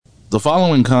The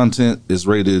following content is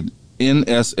rated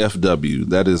NSFW.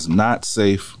 That is not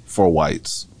safe for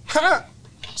whites.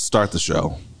 Start the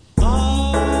show.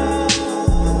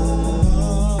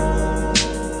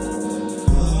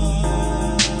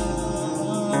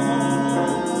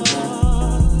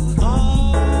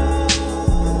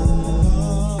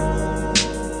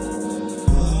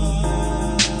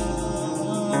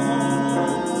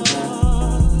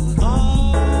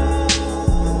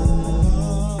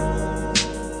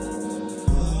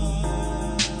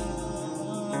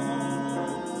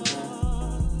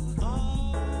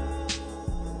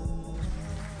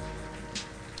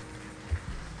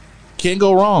 Can't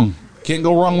go wrong. Can't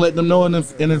go wrong letting them know in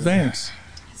advance.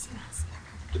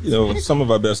 You know, some of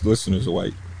our best listeners are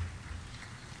white.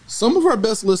 Some of our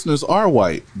best listeners are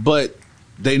white, but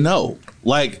they know.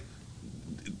 Like,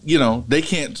 you know, they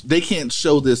can't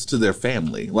show this to their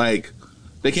family. Like,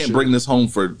 they can't bring this home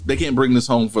for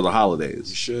the holidays.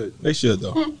 You should. They should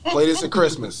though. Play this at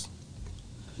Christmas,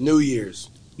 New Year's.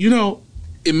 You know,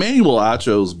 Emmanuel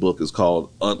Acho's book is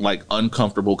called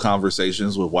Uncomfortable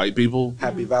Conversations with White People.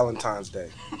 Happy Valentine's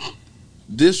Day.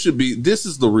 This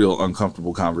is the real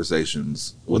uncomfortable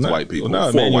conversations with white people. Well, now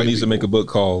Emmanuel needs to make a book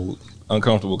called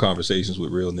Uncomfortable Conversations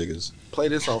with Real Niggas. Play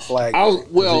this on Flag.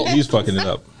 He's fucking it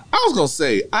up. I was gonna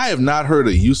say, I have not heard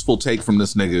a useful take from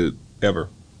this nigga ever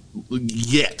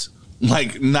yet.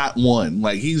 Like, not one.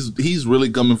 Like, he's really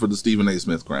coming for the Stephen A.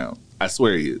 Smith crown. I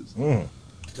swear he is.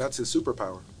 That's his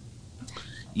superpower.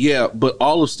 Yeah, but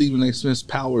all of Stephen A. Smith's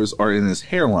powers are in his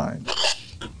hairline.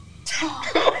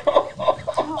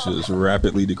 Just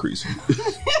rapidly decreasing.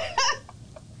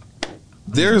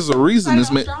 There's a reason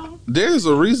this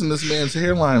man's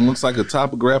hairline looks like a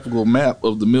topographical map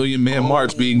of the Million Man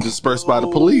March being dispersed by the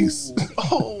police.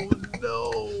 Oh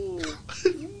no.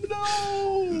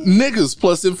 Niggas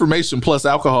plus information plus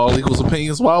alcohol equals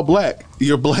opinions while black.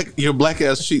 Your black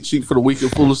ass cheat sheet for the week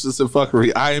of foolishness and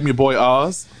fuckery. I am your boy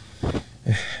Oz.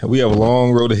 We have a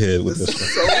long road ahead with this one.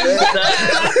 So bad.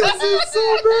 This is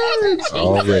so bad.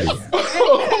 Already.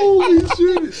 Holy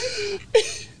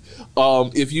shit.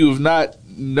 If you have not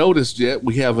noticed yet,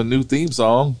 we have a new theme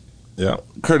song. Yeah.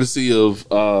 Courtesy of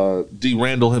D.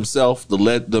 Randall himself, the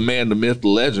man, the myth, the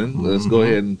legend. Let's go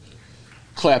ahead and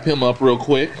clap him up real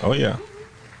quick. Oh yeah.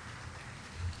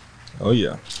 Oh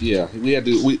yeah. Yeah.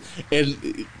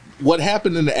 And what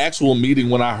happened in the actual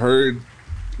meeting when I heard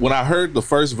the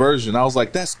first version, I was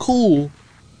like, that's cool.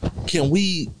 Can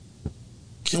we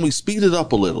speed it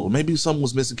up a little? Maybe something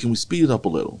was missing. Can we speed it up a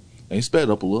little? And he sped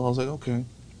it up a little. I was like, okay.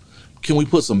 Can we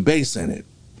put some bass in it?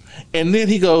 And then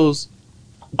he goes,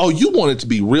 oh, you want it to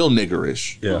be real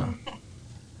niggerish. Yeah.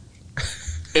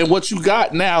 And what you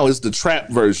got now is the trap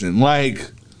version.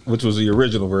 Like, which was the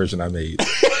original version I made.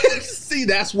 See,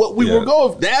 that's what we were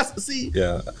going.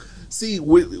 Yeah. See,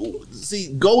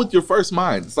 go with your first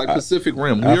mind. It's like Pacific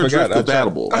Rim. We're drift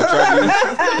compatible.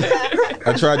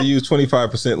 I tried to use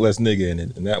 25% less nigga in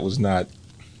it, and that was not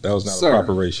a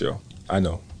proper ratio. I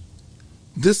know.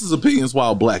 This is Opinions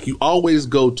While Black. You always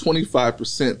go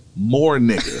 25% more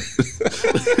nigga.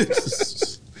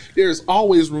 There's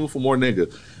always room for more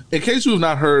nigga. In case you have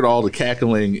not heard all the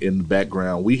cackling in the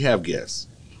background, we have guests.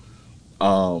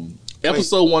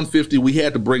 Episode 150, we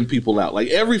had to bring people out. Like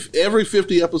every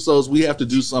 50 episodes, we have to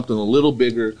do something a little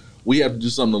bigger. We have to do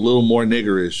something a little more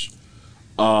niggerish.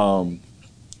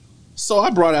 So I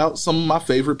brought out some of my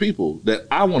favorite people that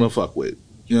I want to fuck with.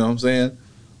 You know what I'm saying?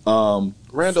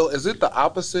 Randall, is it the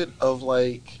opposite of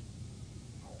like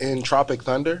in Tropic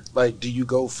Thunder? Like, do you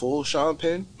go full Sean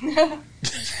Penn?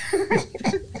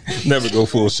 Never go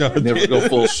full Sean Penn. Never go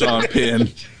full Sean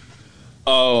Penn.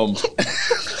 God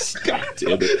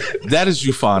damn it. That is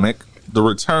Euphonic. The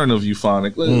return of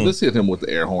Euphonic. Let's hit him with the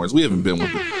air horns. We haven't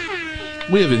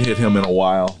hit him in a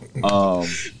while.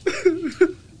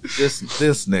 This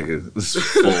nigga is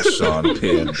full Sean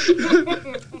Penn.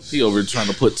 He over here trying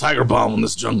to put Tiger Balm on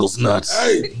this jungle's nuts.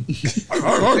 Hey.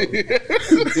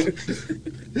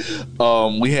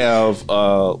 We have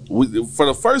for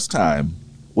the first time,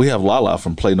 we have Lala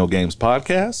from Play No Games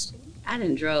podcast. I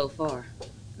done drove far.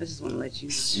 I just want to let you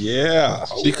know. Yeah.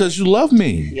 Because you love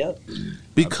me. Yep.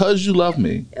 Because you love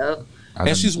me. Yep.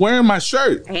 And she's wearing my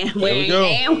shirt. And wearing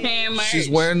merch. She's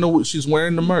wearing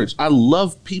the merch. I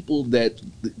love people that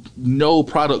know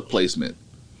product placement.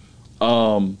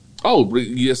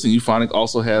 Yes, and Euphonic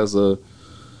also has a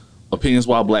Opinions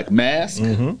While Black mask.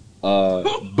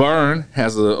 Burn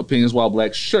has a Opinions While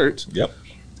Black shirt. Yep.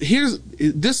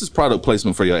 This is product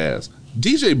placement for your ass.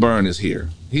 DJ Burn is here.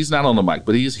 He's not on the mic,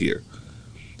 but he is here.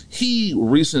 He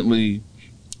recently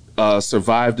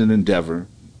survived an endeavor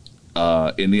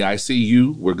in the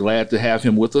ICU. We're glad to have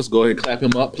him with us. Go ahead and clap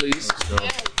him up, please.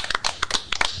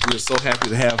 We're so happy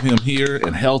to have him here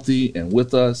and healthy and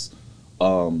with us.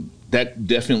 That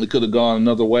definitely could have gone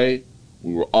another way.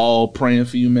 We were all praying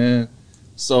for you, man.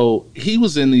 So he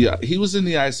was in the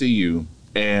ICU,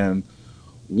 and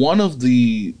one of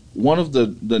the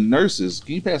nurses.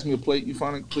 Can you pass me a plate,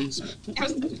 Euphonic, please?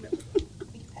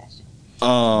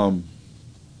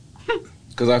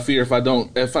 Because I fear if I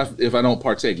don't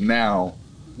partake now,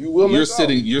 you're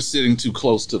sitting too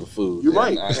close to the food. You're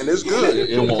right, and it's good.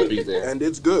 It won't be there, and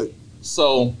it's good.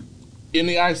 So, in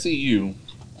the ICU,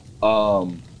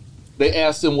 they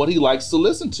asked him what he likes to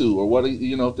listen to, or what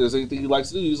if there's anything he likes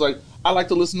to do. He's like, I like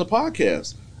to listen to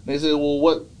podcasts. And they said, well,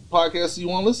 what podcasts do you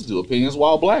want to listen to? Opinions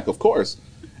While Black, of course.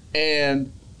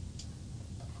 And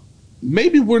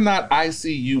maybe we're not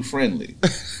ICU friendly.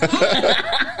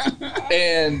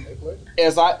 and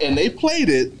they played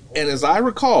it, and as I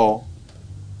recall,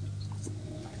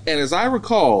 there were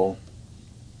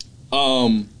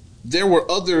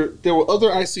other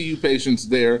ICU patients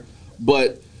there,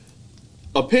 but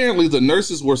apparently the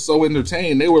nurses were so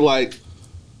entertained, they were like,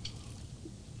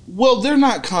 well, they're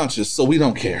not conscious, so we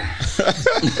don't care.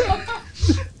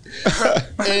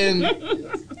 And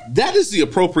that is the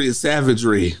appropriate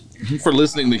savagery for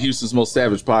listening to Houston's Most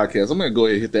Savage podcast. I'm going to go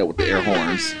ahead and hit that with the air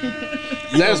horns.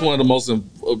 That is one of the most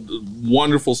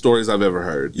wonderful stories I've ever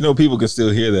heard. People can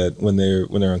still hear that when they're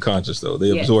unconscious, though.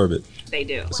 They absorb it. They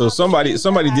do. So somebody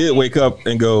did wake up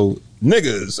and go,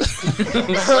 niggas.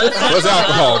 Plus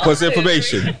alcohol, plus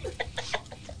information.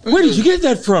 Where did you get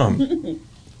that from?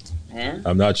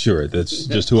 I'm not sure. That's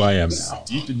just who I am now.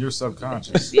 Deep in your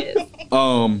subconscious. Yes.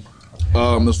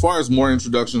 As far as more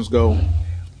introductions go,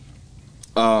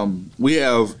 we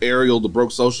have Ariel, the broke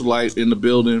socialite, in the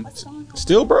building.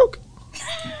 Still broke?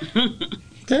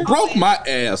 Okay. Broke my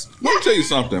ass. Let me tell you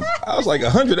something. I was like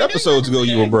 100 episodes ago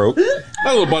you were broke. That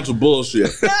was a bunch of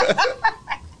bullshit.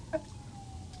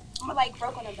 I'm like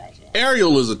broke on a budget.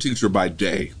 Ariel is a teacher by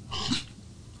day.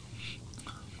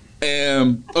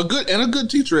 And a good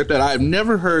teacher at that. I've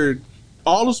never heard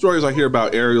all the stories I hear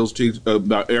about Ariel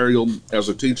as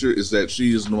a teacher is that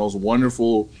she is the most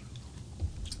wonderful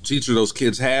teacher those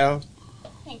kids have.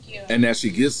 Thank you. And that she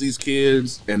gets these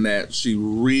kids, and that she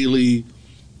really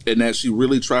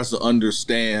tries to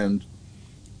understand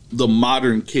the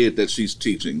modern kid that she's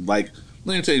teaching. Like,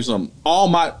 let me tell you something.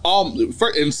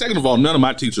 And second of all, none of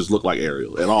my teachers look like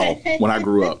Ariel at all when I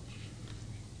grew up.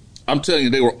 I'm telling you,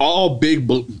 they were all big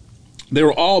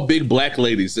black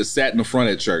ladies that sat in the front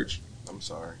at church. I'm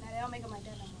sorry. Now, they don't make them like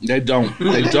that no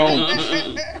more. They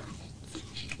don't.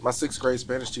 My 6th grade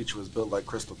Spanish teacher was built like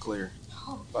crystal clear.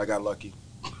 I got lucky.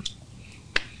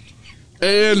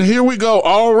 And here we go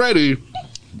already.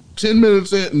 10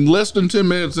 minutes in, less than 10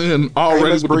 minutes in,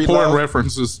 already with the porn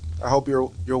references. I hope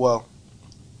you're well.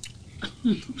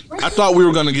 I thought we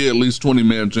were going to get at least 20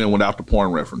 minutes in without the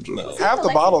porn references. Half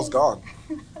the bottle's gone.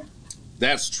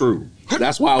 That's true.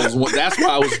 That's why I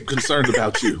was concerned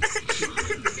about you.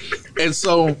 And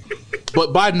so,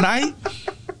 but by night,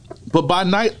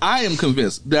 I am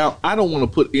convinced. Now, I don't want to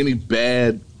put any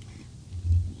bad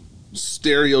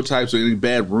stereotypes or any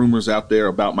bad rumors out there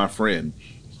about my friend.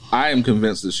 I am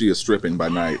convinced that she is stripping by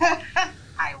night.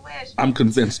 I wish. I'm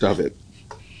convinced of it.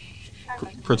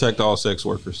 Protect all sex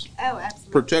workers. Oh,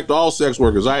 absolutely. Protect all sex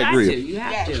workers. I agree. You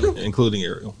have to. Including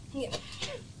Ariel. Yeah.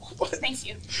 Thank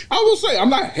you. I will say, I'm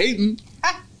not hating.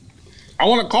 I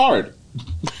want a card.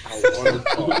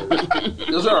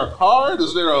 Is there a card?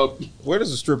 Where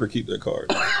does a stripper keep their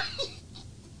card?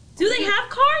 Do they have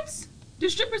cards? Do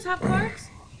strippers have cards?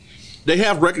 They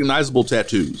have recognizable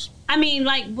tattoos. I mean,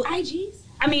 like IGs?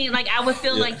 I mean, like, I would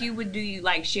feel like you would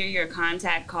share your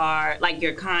contact card, like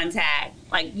your contact,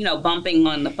 like, bumping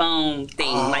on the phone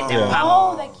thing, like that. Yeah.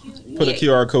 Oh, that cute. Put a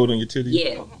QR code on your titty.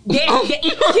 Yeah.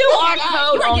 QR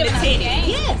code on the titty.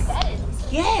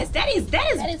 Yes. That is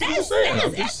epic. That's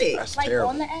Like terrible.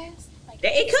 on the ass? Like,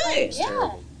 It could.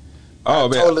 yeah. Oh, I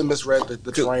man. totally misread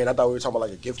the train. I thought we were talking about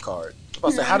like a gift card. I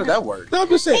was about to say, how did that work? No, I'm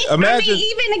just saying. I Imagine. mean,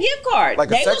 even a gift card. Like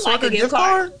a They sex would like worker a gift gift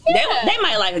card. card? They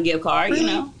might like a gift card,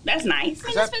 That's nice.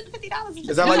 Is that, $50.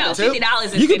 is that like the tip? $50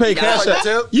 is You can pay $50. Cash Like App. the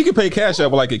tip? You can pay Cash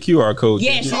App with like a QR code.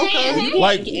 Yes, you can.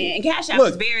 Like, And Cash App look.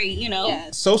 is very,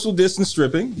 Yes. social distance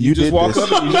stripping. You just did walk this.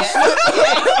 up and you just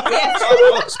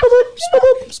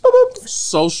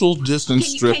Social distance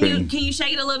stripping. Can you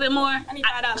shake it a little bit more? I need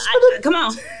 $5. Come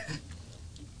on.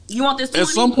 You want this? At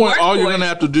some point, all you're going to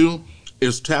have to do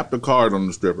is tap the card on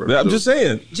the stripper. I'm just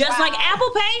saying. Just like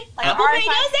Apple Pay. Like Apple a Pay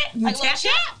hard does that. You like tap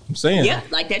chip? that. I'm saying. Yeah,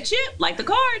 like that chip, like the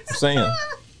cards. I'm saying.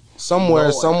 Somewhere,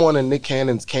 Lord. someone in Nick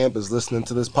Cannon's camp is listening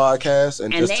to this podcast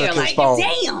and And just they took are his like, phone.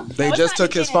 damn. They No, it's just not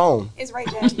took his Nick phone. It's Ray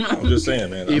J. I'm just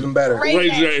saying, man. Even better. Ray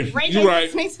J. Ray You J right.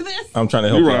 listening to this. I'm trying to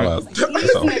help You're y'all right. out.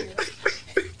 That's all.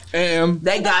 And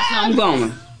They got something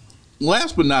going.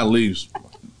 last but not least,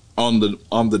 on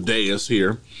the dais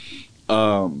here,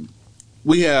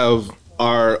 we have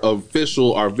our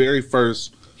very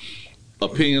first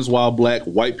Opinions While Black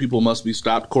White People Must Be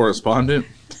Stopped correspondent,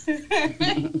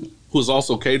 who has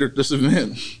also catered this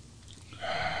event,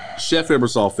 Chef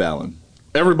Ebersol Fallon.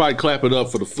 Everybody clap it up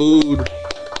for the food.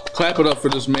 Clap it up for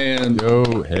this man.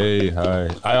 Yo, hey, hi.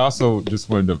 I also just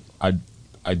wanted to.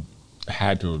 I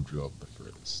had to have drove the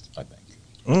furthest. I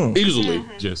think Easily.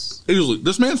 just Easily.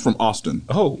 This man's from Austin.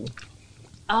 Oh,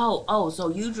 Oh, so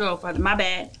you drove further. My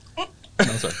bad. I'm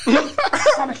sorry.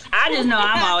 I just know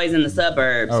I'm always in the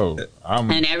suburbs. oh, I'm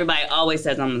And everybody always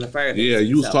says I'm in the furthest. Yeah,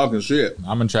 you was so, talking shit.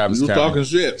 I'm in Travis You was County. talking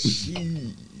shit.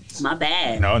 My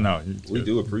bad. No, We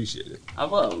do appreciate it. Oh,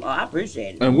 well, I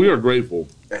appreciate it. And we are grateful.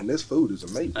 And this food is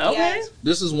amazing. Okay. Yes.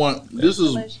 This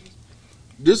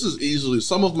is easily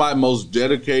some of my most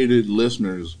dedicated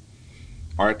listeners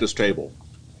are at this table.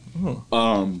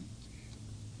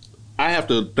 I have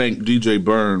to thank DJ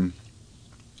Byrne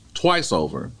twice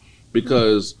over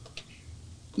because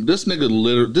this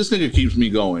nigga keeps me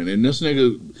going, and this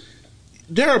nigga,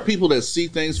 there are people that see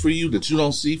things for you that you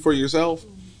don't see for yourself.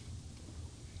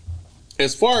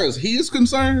 As far as he is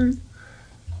concerned,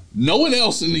 no one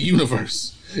else in the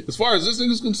universe. As far as this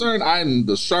nigga is concerned, I'm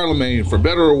the Charlemagne, for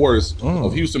better or worse,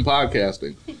 of Houston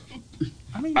podcasting.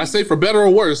 I say for better or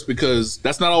worse because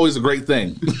that's not always a great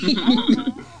thing.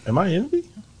 Am I envy?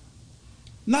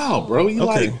 No, bro, you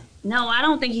Okay. like No, I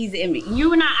don't think he's envy. You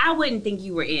were not. I wouldn't think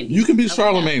you were envy. you can be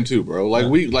Charlemagne too, bro.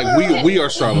 We are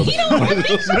Charlemagne.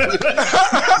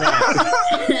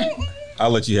 I'll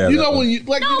let you have You that know one. when you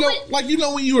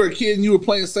when you were a kid and you were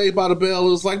playing Saved by the Bell, it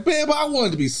was like, babe, I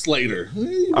wanted to be Slater.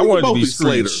 I wanted to both be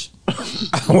Screech.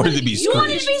 I wanted to be You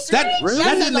wanted to Screech. be That straight?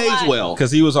 didn't age well.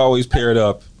 Because he was always paired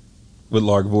up with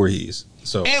Lark Voorhees.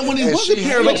 So And when he And wasn't she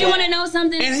paired But up, you want to know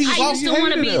something? And he was I used to also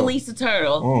want to hated be him. Lisa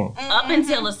Turtle up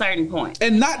until a certain point.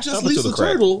 and not just Up until Lisa the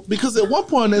crack. Turtle, because at one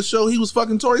point in that show he was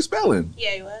fucking Tori Spelling. Yeah,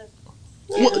 he was.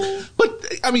 Well, but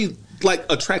I mean, like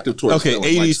attractive Tori okay, Spelling.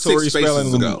 80s like six Tori faces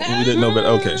Spelling ago. when we didn't know better.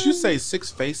 Okay. Did you say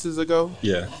 6 faces ago?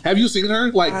 Yeah. Have you seen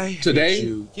her like I hate today?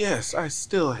 you. Yes, I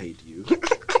still hate you.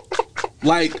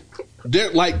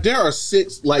 There are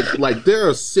six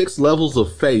levels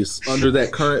of face under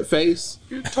that current face.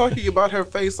 You're talking about her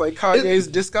face like Kanye's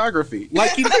discography.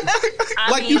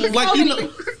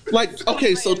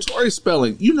 Okay, so Tori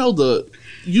Spelling, you know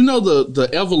the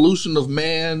evolution of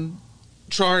man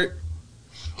chart.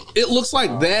 It looks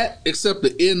like that, except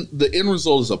the end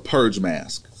result is a purge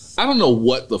mask. I don't know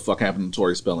what the fuck happened to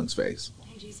Tori Spelling's face,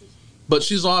 but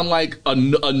she's on like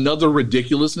another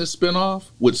ridiculousness spinoff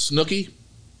with Snooki.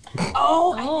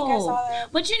 Oh, I think I saw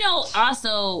that. But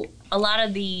also a lot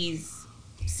of these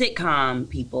sitcom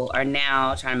people are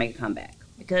now trying to make a comeback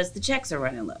because the checks are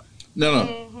running low.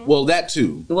 No. Well, that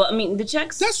too. Well, I mean, the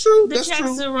checks. That's true. The That's checks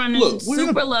true. are running Look, we're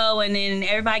super in a- low, and then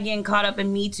everybody getting caught up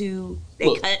in Me Too.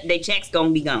 Look. They checks gonna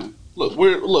be gone.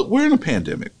 We're in a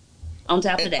pandemic, On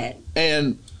top of that,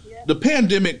 and the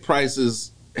pandemic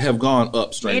prices have gone up.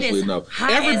 it Strangely is enough, hot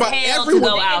as hell to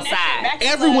go outside.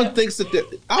 everyone thinks that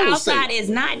I would Outside say is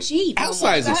not cheap.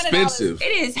 outside is $100. expensive. It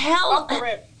is hell. Off the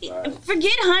rip.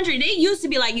 Forget $100. It used to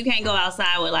be like you can't go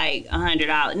outside with like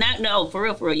 $100. No, for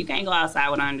real, you can't go outside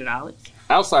with $100.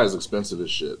 Outside is expensive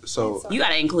as shit. So, You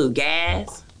gotta include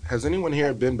gas. has anyone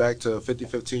here been back to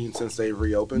 5015 since they've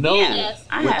reopened? No. Yes,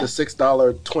 I With have. the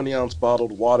 $6 20-ounce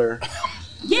bottled water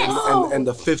Yes. and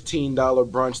the $15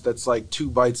 brunch that's like 2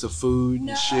 bites of food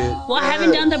and shit. Well, I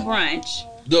haven't done the brunch,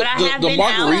 The but I have been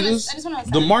margaritas, I just wanna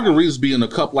the margaritas be in a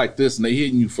cup like this, and they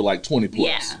hitting you for like 20 out.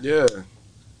 plus. Yeah. Yeah.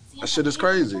 That shit is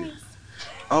crazy.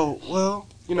 Oh, well,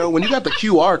 you know, when you got the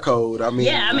QR code, I mean.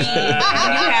 Yeah, I mean, when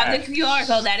you have the QR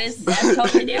code, that's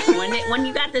totally different. When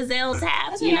you got the Zelle tap,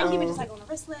 That's you what know. keep it just like on the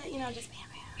wristlet, just bam,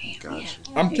 bam. Gotcha.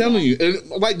 I'm telling you, and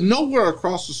like nowhere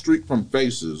across the street from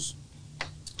Faces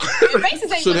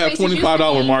Faces ain't should what have Faces used to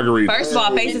 $25 be. margaritas. First of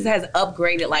all, Faces has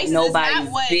upgraded like Faces is nobody's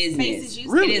not what Faces business.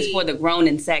 used to It is be. for the grown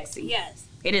and sexy. Yes.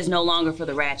 It is no longer for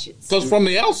the ratchets. Because from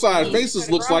the outside, Faces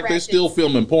looks like they're still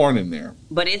filming porn in there.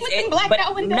 But it's With them blacked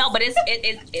out windows?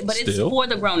 it's Still? for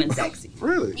the grown and sexy.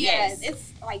 Really? Yes.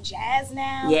 It's like jazz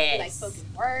now. Yes. Like spoken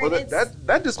word. Well,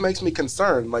 that just makes me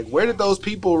concerned. Like, where did those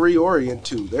people reorient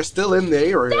to? They're still in the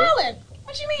area. Darling,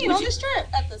 what you mean? On the strip,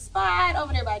 at the spot,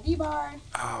 over there by D-Bar.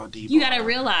 Oh, deep. You gotta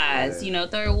realize,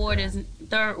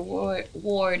 Third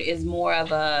Ward is more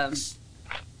of a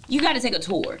you got to take a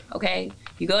tour, okay?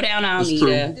 You go down This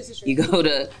Alameda, This is true. you go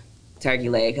to Turkey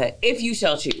Leg Hut, if you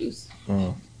shall choose.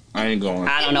 I ain't going.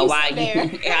 I don't know why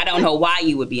I don't know why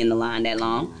you would be in the line that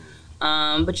long.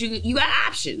 But you got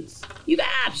options. You got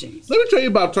options. Let me tell you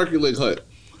about Turkey Leg Hut.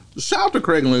 Shout out to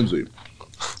Craig Lindsay.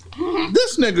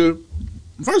 This nigga,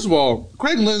 first of all,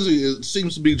 Craig Lindsay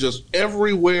seems to be just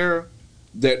everywhere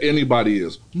that anybody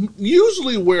is.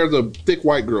 Usually where the thick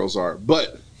white girls are,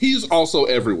 but he's also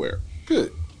everywhere.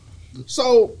 Good.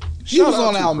 So he Shout was out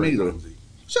on to Craig Alameda. Lindsay.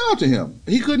 Shout out to him.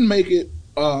 He couldn't make it.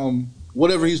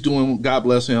 Whatever he's doing, God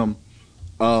bless him.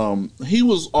 He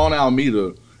was on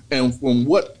Alameda, and from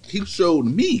what he showed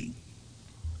me,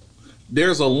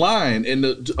 there's a line,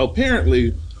 and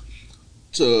apparently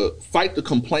to fight the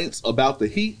complaints about the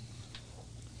heat,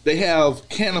 they have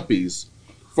canopies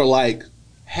for like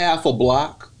half a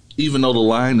block, even though the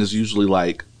line is usually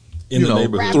like In the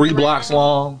neighborhood. 3 blocks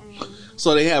long.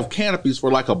 So they have canopies for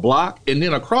like a block, and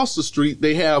then across the street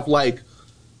they have like,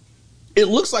 it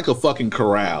looks like a fucking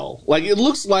corral. Like it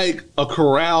looks like a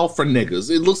corral for niggas.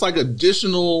 It looks like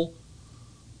additional.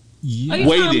 Are you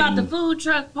waiting. talking about the food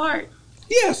truck part?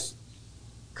 Yes,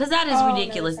 Because that is Oh,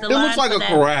 ridiculous. no, The It looks line like for a that,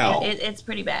 corral. It's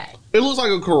pretty bad. it looks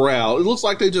like a corral. It looks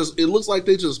like they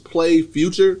just play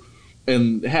Future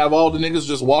and have all the niggas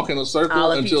just walk in a circle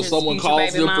All the until Future's someone future calls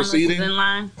baby them mamas is proceeding. in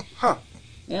line. Huh.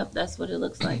 Yep, that's what it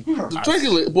looks like. The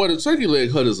Turkey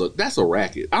Leg Hut that's a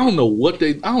racket. I don't know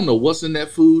what's in that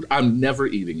food. I'm never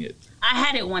eating it. I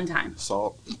had it one time.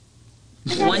 Salt.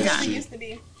 One It time. used to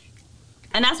be.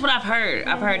 And that's what I've heard.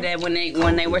 I've heard that when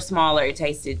they were smaller, it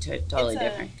tasted totally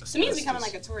different. To me, it's becoming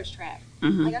like a tourist trap.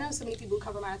 Mhm. Like I know so many people who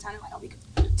cover my town. Like, oh, we could.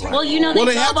 Well, you know, Well,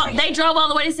 they they drove all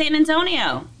the way to San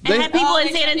Antonio and They- had people in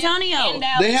they San sure did. Antonio. And,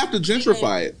 They have to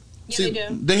gentrify it. Yeah, See, they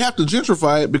do. they have to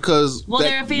gentrify it because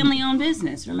They're a family-owned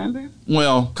business. Remember,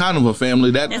 well, kind of a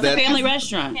family. it's a family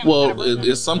restaurant. Well,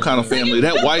 it's some kind of family.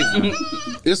 That wife,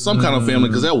 it's some kind of family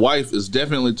because that wife is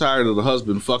definitely tired of the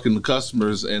husband fucking the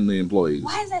customers and the employees.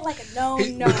 Why is that like a no?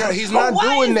 Because he's not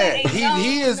Why doing is that. a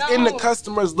He is in the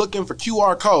customers looking for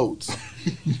QR codes.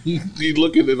 He's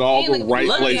looking at all He the looking right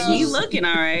for places You looking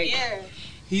all right? Yeah.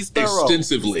 He's thorough.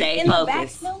 extensively. Stay In the back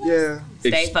focused. still. Yeah.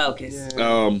 Stay focused.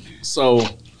 So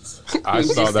I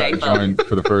saw Just stay that joint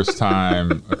for the first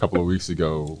time a couple of weeks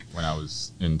ago when I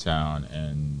was in town,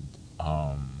 and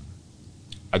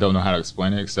I don't know how to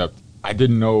explain it except I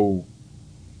didn't know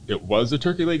it was a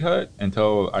Turkey Leg Hut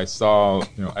until I saw,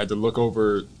 I had to look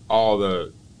over all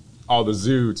the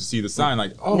zoo to see the sign.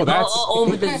 Like, oh, that's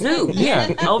over the zoo.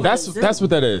 yeah, Over that's the zoo. that's what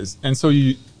that is. And so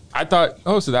I thought,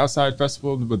 oh, so the outside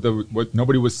festival, but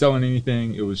nobody was selling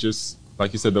anything. It was just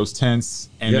like you said, those tents,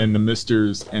 and then the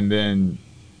misters, and then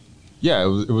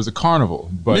it was a carnival.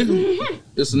 But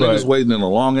it's niggas waiting in a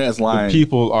long ass the line.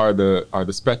 people are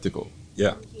the spectacle.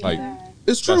 Yeah. Like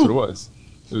It's that's what it true. was.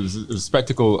 It was a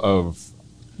spectacle of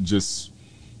just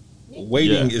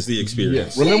Waiting Yeah. is the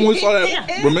experience. Remember we saw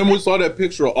that? Remember we saw that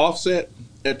picture of Offset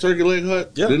at Turkey Leg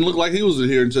Hut? Yeah. Didn't look like he was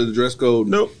adhering to the dress code.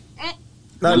 Nope.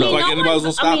 Not Not like anybody was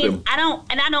gonna stop him. I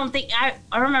don't think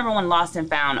I remember when Lost and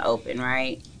Found opened,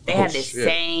 right? They had the shit.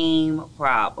 same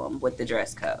problem with the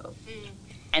dress code.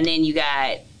 And then you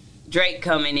got Drake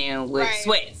coming in with Right.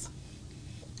 sweats.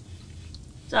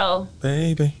 So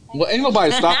Baby. Well, ain't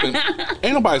nobody stopping.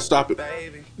 Ain't nobody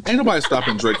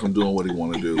stopping Drake from doing what he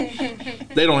want to do.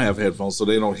 They don't have headphones, so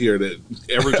they don't hear that.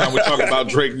 Every time we talk about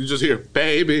Drake, you just hear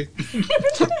 "baby."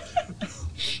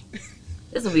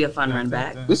 this will be a fun run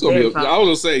back. This gonna Very be. fun. I was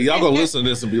gonna say y'all gonna listen to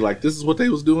this and be like, "This is what they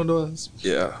was doing to us."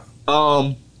 Yeah.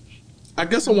 I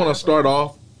guess I want to start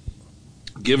off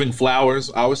giving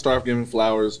flowers. I always start off giving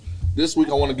flowers. This week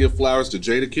I want to give flowers to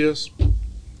Jadakiss.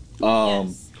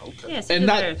 Yes, he and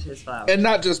not- deserves his flowers. And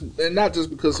not just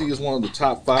because he is one of the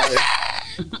top 5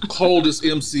 coldest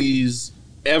MCs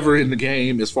ever in the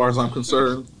game, as far as I'm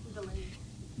concerned.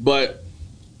 But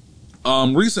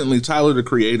recently, Tyler the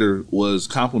Creator was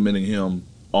complimenting him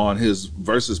on his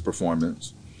Versus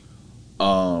performance.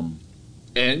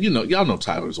 And y'all know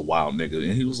Tyler's a wild nigga,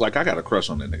 and he was like, "I got a crush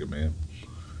on that nigga, man."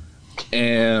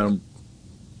 And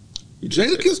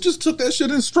Jadakiss just took that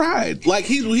shit in stride. Like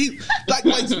he like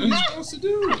you're supposed to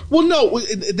do. Well, no,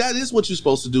 that is what you're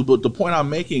supposed to do. But the point I'm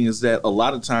making is that a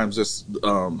lot of times there's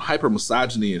hyper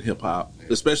misogyny in hip hop,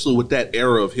 especially with that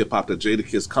era of hip hop that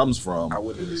Jadakiss comes from, I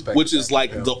wouldn't expect which that. is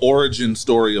like the origin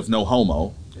story of No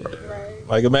Homo.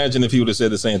 Like, imagine if he would have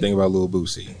said the same thing about Lil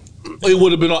Boosie. It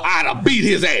would have been I'd have beat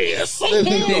his ass.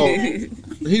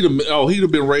 He'd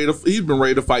have been ready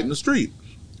to fight in the street.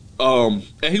 And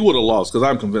he would have lost because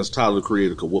I'm convinced Tyler the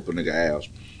Creator could whoop a nigga ass.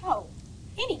 Oh,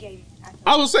 any gay.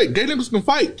 I would say gay niggas can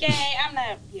fight. Gay, I'm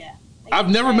not. Yeah. I've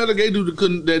never met a gay dude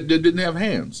that didn't have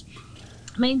hands.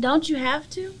 I mean, don't you have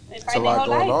to? It's a lot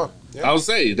going on. Yeah. I would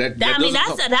say that. I mean,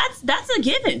 that's a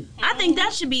given. I think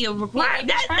that should be a required.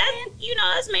 That's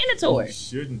that's mandatory. You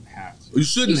shouldn't have to. You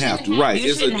shouldn't have to. Right?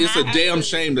 You It's a damn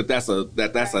shame that's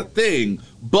a thing,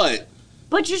 but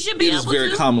you should be it is able very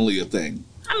to. commonly a thing.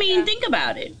 I mean, think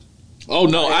about it. Oh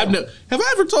no, I've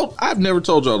never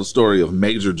told y'all the story of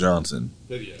Major Johnson.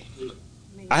 Yeah.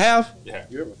 I have. Yeah.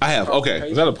 I have. Okay.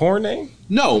 Is that a porn name?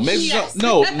 No, Major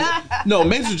no,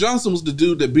 Major Johnson was the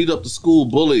dude that beat up the school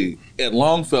bully at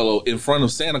Longfellow in front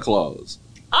of Santa Claus.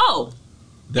 Oh,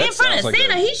 That in front of sounds like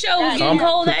Santa, a he showed getting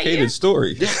cold that year. complicated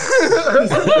story.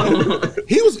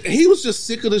 He was just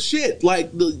sick of the shit.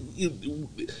 Like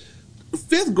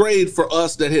fifth grade for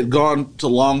us that had gone to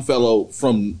Longfellow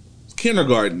from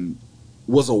kindergarten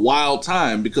was a wild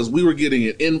time because we were getting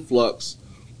an influx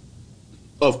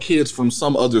of kids from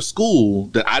some other school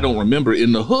that I don't remember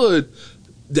in the hood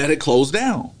that had closed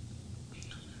down.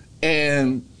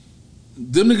 And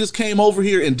them niggas came over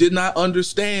here and did not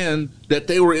understand that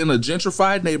they were in a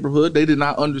gentrified neighborhood. They did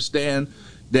not understand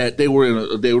that there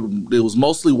was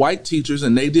mostly white teachers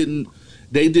and they didn't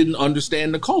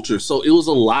understand the culture. So it was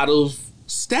a lot of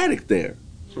static there.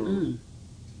 Mm.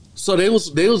 So they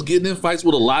was getting in fights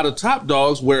with a lot of top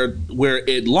dogs where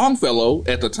at Longfellow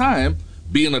at the time,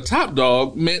 being a top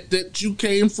dog meant that you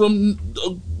came from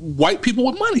white people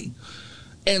with money.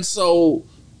 And so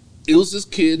it was this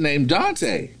kid named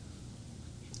Dante.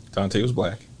 Dante was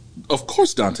black. Of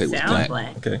course Dante was Sounds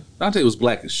black. Okay. Dante was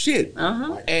black as shit.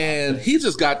 Uh-huh. And he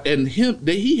just got, and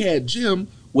he had Jim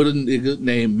with a nigga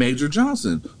named Major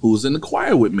Johnson, who was in the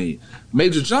choir with me.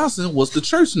 Major Johnson was the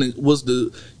church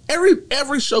nigga,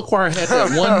 every show choir had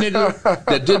that one nigga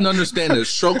that didn't understand that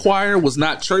show choir was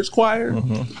not church choir.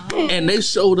 Mm-hmm. And they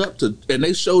showed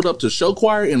up to show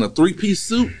choir in a 3-piece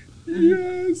suit.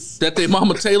 Yes. That their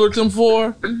mama tailored them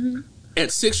for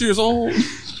at 6 years old.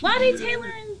 Why are they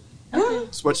tailoring? Okay.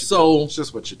 It's what you do. It's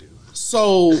just what you do.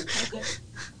 So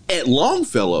at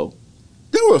Longfellow,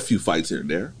 there were a few fights here and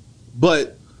there,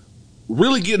 but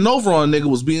really getting over on a nigga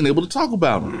was being able to talk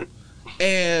about him.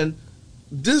 And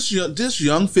this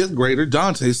young fifth grader,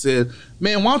 Dante, said,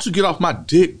 "Man, why don't you get off my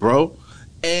dick, bro?"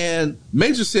 And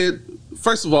Major said,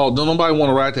 "First of all, don't nobody want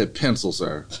to ride that pencil,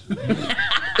 sir."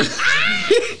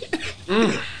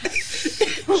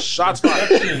 Shots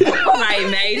fired. All right,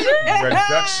 Major.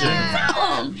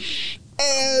 Reduction.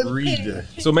 And Read.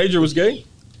 So Major was gay?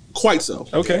 quite so.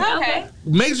 Okay. Okay.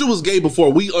 Major was gay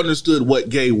before we understood what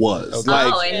gay was. Okay.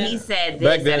 Like, And he said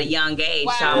Back this then- at a young age.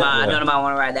 Wow. Talking about, Yeah. I don't know if I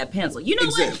want to ride that pencil. You know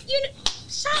Exactly. what?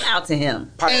 Shout out to him.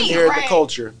 Pioneered Right. the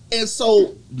culture. and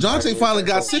so Dante finally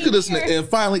got sick of this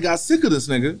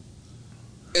nigga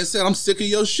and said, "I'm sick of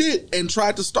your shit," and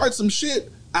tried to start some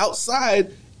shit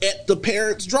outside at the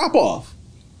parents' drop off.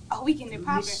 Oh, we can do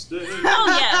popping.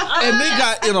 Oh, yeah. And they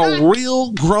got in a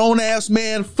real grown-ass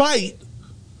man fight,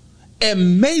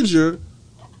 and Major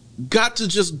got to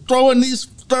just throwing these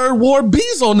third ward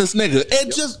bees on this nigga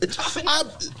and just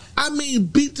I mean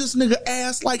beat this nigga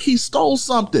ass like he stole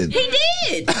something. He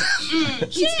did.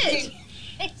 Shit.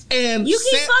 And You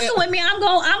keep fucking and, with me, I'm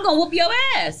gonna whoop your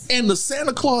ass. and the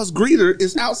Santa Claus greeter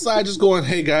is outside just going,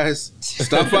 "Hey guys,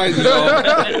 stop fighting,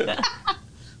 y'all."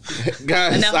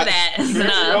 Guys, Enough of that.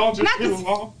 Enough. Just get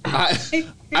along.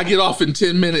 I get off in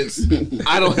 10 minutes.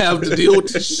 I don't have to deal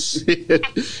with this shit.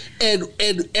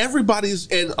 And everybody's,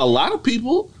 and a lot of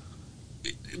people,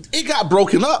 it got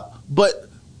broken up, but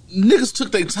niggas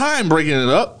took their time breaking it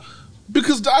up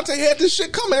because Dante had this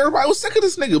shit coming. Everybody was sick of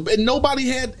this nigga, and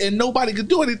nobody could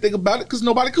do anything about it because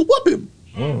nobody could whoop him.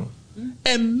 Mm.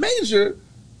 And Major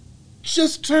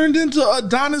just turned into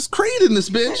Adonis Creed in this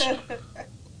bitch.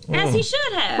 As he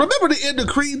should have. Remember the end of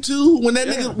Creed 2 when that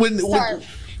nigga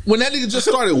when that nigga just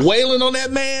started wailing on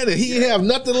that man and he didn't have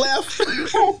nothing left?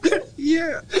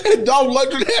 Yeah. And Dolph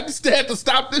Lundgren had to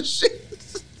stop this shit.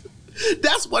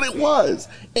 That's what it was.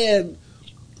 And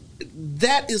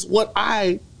that is what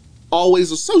I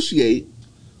always associate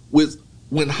with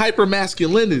when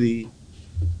hypermasculinity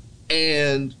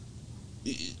and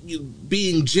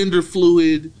being gender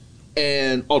fluid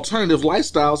and alternative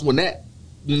lifestyles, when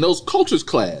those cultures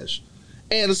clash.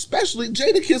 And especially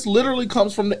Jadakiss literally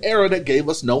comes from the era that gave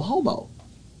us no homo.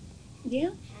 Yeah.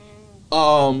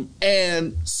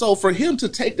 And so for him to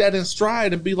take that in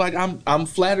stride and be like, I'm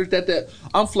flattered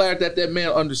that man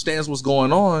understands what's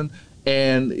going on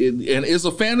and is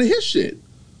a fan of his shit.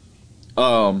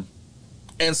 And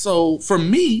so for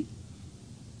me,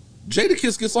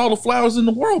 Jadakiss gets all the flowers in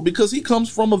the world because he comes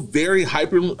from a very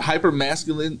hyper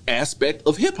masculine aspect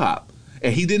of hip hop.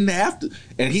 And he didn't have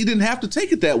to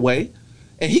take it that way.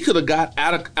 and he could have got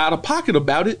out of pocket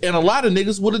about it, and a lot of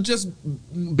niggas would have just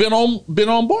been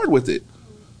on board with it.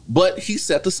 But he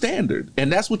set the standard,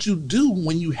 and that's what you do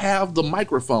when you have the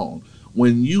microphone,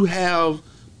 when you have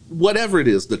whatever it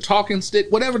is, the talking stick,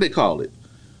 whatever they call it.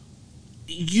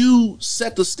 You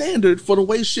set the standard for the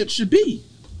way shit should be.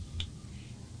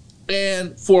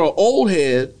 And for an old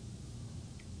head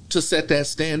to set that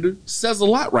standard says a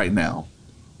lot right now.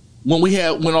 When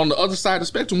on the other side of the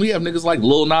spectrum, we have niggas like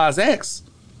Lil Nas X,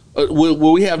 where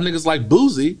we have niggas like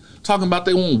Boozy talking about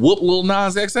they want to whoop Lil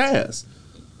Nas X ass.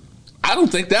 I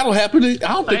don't think that'll happen. I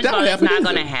don't think that'll happen. It's not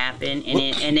going to happen.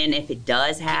 And then if it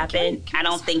does happen, I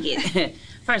don't think it.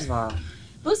 First of all,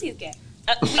 Boosie's gay.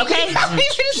 Okay. We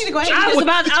just need to go ahead and I was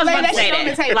about to say on the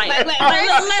that. table.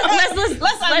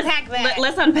 Let's unpack that.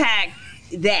 Let's unpack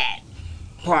that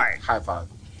part. High five.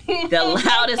 The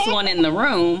loudest one in the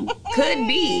room could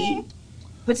be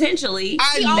potentially He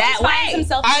always that finds way.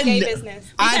 himself in gay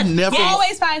business. He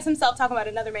always finds himself talking about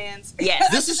another man's.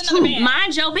 Yes, This is another true. man.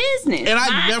 mind your business. And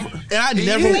I never Stay out of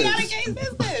gay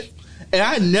business. and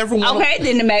I never want Okay,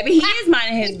 then maybe he is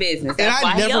minding his business. That's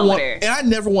why he over there. and I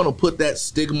never want to put that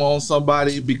stigma on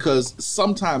somebody, because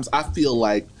sometimes I feel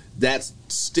like that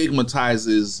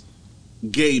stigmatizes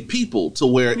gay people to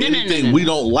where anything we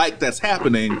don't like that's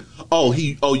happening,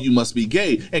 you must be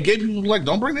gay. And gay people are like,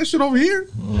 don't bring that shit over here.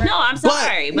 No, I'm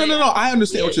sorry. No, I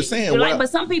understand what you're saying. But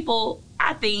some people,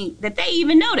 I think that they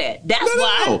even know that. That's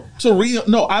why.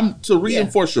 To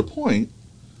reinforce your point,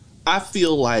 I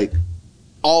feel like,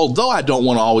 although I don't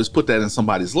want to always put that in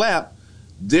somebody's lap,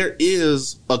 there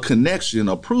is a connection,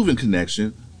 a proven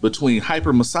connection between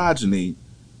hypermisogyny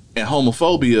and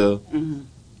homophobia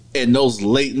and those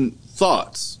latent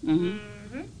thoughts.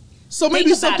 So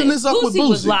maybe something is up with Boosie.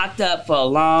 Was locked up for a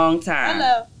long time.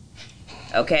 Hello.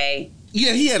 Okay.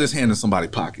 Yeah, he had his hand in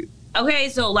somebody's pocket. Okay,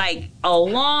 so like a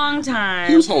long time.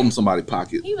 He was holding somebody's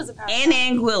pocket. He was a power. And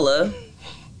Anguilla.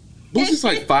 Boosie's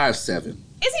like 5'7". Is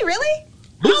he really?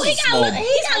 Boosie's small.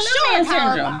 He got little man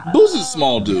syndrome. Boosie's a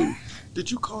small dude. Did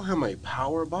you call him a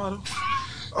power bottom?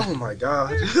 Oh my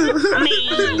God. I mean,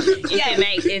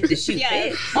 if the shoe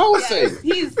fits. I would say.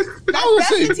 That's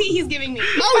the tea he's giving me.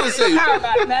 I would say. Power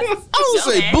bottom.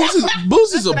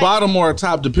 Boosie's a bottom or a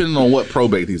top depending on what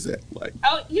probate he's at. Like.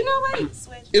 Oh, you know what? You can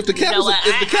switch. If the cat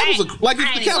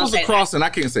was a crossing, I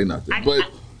can't say nothing. But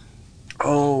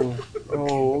Oh,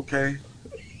 okay.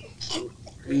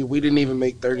 We didn't even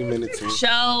make 30 minutes in.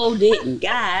 Show didn't.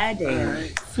 Goddamn.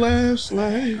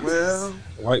 flashlight. Well,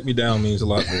 Wipe me down means a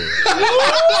lot more.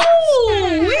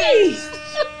 Ooh-wee.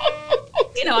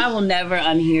 You know, I will never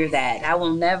unhear that. I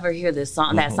will never hear that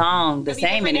song the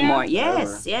same anymore.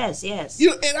 Yes. Because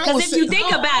if you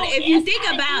think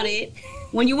about it,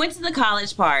 when you went to the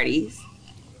college parties,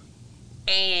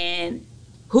 and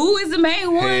who is the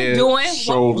main one doing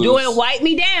 "Wipe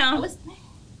Me Down"?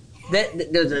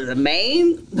 The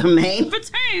main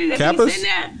fraternity that Kappas? be sitting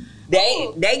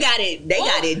there. They got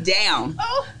it down.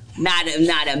 Not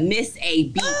a miss a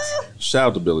beat. Shout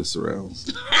out to Billy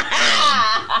Sorrells.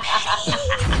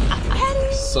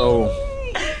 So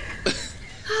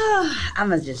I'm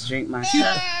gonna just drink my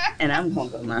cup and I'm gonna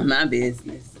go mind my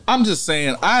business. I'm just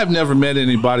saying, I've never met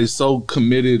anybody so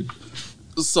committed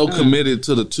to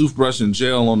the toothbrush and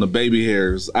gel on the baby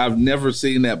hairs. I've never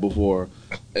seen that before.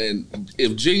 And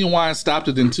if Genuine stopped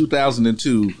it in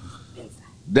 2002,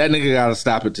 that nigga gotta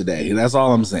stop it today. That's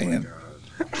all I'm saying.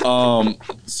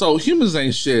 So humans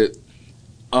ain't shit.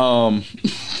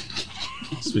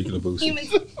 Speaking of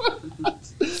Boosie.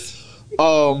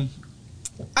 I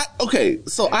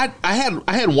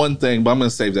had one thing, but I'm gonna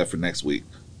save that for next week.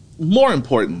 More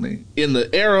importantly, in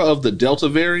the era of the Delta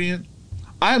variant,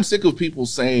 I am sick of people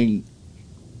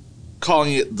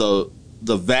calling it the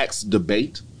vax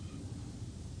debate.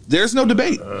 There's no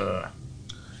debate.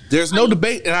 There's no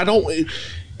debate, and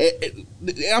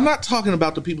I'm not talking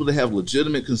about the people that have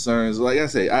legitimate concerns. Like I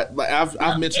say,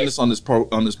 I've mentioned this on this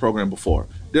program before.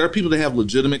 There are people that have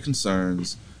legitimate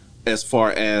concerns. As far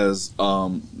as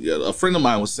a friend of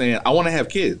mine was saying, I want to have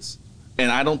kids,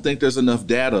 and I don't think there's enough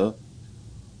data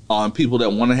on people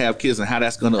that want to have kids and how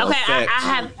that's going to affect.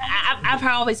 I've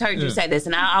always heard you say this,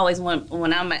 and I always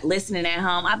when I'm listening at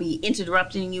home, I'll be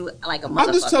interrupting you like a motherfucker.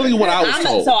 I'm just telling you what I was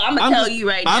told. So I'm gonna tell you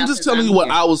right now. I'm just telling you what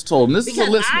I was told. And this is a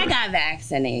because listener. I got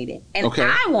vaccinated, and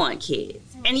I want kids,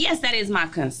 and yes, that is my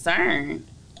concern.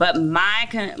 But my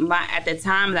at the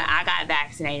time that I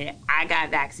got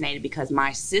vaccinated because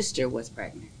my sister was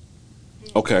pregnant.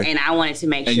 Okay. And I wanted to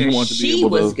make sure she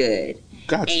was good.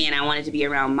 Gotcha. And I wanted to be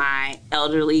around my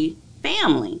elderly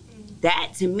family.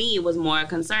 That to me was more a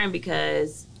concern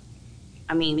because,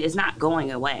 I mean, it's not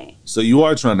going away. So you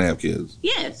are trying to have kids?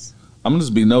 Yes. I'm gonna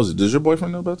just be nosy. Does your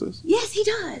boyfriend know about this? Yes, he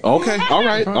does. Okay, all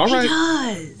right. He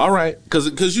does. All right,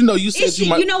 because you know you said you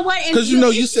might. You know what? Because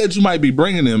you said you might be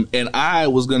bringing him, and I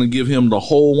was gonna give him the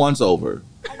whole once over.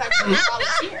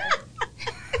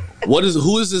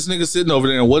 Who is this nigga sitting over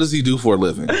there, and what does he do for a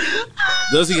living?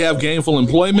 Does he have gainful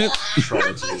employment?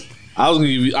 Tragic. I was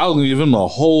gonna give him the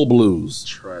whole blues.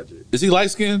 Tragic. Is he light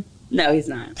skinned? No, he's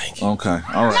not. Thank you. Okay,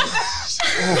 all right.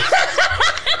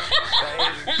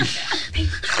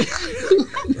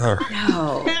 All right.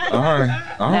 No. All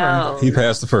right. All right. He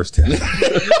passed the first test. He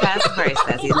passed the first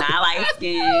test. He's not light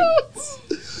skinned.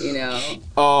 You know.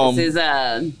 This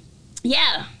is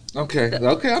yeah. Okay.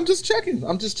 I'm just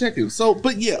checking. So,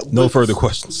 but yeah. No further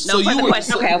questions. No further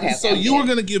questions. Okay. So you were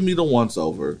gonna give me the once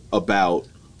over about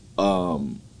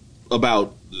the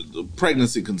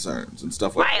pregnancy concerns and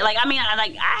stuff like that. Right. Like, I mean,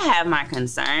 I have my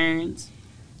concerns,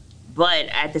 but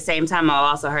at the same time, I've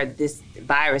also heard that this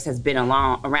virus has been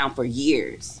around for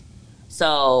years.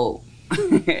 So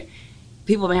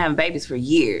people have been having babies for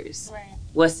years. Right.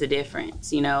 What's the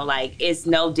difference? You know, like, it's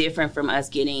no different from us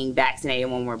getting vaccinated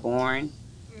when we're born,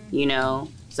 you know?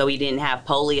 So we didn't have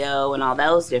polio and all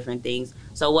those different things.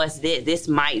 So what's this? This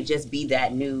might just be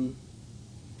that new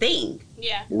thing.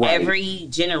 Yeah. Right. Every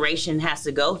generation has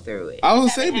to go through it. I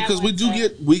was saying because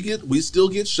we still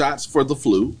get shots for the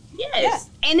flu. Yes.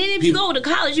 And then if you go to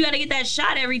college, you got to get that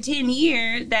shot every 10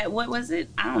 years. That, what was it?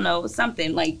 I don't know,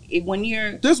 something like when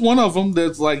you're. There's one of them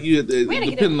that's like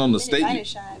depending on the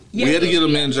state. We had to get a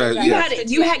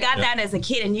meningitis. You had got that as a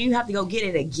kid, and you have to go get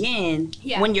it again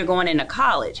when you're going into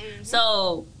college. Mm-hmm.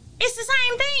 So it's the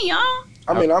same thing, y'all.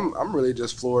 I mean, I'm really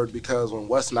just floored because when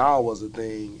West Nile was a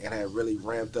thing and had really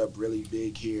ramped up really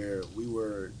big here, we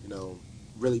were,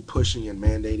 really pushing and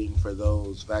mandating for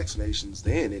those vaccinations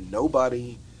then, and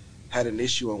nobody had an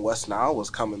issue when West Nile was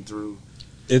coming through.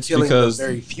 It's because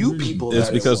very few people. It's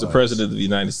because the president of the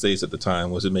United States at the time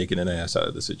wasn't making an ass out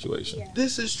of the situation. Yeah.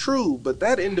 This is true, but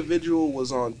that individual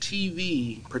was on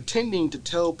TV pretending to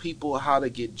tell people how to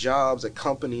get jobs at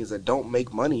companies that don't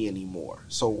make money anymore.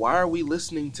 So why are we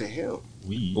listening to him?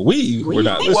 We're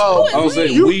not listening. Well, I was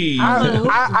saying we.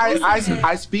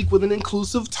 I speak with an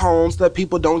inclusive tone so that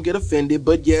people don't get offended.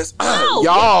 But yes,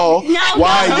 y'all,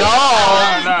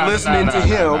 y'all listening to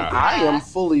him, I am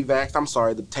fully vaxxed. I'm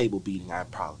sorry, the table beating. I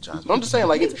apologize. But I'm just saying,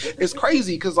 like, it's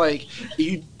crazy because, like,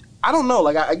 I don't know.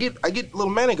 Like, I get a little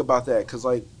manic about that because,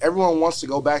 like, everyone wants to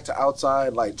go back to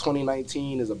outside. Like,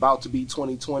 2019 is about to be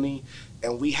 2020.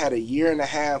 And we had a year and a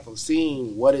half of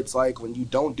seeing what it's like when you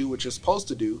don't do what you're supposed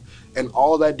to do. And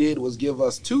all that did was give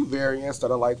us 2 variants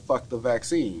that are like, fuck the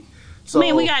vaccine. So, I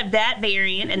mean, we got that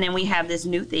variant, and then we have this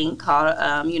new thing called,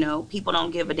 people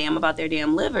don't give a damn about their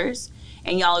damn livers.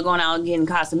 And y'all are going out and getting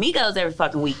Casamigos every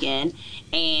fucking weekend.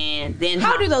 And then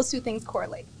how do those 2 things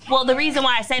correlate? Well, the reason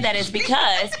why I say that is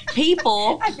because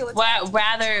people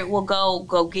rather will go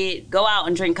out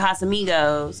and drink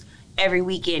Casamigos every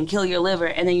weekend, kill your liver,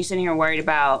 and then you're sitting here worried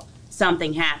about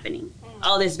something happening.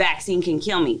 Oh, this vaccine can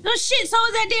kill me. No shit, so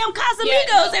is that damn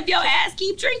Casamigos if your ass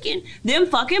keep drinking them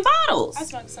fucking bottles. I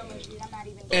smoke so much weed, I'm not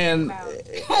even thinking about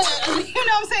you know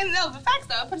what I'm saying? No, but facts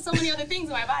though, I put so many other things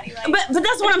in my body. Like, but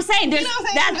that's what I'm saying.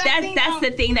 That's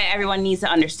the thing that everyone needs to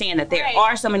understand, that there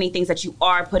are so many things that you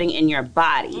are putting in your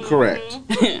body. Correct.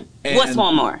 What's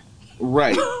one more?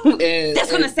 Right. That's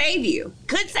going to save you.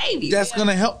 Could save you. That's going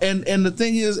to help. And the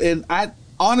thing is, and I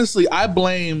honestly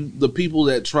blame the people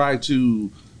that try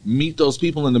to meet those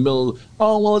people in the middle.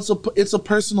 Oh, well, it's a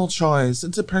personal choice.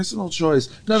 It's a personal choice.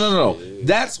 No.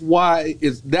 That's why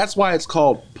it's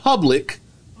called public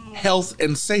health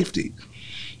and safety.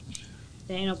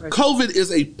 COVID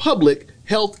is a public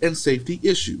health and safety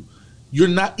issue. You're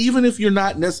not, even if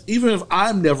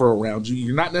I'm never around you,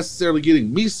 you're not necessarily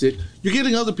getting me sick. You're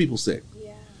getting other people sick.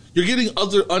 Yeah. You're getting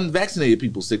other unvaccinated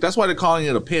people sick. That's why they're calling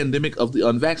it a pandemic of the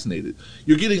unvaccinated.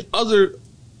 You're getting other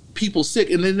people sick,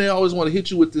 and then they always want to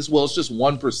hit you with this, well, it's just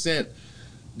 1%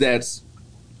 that's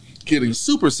getting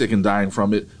super sick and dying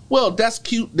from it. Well, that's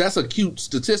cute. That's a cute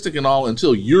statistic and all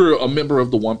until you're a member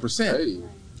of the 1%. Hey.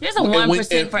 There's a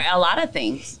 1% for a lot of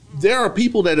things. There are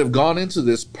people that have gone into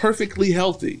this perfectly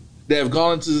healthy, that have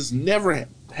gone into this never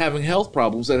having health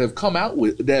problems, that have come out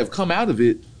of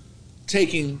it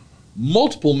taking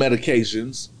multiple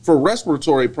medications for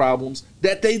respiratory problems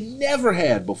that they never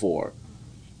had before.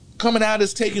 Coming out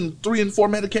as taking 3 and 4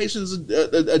 medications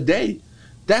a day.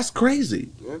 That's crazy.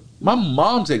 Yeah. My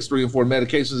mom takes 3 and 4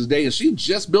 medications a day, and she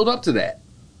just built up to that.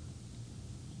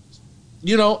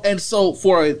 And so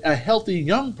for a healthy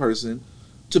young person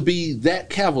to be that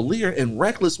cavalier and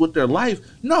reckless with their life,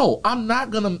 no, I'm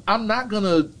not gonna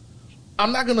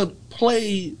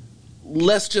play.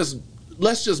 Let's just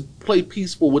play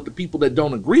peaceful with the people that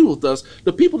don't agree with us.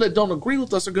 The people that don't agree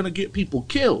with us are going to get people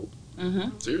killed.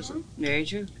 Mm-hmm. Seriously, very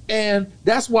true. And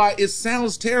that's why it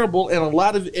sounds terrible, and a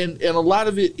lot of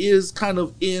it is kind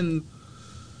of in.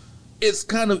 It's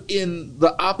kind of in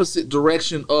the opposite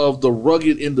direction of the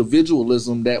rugged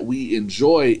individualism that we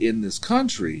enjoy in this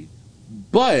country.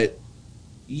 But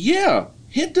yeah,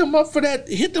 hit them up for that.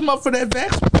 Hit them up for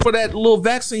that little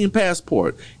vaccine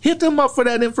passport. Hit them up for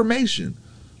that information.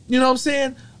 You know what I'm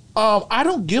saying? I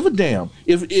don't give a damn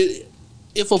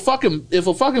if a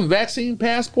fucking vaccine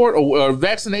passport or a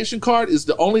vaccination card is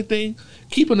the only thing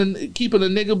keeping a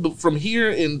nigga from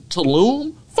here in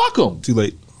Tulum. Fuck them. Too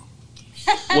late.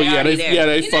 Well,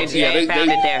 they fucked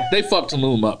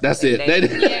Tulum up. That's it. They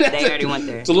already went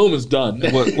there. Tulum is done.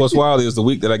 What's wild is the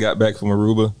week that I got back from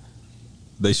Aruba,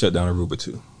 they shut down Aruba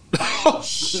too. Oh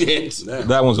shit!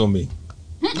 That one's on me.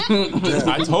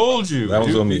 I told you. That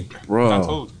one's on me, bro. I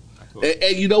told you.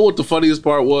 And you know what the funniest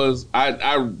part was?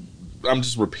 I'm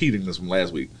just repeating this from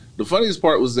last week. The funniest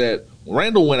part was that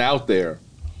Randall went out there,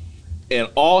 and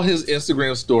all his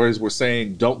Instagram stories were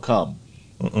saying, "Don't come."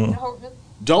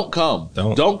 Don't come.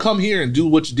 Don't come here and do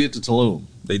what you did to Tulum.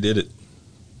 They did it.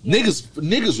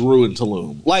 Niggas ruined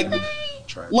Tulum. And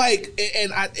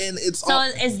it's so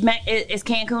is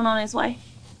Cancun on its way?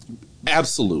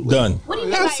 Absolutely done. What do you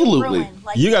mean absolutely.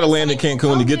 Like You got to land in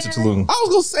Cancun to get to Tulum. I was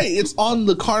gonna say it's on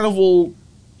the carnival.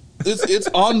 It's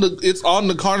on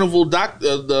the carnival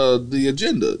the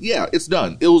agenda. Yeah, it's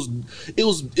done. It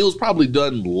was probably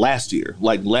done last year,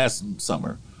 like last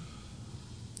summer.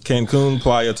 Cancun,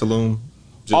 Playa, Tulum.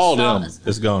 All them.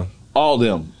 It's gone. All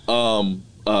them.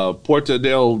 Puerto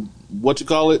del, what you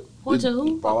call it? Puerto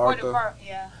who? Puerto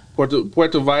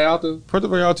Vallarta? Puerto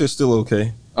Vallarta is still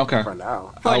okay. Okay. for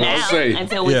now. For now,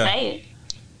 until we say it.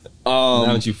 Now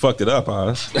that you fucked it up,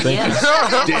 Oz. Thank you.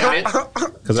 Damn it.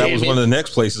 Because that was one of the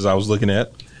next places I was looking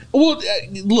at. Well,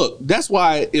 look, that's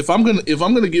why if I'm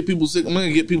gonna get people sick, I'm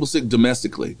gonna get people sick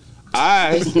domestically.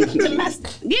 I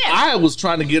was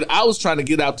trying to get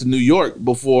out to New York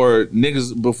before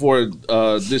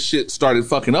this shit started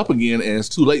fucking up again, and it's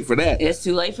too late for that. It's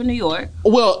too late for New York.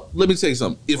 Well, let me tell you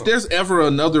something. If there's ever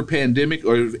another pandemic,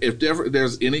 or if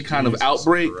there's any kind of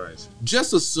outbreak,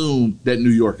 just assume that New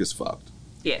York is fucked.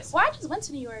 Yes. Well, I just went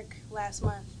to New York last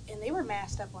month, and they were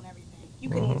masked up on everything. You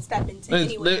couldn't even step into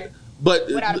anywhere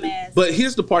without a mask. But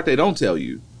here's the part they don't tell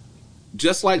you.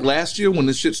 Just like last year when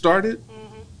this shit started,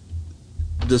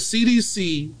 the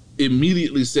CDC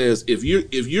immediately says if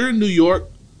you're in New York,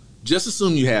 just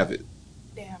assume you have it.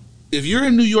 Damn. If you're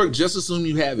in New York, just assume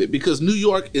you have it, because New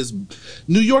York is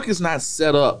not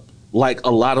set up like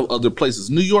a lot of other places.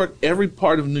 New York, every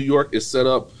part of New York is set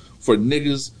up for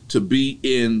niggas to be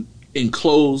in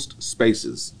enclosed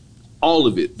spaces. All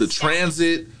of it. The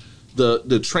transit,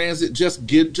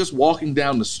 just walking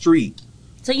down the street.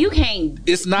 So you can't.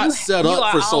 It's not set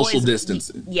up for social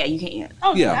distancing. You can't.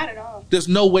 Oh, yeah. Not at all. There's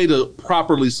no way to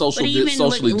properly socially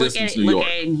distance New York. Look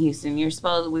at it in Houston. We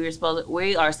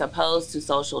are supposed to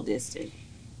social distance.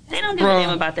 They don't give a damn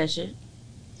about that shit.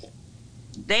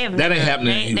 That ain't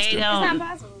happening in Houston. It's not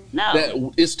possible.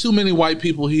 No. It's too many white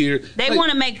people here. They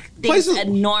want to make things as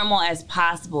normal as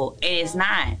possible, and it's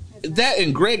not. That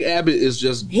and Greg Abbott is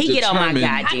just get on my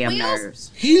goddamn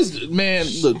nerves. Look, let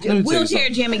me tell you Wheelchair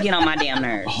Jimmy get on my damn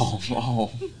nerves.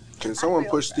 Oh. Can someone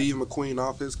push Steve McQueen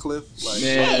off his cliff?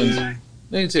 Man,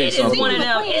 let me tell you something.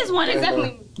 It is one of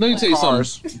them. Let me tell you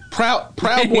something. Proud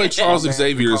Boy Charles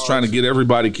Xavier is trying to get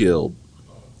everybody killed.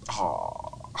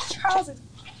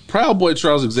 Proud Boy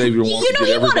Charles Xavier wants to get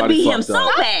everybody fucked up. So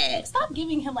bad. Stop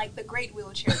giving him like the great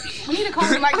wheelchair people. We need to call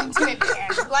him like Lieutenant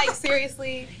Dan. Like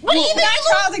seriously. But even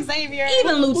Charles Xavier.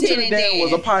 Even Lieutenant Dan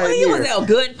was a pioneer. He was a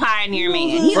good pioneer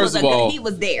man. He was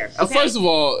there. Okay? First of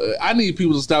all, I need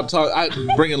people to stop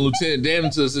talking. Bringing Lieutenant Dan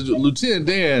into the situation. Lieutenant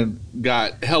Dan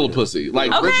got hella pussy.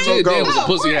 Like Lieutenant Dan was a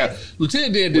pussy hound.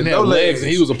 Lieutenant Dan didn't have legs,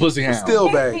 and he was a pussy hound. Still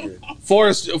bagging.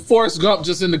 Forrest Gump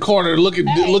just in the corner looking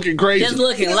crazy. Just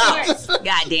looking lost.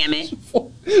 God damn it.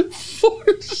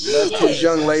 Left his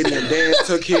young lady and Dan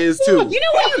took his too. You know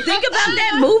when you think about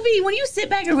that movie, when you sit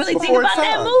back and really think about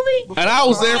that movie, and I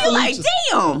was there for like,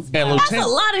 damn, and that's a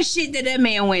lot of shit that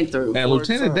man went through. And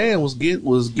Lieutenant Dan was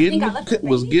getting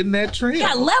that trend.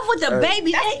 Got left with the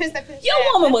baby. Your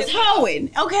woman was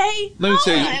hoeing, okay? Let me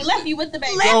tell you, and left you with the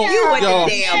baby. Left you with the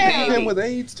damn baby. Him with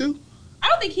AIDS too. I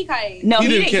don't think he caught AIDS. No, he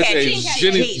didn't catch AIDS.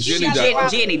 Jenny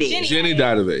died. Jenny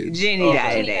died of AIDS. Jenny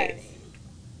died of AIDS.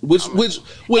 Which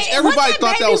everybody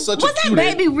thought that was such a cute. Was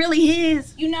that baby really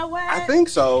his? You know what? I think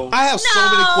so. I have so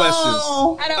many questions.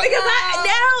 I don't because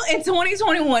now in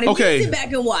 2021, if you sit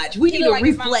back and watch, we need to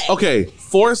reflect. Okay,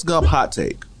 Forrest Gump hot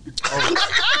take.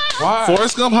 Why?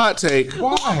 Forrest Gump hot take.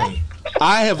 Why?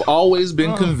 I have always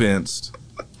been convinced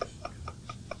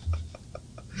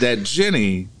that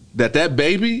Jenny, that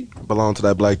baby belonged to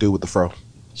that black dude with the fro.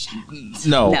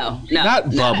 No, No. not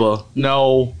Bubba.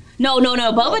 No.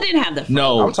 Bubba didn't have the fro.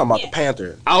 No, I'm talking about the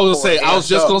Panther. I was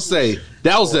just gonna say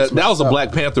that was a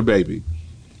Black Panther baby.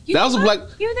 That was a black.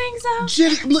 You think so?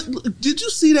 Jenny, look, did you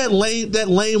see that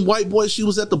lame white boy she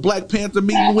was at the Black Panther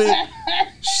meeting with?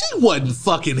 She wasn't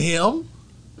fucking him.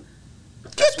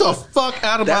 Get the fuck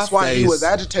out of my face. That's why he was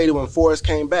agitated when Forrest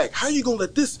came back. How you gonna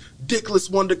let this dickless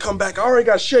wonder come back? I already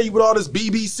got to share you with all this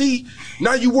BBC.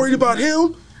 Now you worried about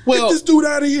him? Well, get this dude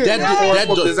out of here.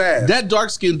 That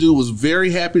dark-skinned dude was very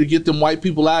happy to get them white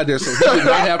people out of there,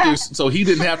 so he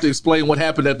didn't have to explain what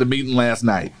happened at the meeting last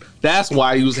night. That's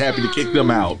why he was happy to kick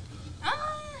them out.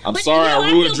 I'm sorry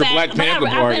I ruined your Black Panther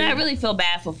party. I really feel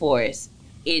bad for Forrest.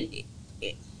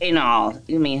 In all,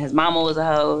 I mean, his mama was a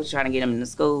hoe trying to get him into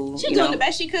school. She doing the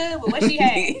best she could with what she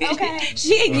had. Okay,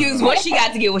 she used what she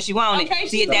got to get what she wanted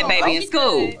to get that baby in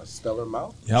school. Stellar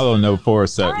mouth. Y'all don't know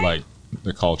Forrest set like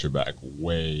the culture back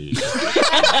way.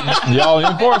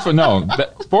 Y'all,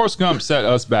 Forrest Gump set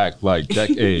us back like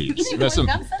decades. That's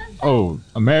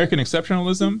American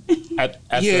exceptionalism at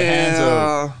the hands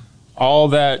of all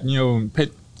that.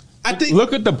 I think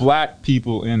look at the black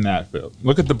people in that film.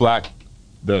 Look at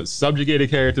the subjugated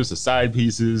characters, the side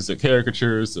pieces, the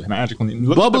caricatures, the magical.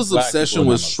 Bubba's obsession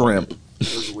with shrimp.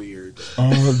 It was weird. No.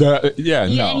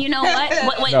 And you know what?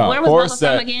 Where was Bubba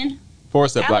from again?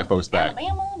 Forrest set black folks back.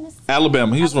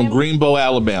 Alabama. He was from Greenbow,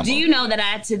 Alabama. Do you know that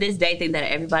I, to this day, think that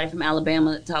everybody from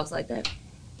Alabama talks like that?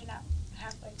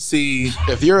 See,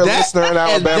 if you're a listener in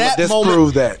Alabama,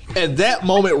 disprove that. At that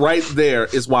moment right there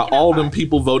is why all them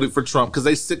people voted for Trump, because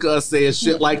they sick of us saying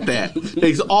shit like that.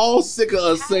 They all sick of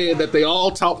us saying that they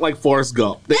all talk like Forrest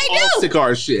Gump. They all sick of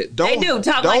our shit. They do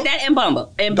talk like that in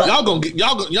Bumba.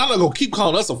 Y'all not gonna keep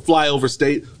calling us a flyover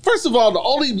state. First of all, the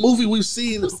only movie we've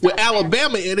seen with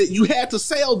Alabama in it, you had to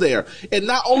sail there, and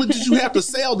not only did you have to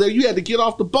sail there, you had to get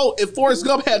off the boat, and Forrest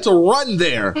Gump had to run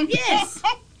there. Yes.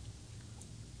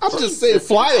 I'm just saying,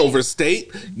 flyover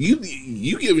state. You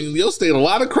giving your state a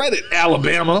lot of credit,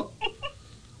 Alabama.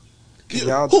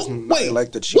 Y'all just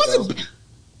like the Cheetos.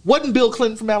 Wasn't Bill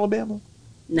Clinton from Alabama?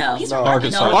 No.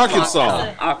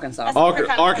 Arkansas.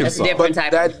 That's a different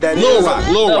type. Little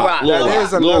Rock. That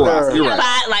is another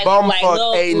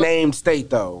bumfuck A-named state,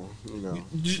 though.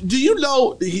 Do you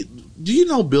know? Do you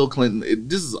know Bill Clinton?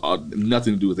 This is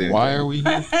nothing to do with anything. Why are we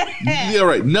here? Yeah,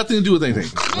 right. Nothing to do with anything.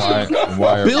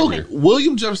 Why are we here?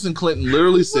 William Jefferson Clinton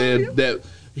literally said that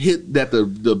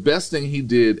the best thing he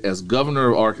did as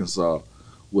governor of Arkansas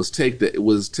was take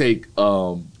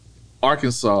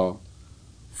Arkansas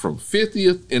from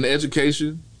 50th in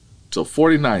education to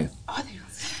 49th,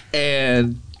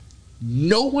 and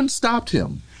no one stopped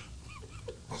him.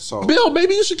 So, Bill,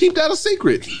 maybe you should keep that a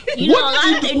secret.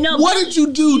 What did you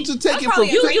do to take it from?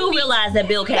 You do realize that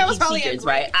Bill can't keep secrets,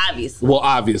 right? Obviously. Well,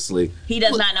 obviously. He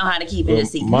does not know how to keep it a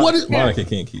secret. Monica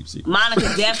can't keep secrets.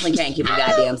 Monica definitely can't keep a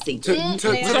goddamn secret. To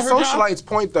the socialite's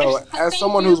point, though, as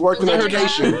someone who's worked in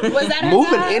education,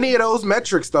 moving any of those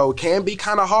metrics, though, can be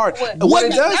kind of hard. What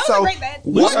it does, so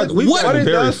what it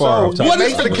does, so what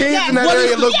makes the kids in that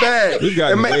area look bad.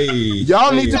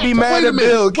 Y'all need to be mad at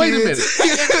Bill, kids. Wait a minute.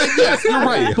 Yes, you're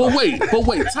right. But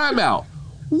wait, time out.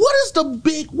 What is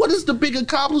the big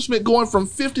accomplishment going from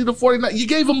 50 to 49? You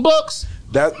gave him books?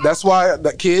 That's why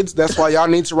y'all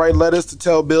need to write letters to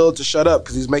tell Bill to shut up,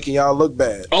 because he's making y'all look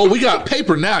bad. Oh, we got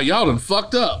paper now. Y'all done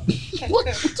fucked up. What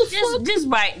the fuck? Just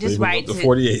write the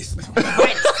 48th.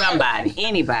 Write to somebody,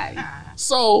 anybody.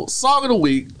 So, song of the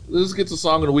week. Let's get the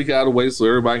song of the week out of the way so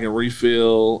everybody can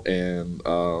refill and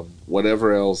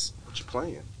whatever else. What you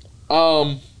playing?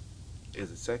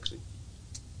 Is it sexy?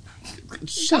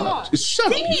 Shut up,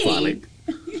 Sonic.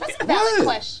 That's a valid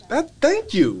question.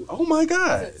 Thank you. Oh my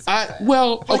God.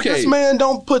 Okay. This man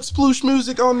don't put sploosh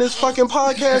music on this fucking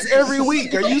podcast every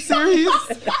week. Are you serious?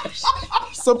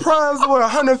 Surprised we're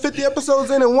 150 episodes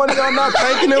in and one of y'all not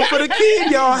thanking him for the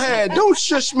kid y'all had. Don't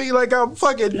shush me like I'm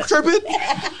fucking tripping.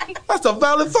 That's a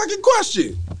valid fucking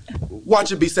question.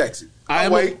 Watch it be sexy. I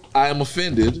am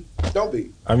offended. Don't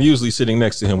be. I'm usually sitting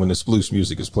next to him when the sploosh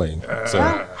music is playing. So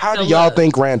how do y'all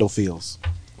think Randall feels?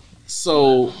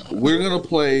 So we're gonna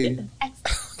play.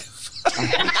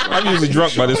 I'm usually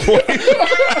drunk by this point.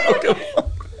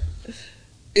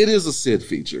 It is a Sid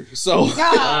feature. So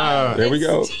there we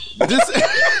go.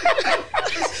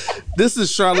 This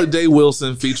is Charlotte Day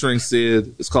Wilson featuring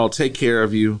Sid. It's called "Take Care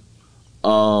of You."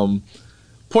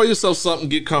 Pour yourself something,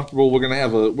 get comfortable. We're gonna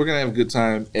have a good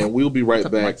time, and we'll be right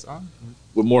back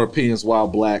with more opinions while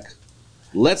black.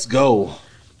 Let's go.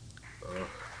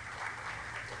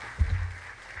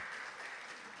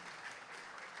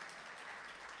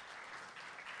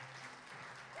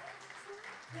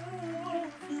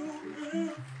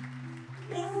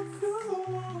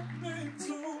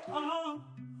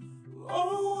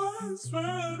 Always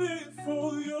ready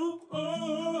for you.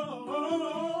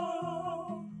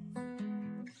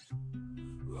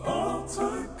 I'll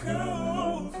take care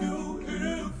of you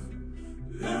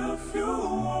if you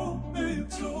want me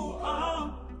to.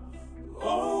 I'm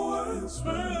always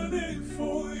ready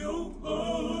for you.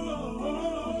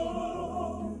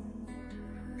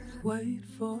 Wait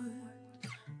for it,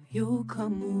 you'll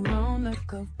come around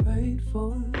like I've prayed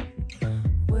for it.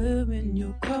 Wearing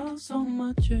your cross on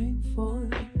my chain for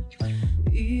it.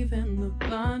 Even the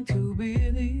blind to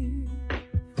believe.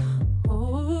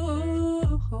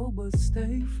 Oh, but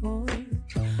stay for it.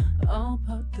 I'll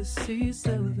part the sea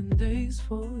 7 days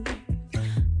for it.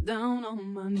 Down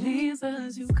on my knees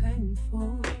as you came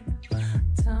for.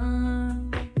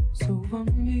 Time's over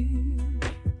me.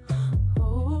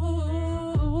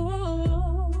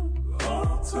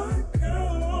 I'll take care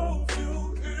of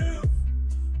you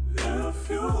if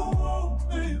you want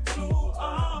me to.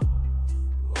 I'm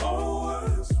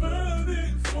always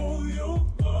ready for you.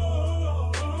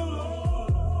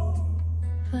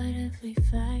 But if we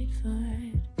fight for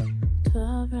it,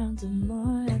 12 rounds or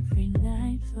more every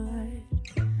night for it.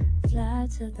 Fly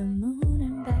to the moon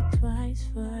and back twice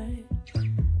for it.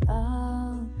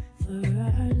 All for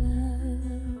our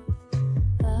love.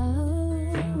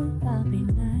 Oh, I'll be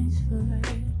nice for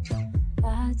it.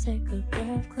 I take a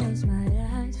breath, close my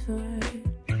eyes for it.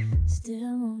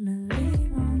 Still wanna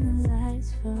leave on the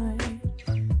lights for it.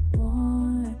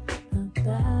 More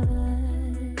about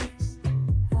us.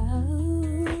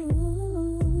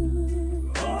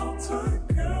 I'll take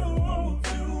care of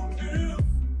you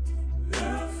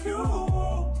if you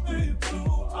want me to.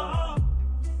 I'm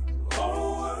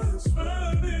always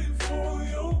ready for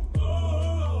you.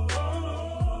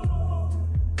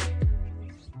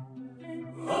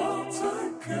 I'll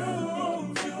take care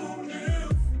of you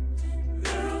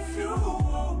if you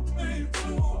want me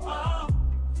to. I'm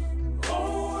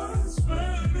always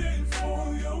ready for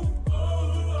you. I'll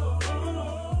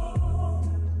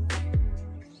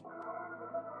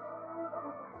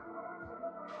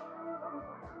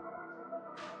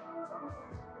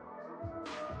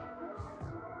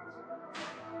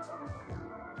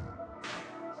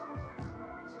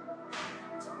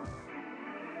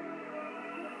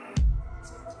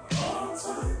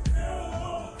take care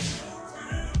of you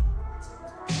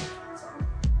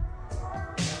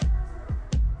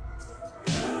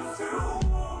if you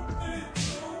want me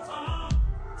to.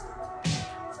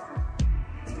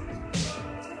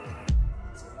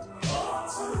 I'll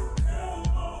take care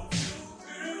of you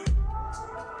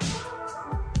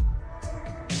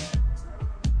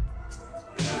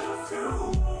if you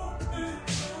want me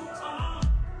to.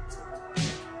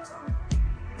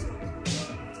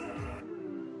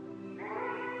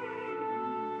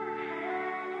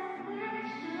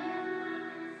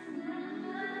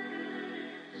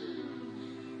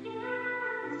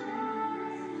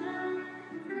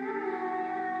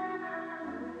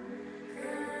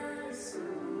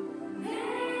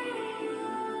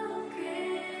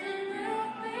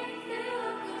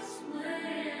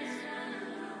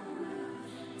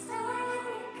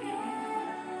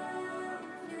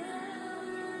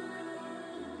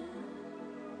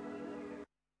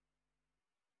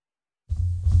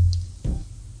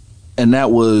 And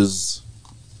that was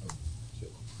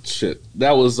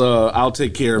That was "I'll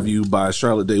Take Care of You" by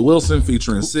Charlotte Day Wilson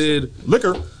featuring Sid.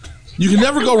 Liquor. You can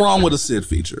never go wrong with a Sid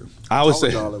feature. I always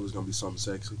say, y'all it was gonna be something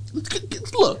sexy.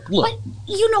 Look. But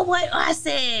you know what I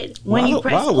said when you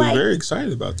press play? play? I was very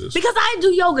excited about this Because I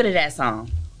do yoga to that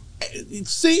song.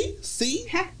 See.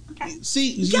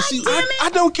 I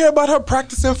don't care about her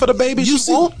practicing for the baby. You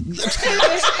see,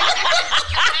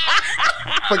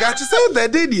 forgot you said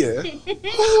that, didn't you?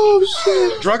 Oh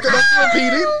shit! Drunk enough to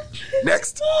repeat it.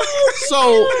 Next.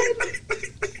 So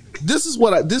this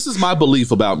is my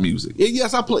belief about music.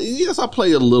 Yes, I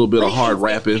play a little bit of hard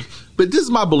rapping, but this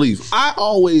is my belief. I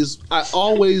always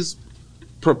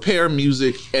prepare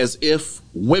music as if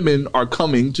women are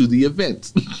coming to the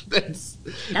event. That's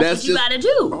what you gotta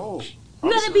do. Oh. You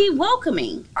gotta be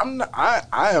welcoming. I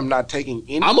am not taking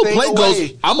anything I'm gonna play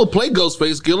away. I'm gonna play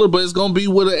Ghostface Killer, but it's gonna be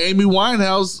with an Amy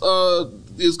Winehouse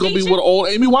it's gonna be what old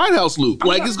Amy Winehouse loop.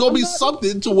 Like it's gonna be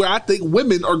something to where I think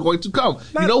women are going to come.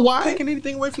 You know why? Taking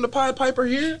anything away from the Pied Piper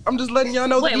here? I'm just letting y'all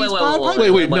know that he's Pied Piper.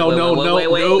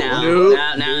 No.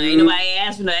 Ain't nobody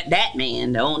asked for that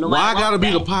man. Don't nobody. Why I gotta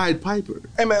be the Pied Piper?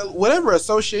 Hey man, whatever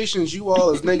associations you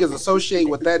all as niggas associate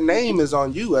with that name is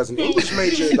on you. As an English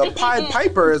major, the Pied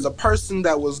Piper is a person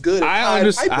that was good at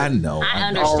Pied Piper. I know. I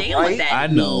understand what that I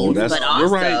know. means, That's but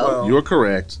you're also, right. You're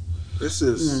correct. This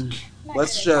is.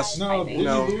 Let's just, did he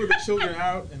lure the children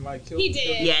out and like kill them? He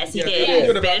did. Yes, he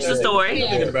did. Finish the story. I'm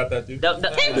thinking about that, dude. But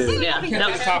I'm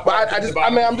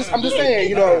just saying,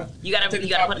 you know. You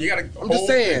gotta. I'm just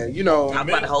saying, you know. Talk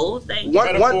about the whole thing.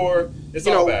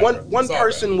 One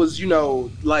person was, you know,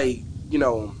 like, you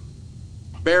know,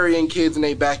 burying kids in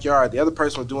their backyard. The other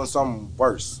person was doing something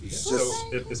worse. It's just,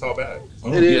 it's all bad.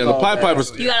 The Pied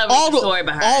Pipers. You gotta read the story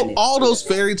behind it. All those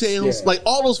fairy tales, like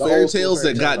all those fairy tales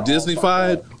that got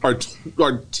Disney-fied are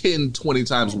 10, 20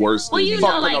 times worse. Well, than you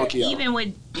know, like Pinocchio. even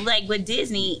with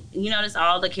Disney, you notice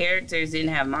all the characters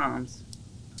didn't have moms.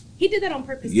 He did that on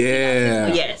purpose. Yeah.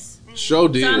 Yes. Show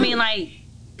did. So I mean, like,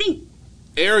 think.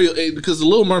 Ariel, because the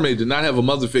Little Mermaid did not have a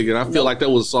mother figure, and I feel like that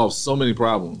would have solved so many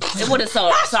problems. It would have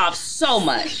solved so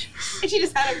much. And she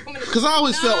just had her woman. Because I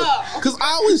always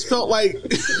felt like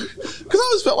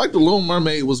the Little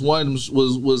Mermaid was one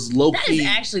was low That key. is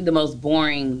actually the most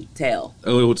boring tale.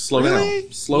 Oh, it would slow Really?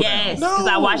 down. Slow Yes, down. because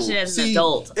I watched it as an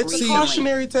adult. It's a recently.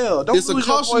 cautionary tale. Don't It's a lose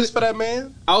your cautionary- voice for that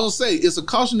man. I will say it's a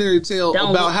cautionary tale Don't-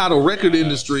 about how the record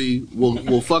industry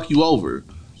will fuck you over.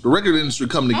 The record industry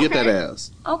coming to get that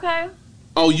ass. Okay.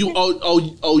 Oh, you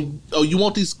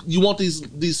want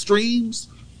these streams?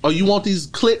 Oh, you want these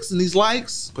clicks and these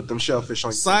likes? Put them shellfish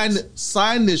on your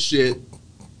Sign this shit.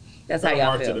 That's how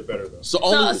y'all feel. Better though. So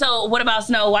what about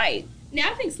Snow White? Now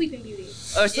I think Sleeping Beauty.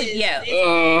 Or Sleep? Yeah. She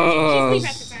sleep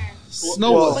at the time.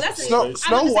 Snow Well, White.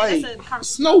 Snow White.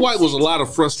 Snow White was a lot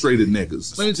of frustrated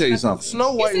niggas. Let me tell you something.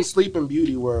 Snow White and Sleeping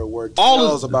Beauty were All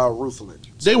tales about Ruthless.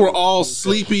 They were all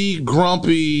sleepy,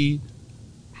 grumpy,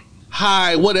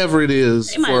 high, whatever it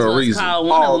is, They might for as a well reason. call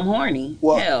one of them horny.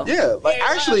 Well, Hell. yeah, like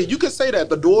actually, you could say that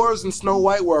the dwarves and Snow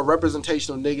White were a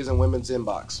representation of niggas in women's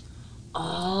inbox.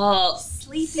 Oh,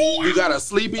 Sleepy. You got a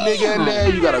sleepy nigga in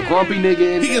there. You got a grumpy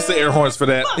nigga in He there. gets the air horns for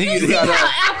that. He gets, got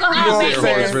alcohol. You know what Air I'm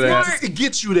horns for that. saying? It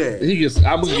gets you there. He gets. I'm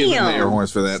gonna give him the Damn. air horns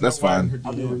for that. That's fine.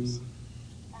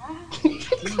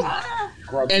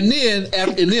 And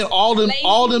then all them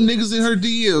niggas in her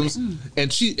DMs,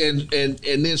 and she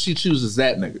and then she chooses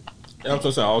that nigga. I'm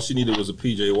so sorry. All she needed was a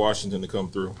PJ Washington to come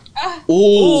through.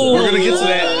 Ooh, we're gonna get to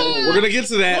that. We're gonna get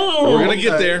to that. We're gonna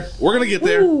get there. We're gonna get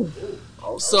there.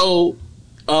 So,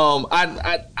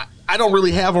 I don't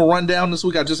really have a rundown this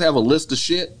week. I just have a list of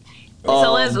shit.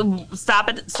 So let's start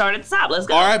at the top. Let's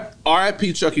go.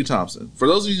 R.I.P. Chucky Thompson. For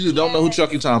those of you who don't know who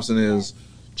Chucky Thompson is,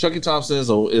 Chucky Thompson is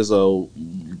a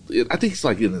I think he's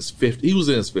like in his 50s. He was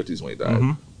in his 50s when he died.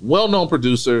 Mm-hmm. Well-known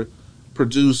producer.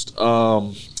 Produced,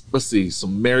 let's see,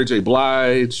 some Mary J.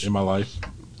 Blige. In My Life.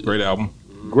 Great album.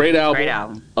 Great album. Great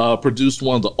album. Produced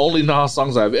one of the only Nas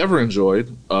songs I've ever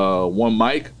enjoyed. One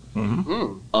Mic.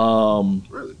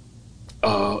 Mm-hmm. Really?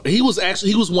 He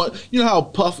was one. You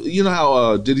know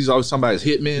how Diddy's always talking about his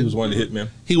hitmen. He was one of the hitmen.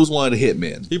 He was one of the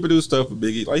hitmen. He produced stuff for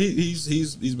Biggie. Like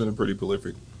he's been a pretty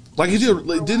prolific. Like he did,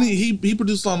 like, didn't he? He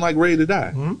produced on like Ready to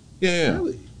Die. Mm-hmm. Yeah.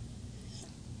 Really?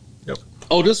 Yep.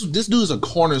 Oh, this dude is a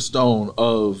cornerstone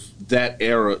of that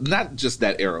era. Not just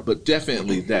that era, but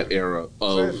definitely that era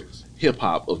of hip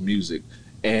hop, of music,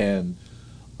 and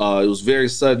it was very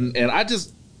sudden. And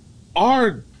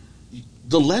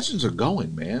the legends are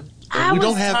going, man. And we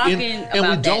don't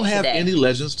have any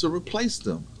legends to replace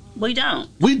them. We don't.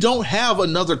 We don't have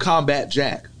another Combat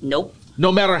Jack. Nope. No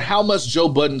matter how much Joe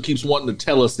Budden keeps wanting to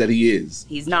tell us that he is.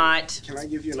 He's not. Can I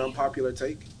give you an unpopular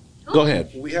take? Go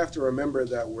ahead. We have to remember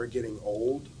that we're getting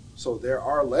old, so there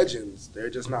are legends. They're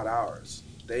just not ours.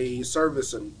 They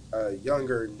service a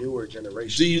younger, newer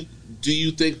generation. Do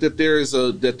you think that there is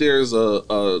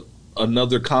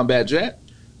another Combat Jack?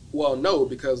 Well, no,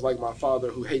 because like my father,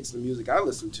 who hates the music I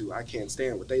listen to, I can't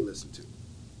stand what they listen to.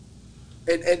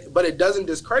 But it doesn't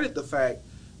discredit the fact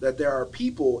that there are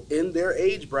people in their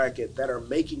age bracket that are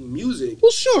making music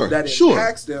that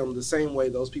impacts them the same way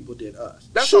those people did us.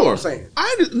 That's what I'm saying.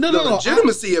 The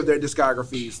legitimacy of their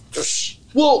discographies.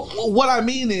 Well, what I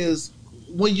mean is,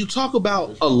 when you talk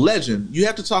about a legend, you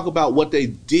have to talk about what they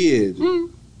did,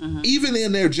 even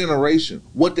in their generation,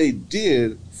 what they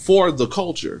did for the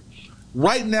culture.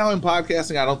 Right now in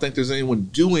podcasting, I don't think there's anyone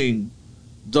doing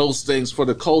those things for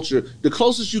the culture. The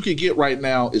closest you can get right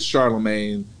now is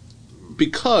Charlemagne,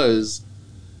 because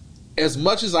as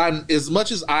much as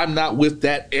I'm not with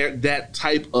that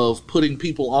type of putting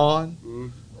people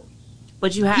on.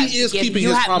 But he is keeping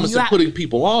his promise of putting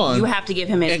people on. You have to give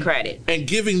him his credit and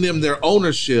giving them their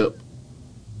ownership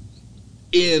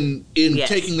in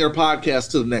taking their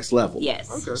podcast to the next level. Yes.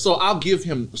 Okay. So I'll give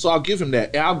him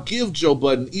that. And I'll give Joe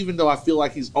Budden, even though I feel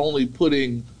like he's only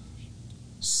putting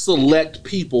select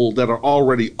people that are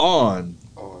already on.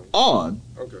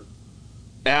 Okay.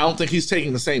 And I don't think he's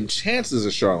taking the same chances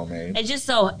as Charlamagne. It's just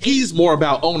so he's more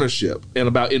about ownership and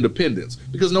about independence.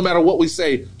 Because no matter what we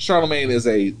say, Charlamagne is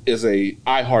a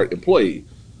iHeart employee.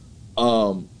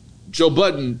 Joe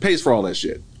Budden pays for all that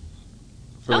shit.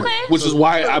 Okay. Which is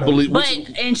why I believe.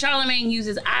 And Charlamagne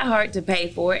uses iHeart to pay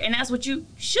for it, and that's what you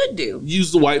should do.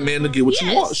 Use the white man to get what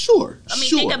you want. Sure. I mean,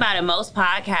 think about it. Most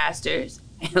podcasters,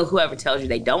 whoever tells you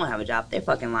they don't have a job, they're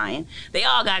fucking lying. They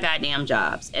all got goddamn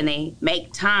jobs, and they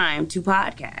make time to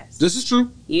podcast. This is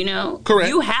true. You know? Correct.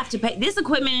 You have to pay. This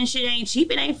equipment and shit ain't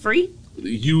cheap. It ain't free.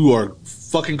 You are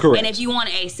fucking correct. And if you want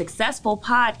a successful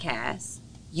podcast,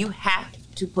 you have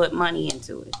to put money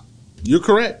into it. You're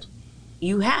correct.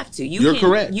 You have to. You're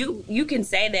correct. You can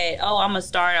say that, I'm going to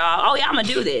start off. Oh, yeah, I'm going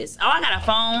to do this. Oh, I got a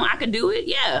phone. I can do it.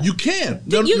 Yeah. You can.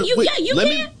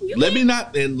 Let me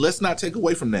not, and let's not take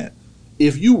away from that.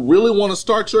 If you really want to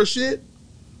start your shit,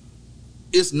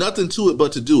 it's nothing to it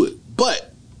but to do it.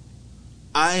 But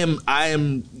I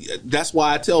am, that's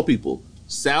why I tell people,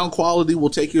 sound quality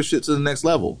will take your shit to the next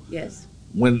level. Yes.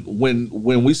 When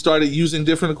we started using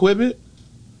different equipment,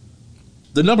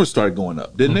 the numbers started going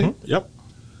up, didn't they? Yep.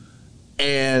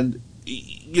 And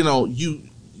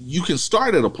you can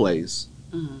start at a place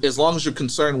as long as you're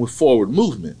concerned with forward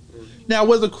movement. Now,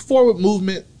 whether forward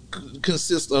movement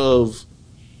consists of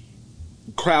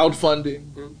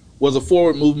crowdfunding, whether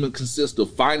forward movement consists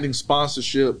of finding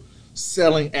sponsorship,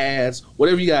 selling ads,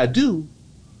 whatever you gotta do,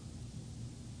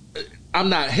 I'm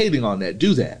not hating on that.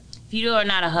 Do that. If you are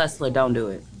not a hustler, don't do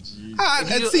it. I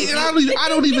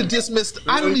don't even dismiss the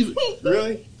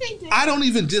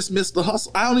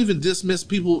hustle. I don't even dismiss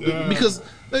people because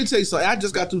let me tell you something. I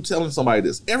just got through telling somebody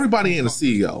this. Everybody ain't a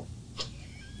CEO.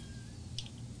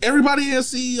 Everybody ain't a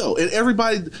CEO, and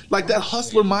everybody like that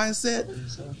hustler mindset.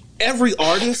 Every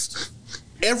artist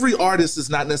is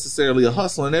not necessarily a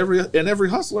hustler, and every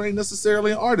hustler ain't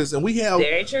necessarily an artist. And we have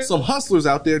some hustlers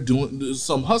out there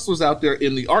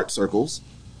in the art circles,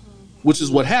 which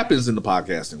is what happens in the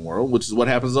podcasting world, which is what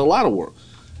happens in a lot of world.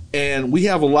 And we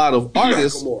have a lot of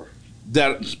artists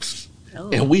that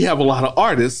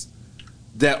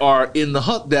are in the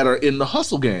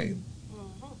hustle game,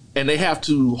 and they have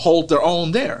to hold their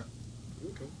own there.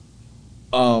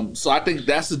 So I think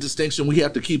that's the distinction we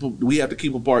have to keep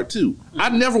apart too. I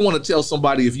never want to tell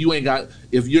somebody if you're not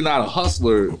a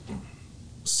hustler,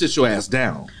 sit your ass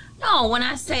down. No, when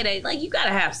I say that, like, you gotta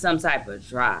have some type of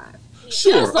drive.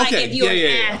 Sure. Just like okay. If you're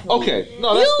an athlete, okay.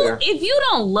 No, that's fair. If you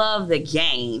don't love the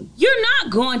game, you're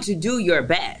not going to do your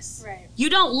best. Right. You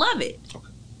don't love it. Okay.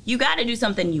 You got to do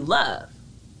something you love.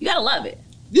 You got to love it.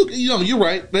 You're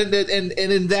right, and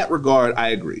in that regard, I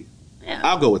agree. Yeah.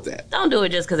 I'll go with that. Don't do it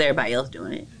just because everybody else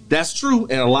doing it. That's true,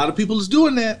 and a lot of people is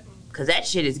doing that. Because that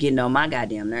shit is getting on my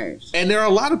goddamn nerves. And there are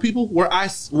a lot of people where I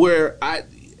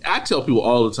tell people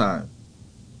all the time,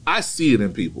 I see it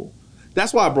in people.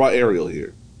 That's why I brought Ariel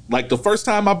here. Like the first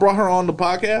time I brought her on the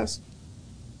podcast,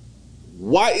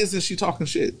 why isn't she talking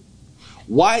shit?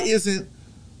 Why isn't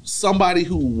somebody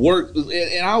who worked,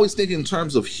 and I always think in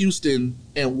terms of Houston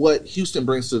and what Houston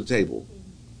brings to the table.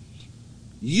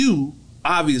 You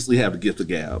obviously have the gift of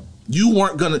gab. You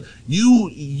were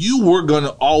gonna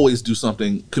always do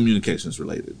something communications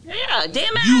related. Yeah,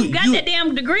 damn it, I got that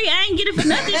damn degree. I ain't get it for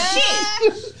nothing.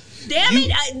 Shit. Damn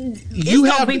it's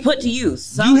gonna be put to use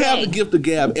someday. You have the gift of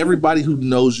gab. Everybody who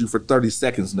knows you for 30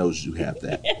 seconds knows you have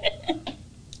that.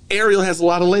 Ariel has a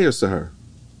lot of layers to her.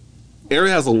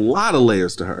 Ariel has a lot of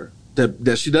layers to her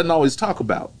that she doesn't always talk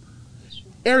about.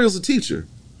 Ariel's a teacher.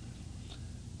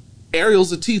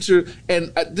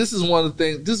 And this is one of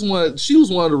the things. She was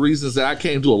one of the reasons that I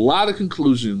came to a lot of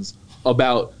conclusions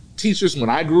about teachers when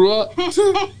I grew up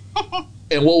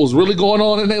and what was really going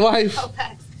on in their life.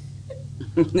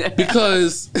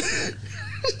 Because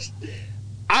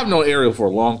I've known Ariel for a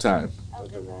long time,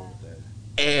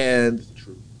 and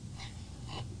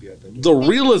the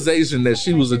realization that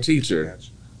she was a teacher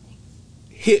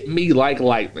hit me like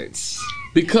lightning.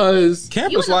 Because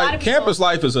campus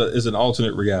life is an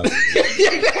alternate reality.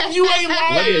 You ain't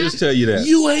lying. Let me just tell you that.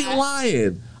 You ain't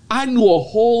lying. I knew a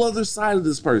whole other side of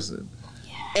this person,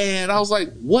 and I was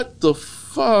like, "What the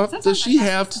fuck does she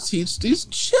have to teach these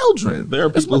children?" There are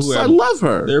people I love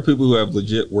her. There are people who have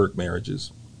legit work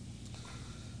marriages.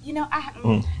 You know,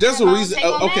 there's a reason.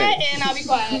 Okay, and I'll be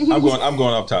quiet. I'm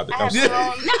going off topic. I'm sorry.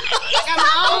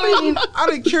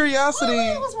 Out of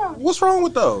curiosity, what's wrong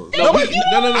with those? No.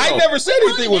 I never said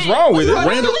anything was wrong with it.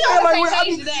 Randall,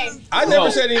 I never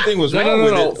said anything was wrong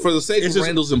with it. For the sake of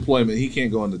Randall's employment, he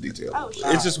can't go into detail. Oh,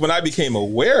 sure. It's just when I became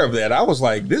aware of that, I was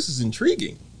like, this is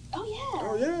intriguing.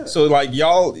 Oh yeah. So like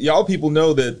y'all people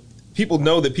know that people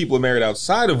are married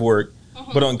outside of work,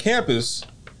 but on campus,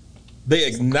 they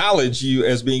acknowledge you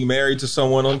as being married to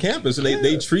someone on campus, and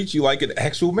they treat you like an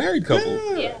actual married couple.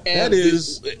 Yeah. That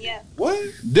is what?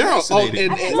 There are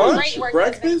lunch,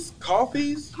 breakfast,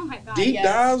 coffees, Oh my God, deep yes.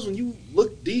 dives when you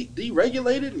look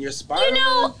deregulated and you're spiraling. You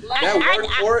know,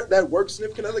 that work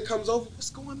significant other comes over. What's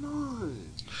going on?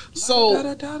 So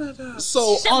but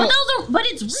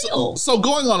it's real. So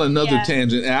going on another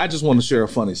tangent, and I just want to share a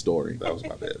funny story. that was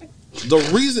my bad.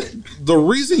 The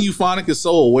reason Euphonic is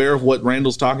so aware of what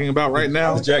Randall's talking about right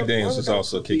now Jack Daniels is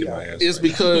also kicking my ass. is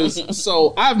because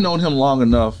so I've known him long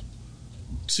enough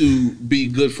to be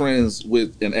good friends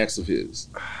with an ex of his.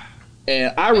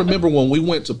 And I remember when we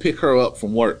went to pick her up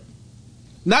from work.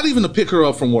 Not even to pick her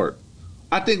up from work.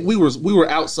 I think we were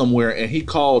out somewhere and he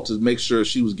called to make sure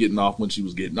she was getting off when she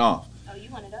was getting off. Oh, you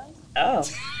one of those? Oh.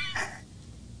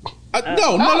 To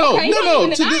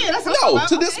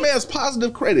this man's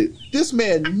positive credit, this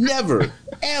man never,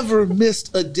 ever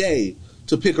missed a day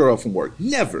to pick her up from work.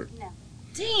 Never.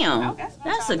 Damn.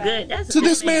 That's a good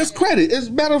This man's credit. As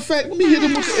a matter of fact, let me hit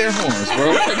him with the air horns,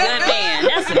 bro.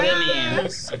 That's a good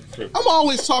man. I'm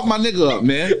always talking my nigga up,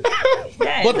 man.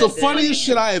 But the funniest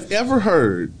shit I have ever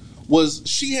heard was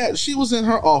she was in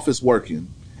her office working,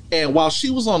 and while she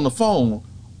was on the phone,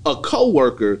 a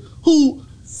coworker who,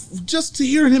 just to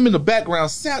hear him in the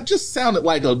background, sounded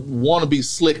like a wannabe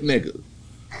slick nigga.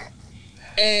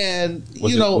 And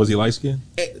was he light skinned?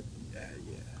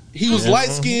 He was light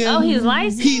skinned. Oh, he was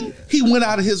light skinned. He went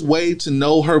out of his way to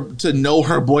know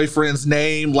her boyfriend's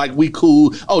name, like we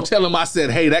cool. Oh, tell him I said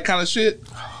hey, that kind of shit.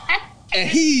 And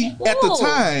he at the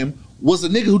time was a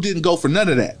nigga who didn't go for none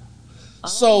of that.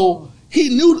 So he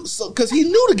knew, because he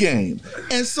knew the game.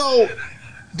 And so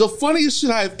the funniest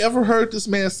shit I've ever heard this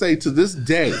man say to this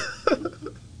day,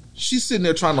 she's sitting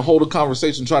there trying to hold a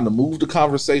conversation, trying to move the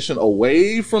conversation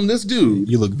away from this dude.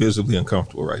 You look visibly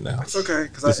uncomfortable right now. It's okay.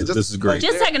 This is great.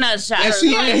 Just take another shot. And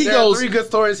he there goes, are 3 good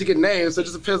stories he can name, so it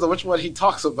just depends on which one he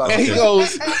talks about. And he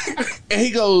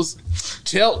goes,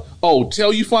 tell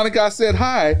Euphonic I said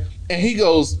hi. And he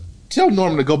goes, tell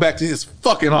Norman to go back to his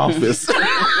fucking office.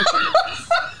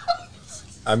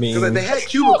 I mean, because they had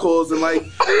cubicles, and like,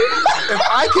 if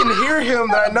I can hear him,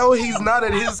 then I know he's not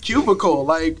at his cubicle.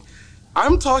 Like,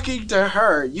 I'm talking to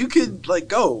her. You could like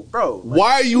go, bro. Like,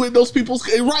 why are you in those people's?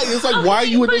 Right? It's like, why are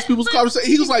you in those people's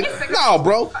conversation? He was like, no,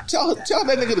 bro. Tell that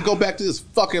nigga to go back to his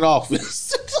fucking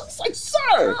office. It's like,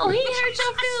 sir. Oh, he hurt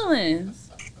your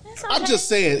feelings. Okay. I'm just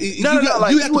saying. No.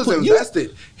 Like, he was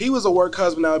invested. He was a work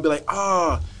husband. I would be like,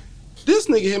 this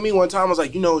nigga hit me one time. I was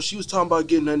like, she was talking about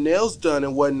getting her nails done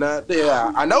and whatnot.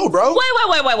 Yeah, I know, bro. Wait.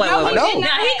 I know.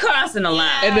 Now he crossing the line.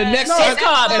 And the next it's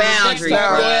called boundaries.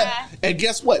 And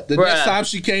guess what? The next time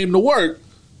she came to work,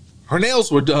 her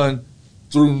nails were done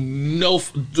through no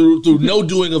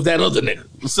doing of that other nigga.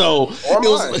 So or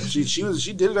mine.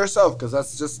 She did it herself, because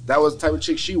that was the type of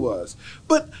chick she was.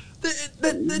 But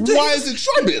why is it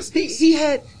your business? He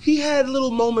had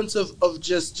little moments of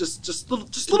just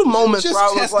little moments just where I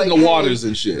was testing like, the waters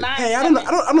and shit. Hey, I don't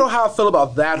know how I feel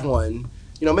about that one.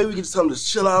 Maybe we could just tell him to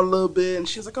chill out a little bit. And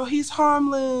she was like, oh, he's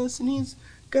harmless and he's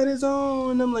got his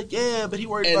own. And I'm like, yeah, but he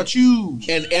worried about you.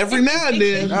 And every now and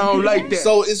then, I don't like that.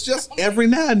 So it's just every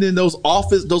now and then those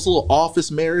little office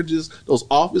marriages, those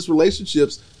office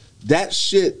relationships, that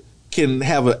shit can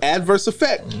have an adverse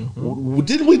effect. Mm-hmm.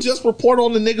 Didn't we just report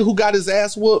on the nigga who got his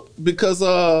ass whooped because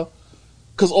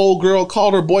old girl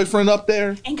called her boyfriend up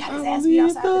there and got his ass beat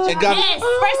outside the job?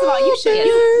 First of all, you should.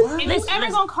 If you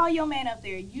ever gonna call your man up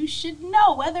there, you should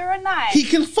know whether or not he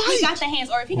can fight. He got the hands,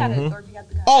 or if he got the gun.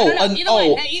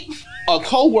 A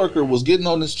coworker was getting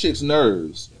on this chick's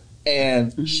nerves,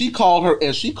 and she called her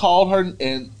nigga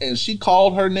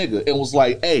and was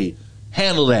like, "Hey,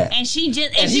 handle that." And she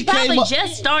probably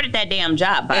just started that damn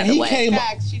job, by the way.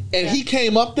 He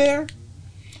came up there,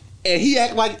 and he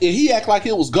act like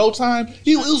it was go time.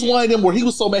 It was one of them where he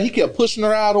was so mad he kept pushing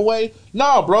her out of the way.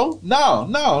 Nah, bro,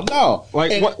 no.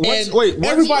 Like,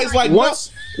 everybody's like,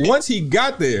 once he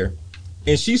got there,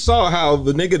 and she saw how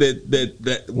the nigga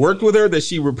that worked with her, that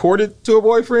she reported to her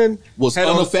boyfriend, was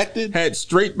unaffected, had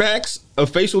straight backs, a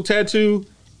facial tattoo,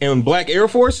 and black Air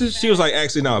Forces, she was like,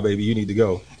 actually, nah, baby, you need to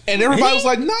go. And everybody was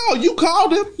like, "No, you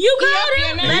called him. You called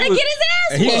him. Let him get his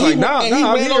ass." And he was like, "Nah,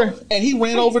 and he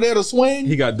ran over there to swing.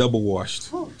 He got double washed.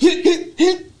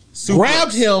 Hit.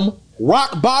 Grabbed him,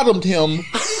 rock bottomed him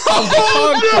on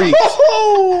the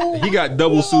concrete. He got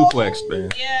double suplexed, man.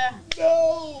 Yeah.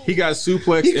 No. He got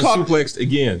suplexed and suplexed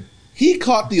again. He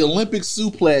caught the Olympic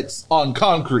suplex on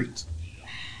concrete.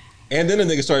 And then the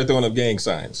nigga started throwing up gang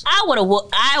signs. I would have.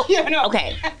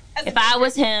 Okay, if I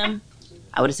was him,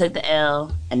 I would have took the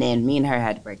L, and then me and her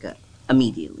had to break up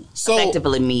immediately.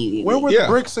 Effectively immediately. Where were the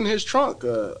bricks in his trunk?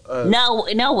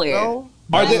 Nowhere. No.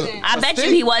 I bet you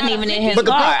he wasn't even in his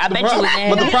car. I bet you was in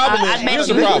his But the problem is, here's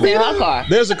the problem. Her car.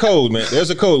 There's a code, man. There's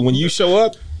a code. When you show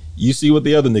up, you see what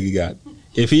the other nigga got.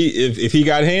 If he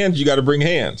got hands, you got to bring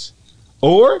hands.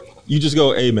 Or you just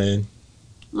go, hey, man.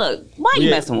 Look, why you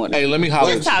messing with him? Hey, let me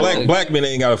holler. Black men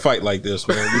ain't got to fight like this,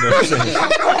 man. You know what I'm saying?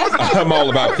 I'm all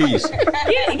about peace. Get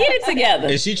it together.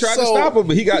 And she tried to stop him,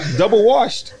 but he got double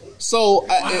washed. So,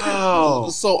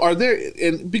 so are there?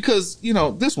 And because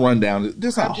this rundown,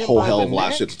 there's not a whole hell of a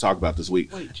lot of shit to talk about this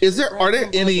week. Are there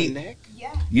any?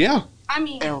 Yeah. I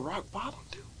mean, and rock bottom,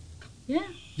 dude.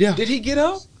 Yeah. Did he get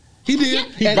up? He did.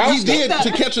 Yeah. He did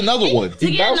to catch another one.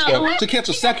 He bounced up to catch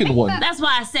a second one. That's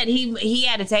why I said he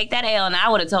had to take that L, and I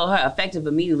would have told her effective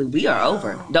immediately. We are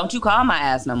over. Don't you call my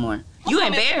ass no more. You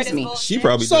embarrass me. She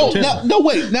probably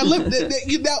wait. Now,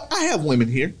 I have women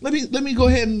here. Let me go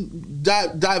ahead and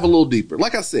dive a little deeper.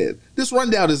 Like I said, this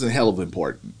rundown isn't hell of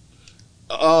important.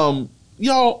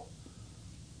 Y'all,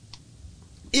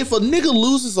 if a nigga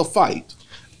loses a fight,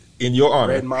 in your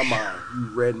honor, read my mind. You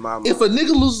read my mind. If a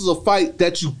nigga loses a fight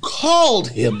that you called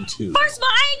him to, first of all,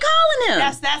 I ain't calling him.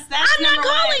 That's I'm not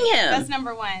calling him. That's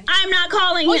number one. I'm not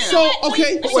calling him. So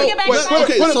okay,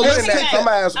 so let's take. I'm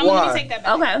gonna ask why.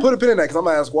 Okay, put a pin in that because I'm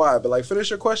gonna ask why. But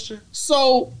finish your question.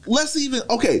 So let's even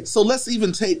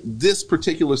take this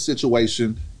particular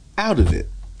situation out of it.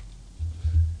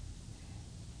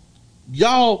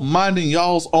 Y'all minding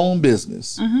y'all's own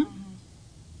business,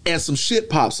 and some shit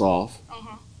pops off.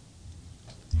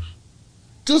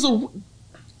 Does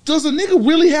a nigga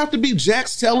really have to be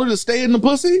Jax Teller to stay in the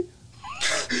pussy?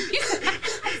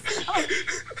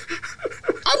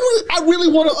 I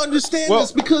really want to understand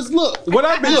this because look, what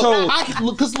I've been told.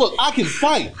 I can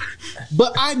fight,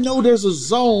 but I know there's a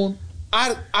zone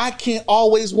I can't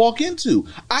always walk into.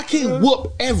 I can't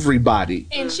whoop everybody,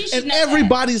 and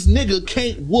everybody's nigga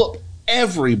can't whoop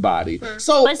everybody.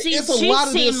 So but see, it's a she lot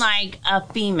of seemed this. Like a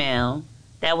female.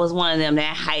 That was one of them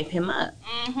that hype him up.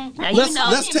 Now,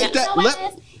 let's take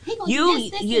that. You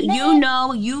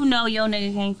know your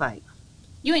nigga can't fight.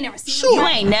 You ain't never seen. Sure. You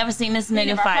ain't never seen this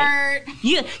nigga fight.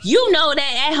 You know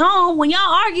that at home when y'all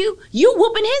argue, you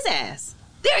whooping his ass.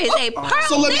 There is a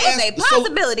possibility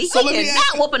he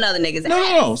cannot whoop another nigga's ass.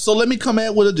 No. So let me come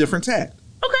at with a different tack.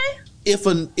 Okay. If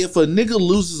a nigga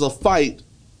loses a fight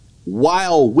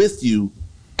while with you,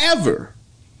 ever,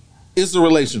 is the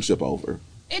relationship over?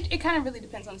 It kind of really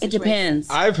depends on the situation. It depends.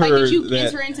 I've heard did you that,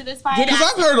 enter into this fight? Because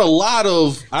I've heard a lot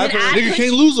of nigga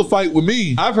can't lose a fight with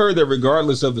me. I've heard that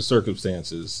regardless of the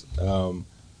circumstances, a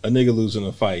nigga losing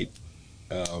a fight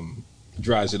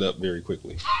dries it up very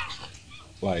quickly.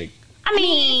 Like, I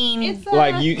mean,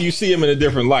 like you see him in a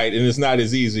different light, and it's not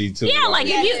as easy to. Yeah, like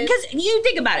because you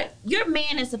think about it, your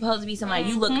man is supposed to be somebody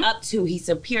you look up to. He's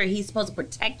superior. He's supposed to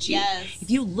protect you. Yes. If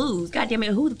you lose, goddamn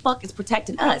it, who the fuck is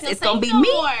protecting us? It's gonna be me.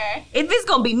 If it's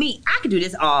gonna be me, I can do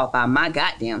this all by my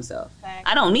goddamn self.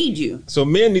 Exactly. I don't need you. So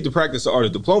men need to practice the art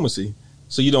of diplomacy,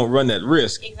 so you don't run that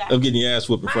risk of getting your ass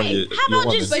whooped in front of your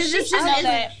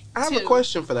woman. I have a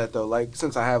question for that though. Like,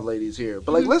 since I have ladies here,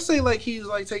 but let's say he's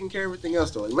taking care of everything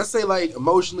else though. Like, let's say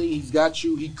emotionally he's got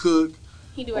you, he cook,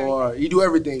 he do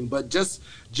everything, but just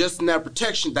in that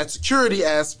protection, that security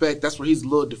aspect, that's where he's a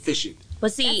little deficient.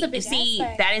 But see,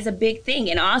 that is a big thing.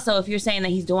 And also, if you're saying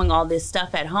that he's doing all this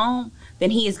stuff at home, then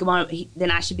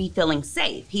then I should be feeling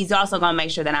safe. He's also gonna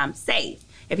make sure that I'm safe.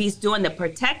 If he's doing the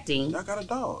protecting, I got a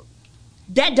dog.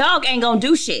 That dog ain't gonna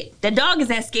do shit. The dog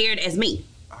is as scared as me.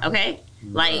 Okay.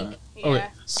 Like,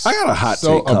 I got a hot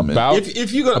take coming.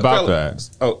 If you go about that.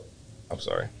 Oh, I'm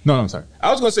sorry. No, I'm sorry. I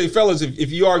was gonna say, fellas,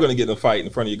 if you are gonna get in a fight in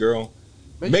front of your girl,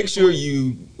 make sure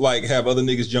you have other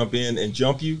niggas jump in and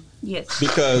jump you. Yes.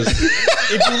 Because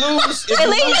if you lose, at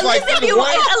least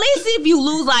if you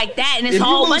lose like that and it's a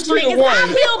whole bunch of niggas, I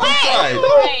feel bad.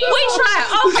 We try.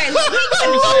 Okay, look, we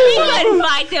couldn't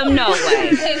fight them no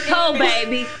way. Oh,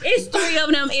 baby, it's 3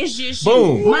 of them. It's just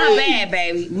you. My bad,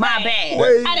 baby. My bad.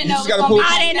 I didn't know it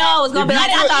was gonna be like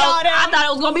I thought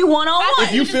it was gonna be one-on-one.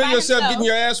 If you feel yourself getting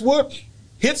your ass whooped,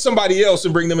 hit somebody else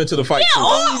and bring them into the fight.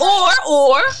 Yeah,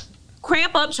 or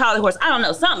cramp up Charlie horse. I don't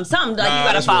know, something like you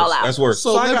gotta fall out. That's worse.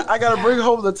 So I gotta bring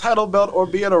home the title belt or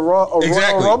be at a Royal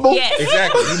Rumble. Yes.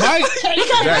 Exactly.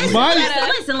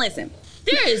 Because listen.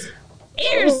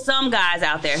 There's some guys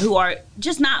out there who are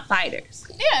just not fighters.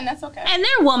 Yeah, and that's okay. And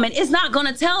their woman is not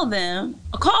gonna call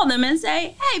them and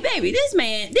say, "Hey, baby, this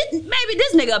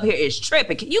nigga up here is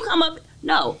tripping. Can you come up?"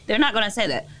 No, they're not gonna say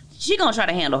that. She gonna try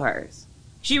to handle hers.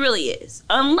 She really is,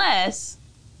 unless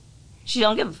she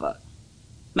don't give a fuck.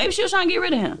 Maybe she was trying to get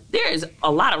rid of him. There is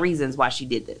a lot of reasons why she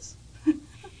did this.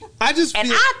 I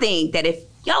think that if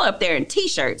y'all are up there in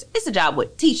t-shirts, it's a job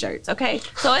with t-shirts, okay?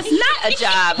 So it's not a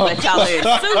job that y'all are in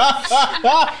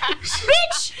suits.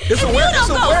 Bitch, if you don't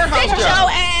go sit your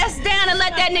ass down and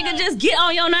let that nigga just get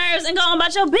on your nerves and go on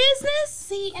about your business.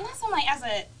 See, and that's something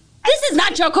like this is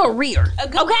not your career. A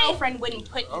good girlfriend wouldn't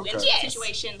put you into a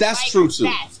situation. That's true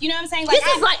too. You know what I'm saying? This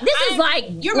is like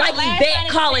Yvette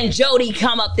calling Jody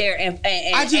come up there and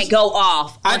go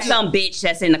off on some bitch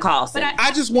that's in the call center.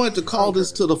 I just wanted to call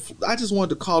this to the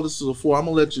floor. I'm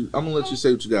gonna let you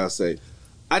say what you gotta say.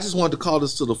 I just wanted to call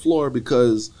this to the floor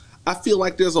because I feel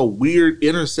like there's a weird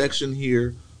intersection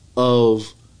here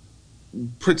of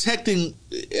protecting.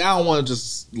 I don't want to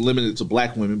just limit it to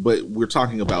black women, but we're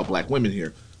talking about black women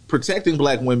here. Protecting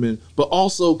black women, but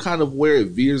also kind of where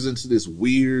it veers into this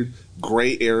weird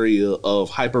gray area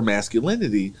of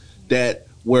hypermasculinity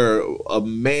where a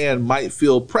man might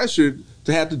feel pressured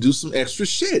to have to do some extra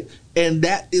shit. And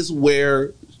that is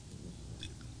where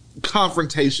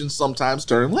confrontations sometimes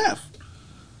turn left.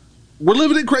 We're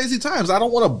living in crazy times. I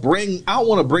don't want to bring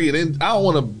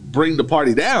the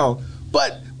party down,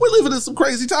 but we're living in some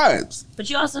crazy times. But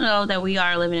you also know that we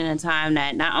are living in a time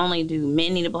that not only do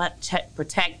men need to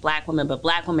protect black women, but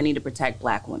black women need to protect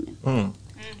black women. And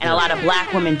a lot of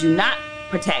black women do not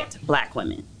protect black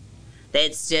women.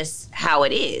 That's just how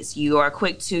it is. You are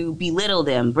quick to belittle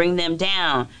them, bring them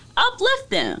down, uplift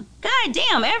them. God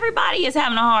damn, everybody is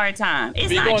having a hard time.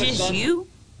 It's not just you.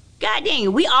 God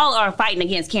damn, we all are fighting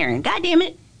against Karen. God damn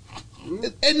it.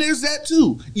 And there's that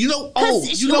too. We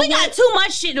got too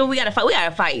much shit that we gotta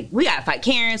fight. We gotta fight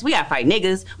Karens. We gotta fight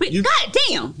niggas. God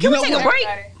damn. Can we take a break?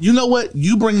 You know what?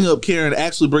 You bringing up Karen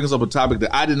actually brings up a topic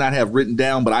that I did not have written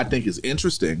down, but I think is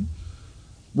interesting.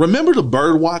 Remember the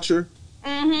bird watcher?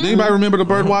 Mm-hmm. Anybody remember the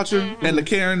bird watcher and the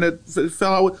Karen that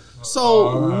fell out with?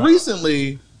 So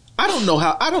recently, I don't know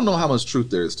how much truth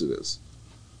there is to this.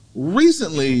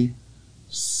 Recently,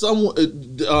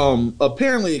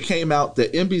 apparently it came out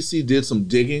that NBC did some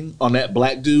digging on that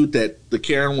black dude that the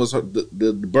Karen was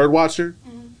the bird watcher.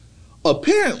 Mm-hmm.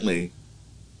 Apparently,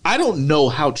 I don't know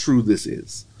how true this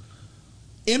is.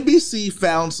 NBC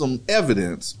found some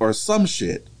evidence or some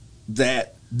shit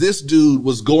that this dude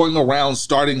was going around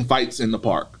starting fights in the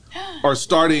park, or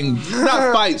starting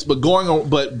not fights, but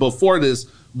before this,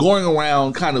 going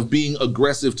around kind of being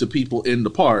aggressive to people in the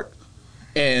park,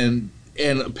 and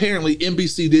apparently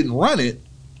NBC didn't run it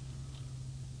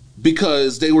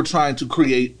because they were trying to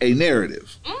create a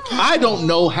narrative. I don't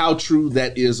know how true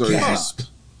that is or not.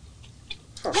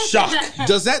 Shock.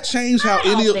 Does that change how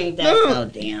any of no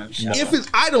damn shock.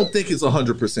 I don't think it's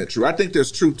 100% true. I think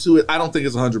there's truth to it. I don't think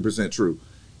it's 100% true.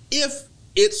 If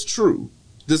it's true,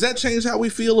 does that change how we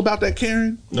feel about that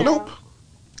Karen? Nope.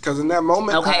 Because in that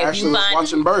moment, I actually was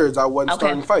watching birds. I wasn't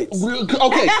starting fights.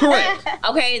 Okay, correct.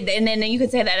 Okay, and then you could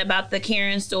say that about the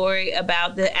Karen story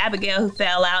about the Abigail who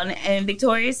fell out in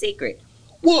Victoria's Secret.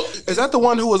 Well, is that the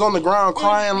one who was on the ground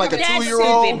crying like a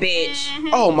 2-year-old? Stupid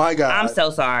bitch. Oh my God. I'm so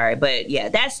sorry, but yeah,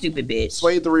 that stupid bitch.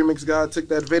 Suede the Remix guy took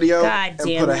that video and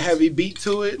put a heavy beat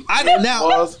to it.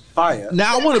 Was fire.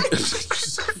 Now I want to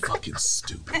fucking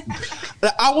stupid.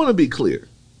 I want to be clear.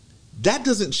 That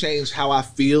doesn't change how I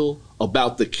feel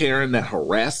about the Karen that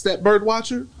harassed that bird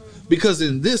watcher, because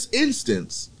in this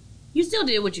instance, you still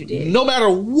did what you did. No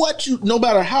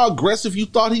matter how aggressive you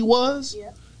thought he was,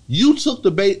 you took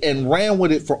the bait and ran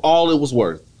with it for all it was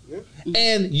worth.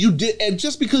 And you did, and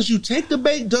just because you take the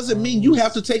bait doesn't mean you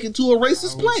have to take it to a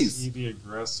racist place. He the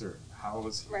aggressor?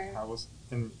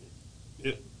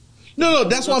 No,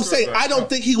 that's what I'm saying. I don't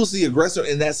think he was the aggressor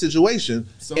in that situation.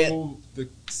 So the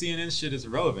CNN shit is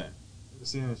irrelevant.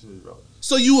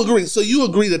 So you agree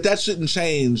that shouldn't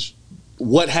change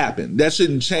what happened. That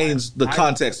shouldn't change the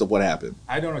context of what happened.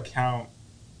 I don't account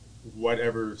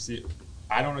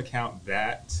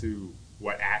that to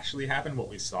what actually happened, what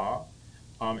we saw.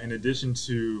 In addition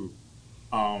to,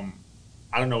 I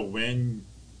don't know when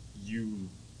you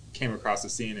came across the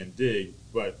CNN dig,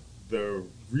 but the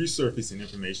resurfacing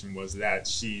information was that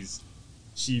she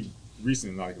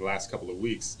recently, like the last couple of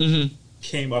weeks,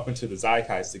 came up into the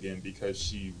zeitgeist again because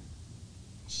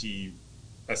she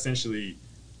essentially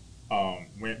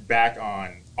went back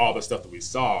on all the stuff that we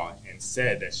saw and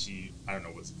said that she, I don't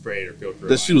know, was afraid or felt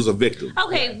that she was a victim.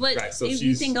 Okay, but so if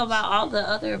you think about all the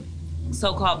other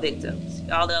so-called victims,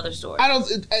 all the other stories, I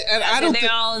don't.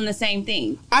 They're all in the same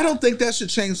thing. I don't think that should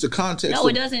change the context. No,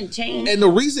 it doesn't change. And the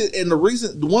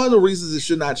reason, one of the reasons it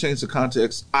should not change the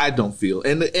context, I don't feel,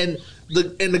 and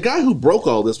the guy who broke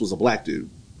all this was a black dude.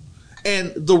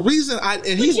 And the reason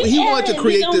he wanted to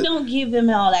create don't give him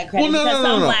all that credit because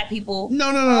some black people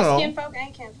skinfolk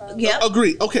and kinfolk. Yep.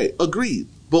 Agreed.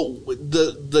 But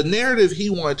the narrative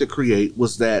he wanted to create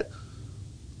was that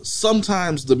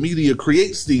sometimes the media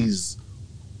creates these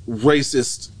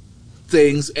racist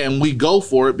things and we go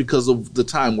for it because of the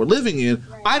time we're living in.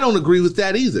 Right. I don't agree with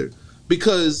that either,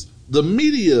 because the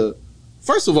media,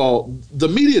 first of all, the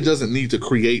media doesn't need to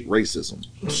create racism.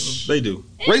 They do.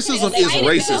 Racism is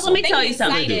racism. Let me tell you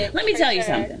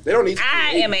something. They don't need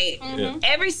to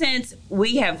ever since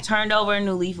we have turned over a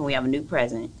new leaf and we have a new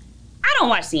president, I don't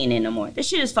watch CNN no more. This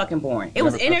shit is fucking boring. It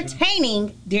was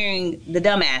entertaining during the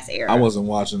dumbass era. I wasn't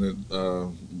watching it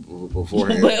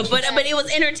beforehand. but it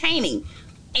was entertaining.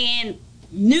 And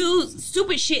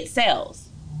stupid shit sells.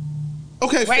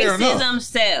 Okay, fair enough. Racism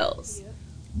sells.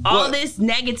 All this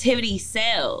negativity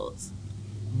sells.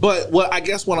 But what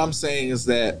I'm saying is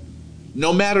that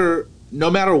no matter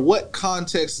what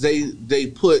context they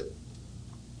put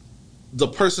the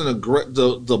person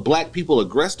the black people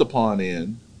aggressed upon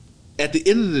in, at the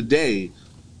end of the day,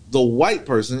 the white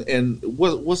person, and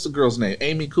what's the girl's name?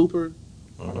 Amy Cooper?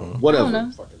 Whatever. I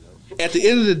don't know. At the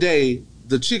end of the day,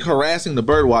 the chick harassing the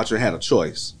birdwatcher had a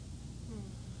choice.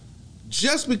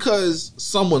 Just because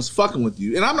someone's fucking with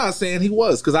you, and I'm not saying he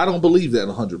was, because I don't believe that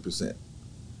 100%.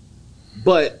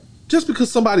 But just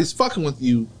because somebody's fucking with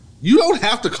you, you don't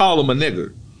have to call him a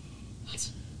nigger.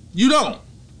 You don't.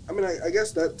 I mean, I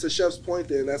guess that to Chef's point,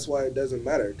 then that's why it doesn't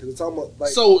matter, because it's almost like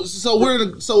so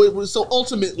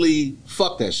ultimately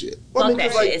fuck that shit. Well, I mean,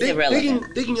 that shit is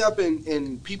irrelevant. Digging up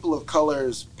in people of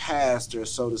color's past, or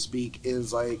so to speak,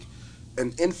 is like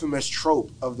an infamous trope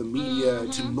of the media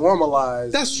to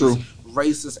normalize. That's true.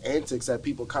 Racist antics that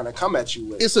people kind of come at you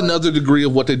with. It's another degree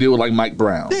of what they did with like Mike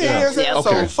Brown. Yeah.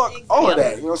 So fuck all of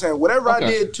that. You know what I'm saying? Whatever I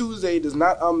did Tuesday does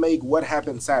not unmake what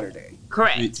happened Saturday.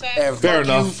 Correct. And fair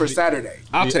enough you for Saturday.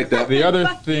 I'll take that. The other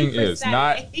thing is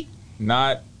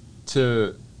not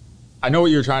to. I know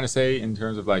what you're trying to say in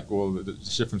terms of like, well, the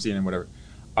shit from CNN, whatever.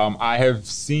 I have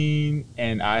seen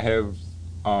and I have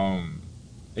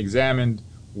examined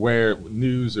where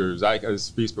news or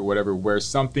Zeitgeist piece or whatever, where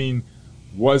something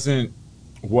wasn't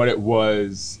what it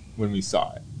was when we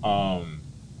saw it,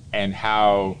 and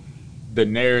how the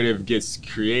narrative gets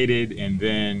created and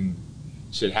then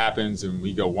shit happens and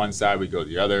we go one side, we go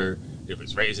the other, if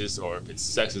it's racist or if it's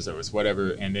sexist or it's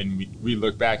whatever, and then we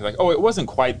look back like, oh, it wasn't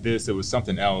quite this, it was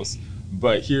something else,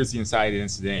 but here's the inciting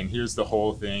incident and here's the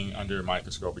whole thing under a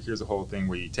microscope, but here's the whole thing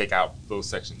where you take out those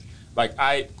sections. Like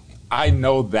I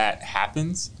know that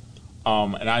happens,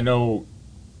 and I know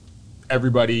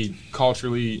everybody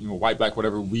culturally, white, black,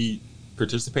 whatever, we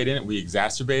participate in it, we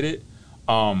exacerbate it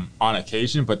on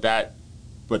occasion, but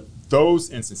those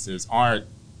instances aren't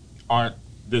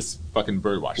this fucking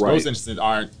birdwatch. Right. Those instances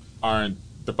aren't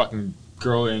the fucking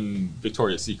girl in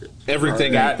Victoria's Secret.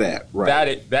 Everything ain't that. Right.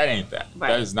 That ain't that. Right.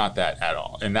 That is not that at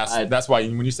all. And that's why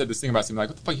when you said this thing about something like,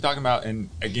 what the fuck are you talking about? And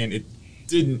again, it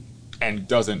didn't and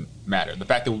doesn't matter. The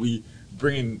fact that we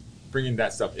bringing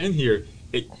that stuff in here,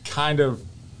 it kind of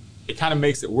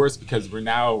makes it worse because we're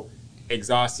now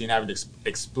exhausting and having to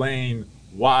explain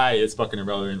why it's fucking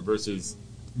irrelevant versus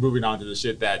moving on to the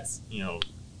shit that's,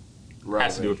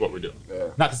 has to do with what we're doing. Yeah.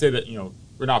 Not to say that,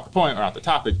 we're not off the point or off the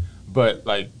topic, but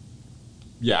like,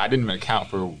 yeah, I didn't even account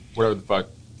for whatever the fuck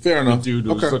fair enough. The dude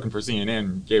who was looking for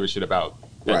CNN gave a shit about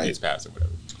decades past or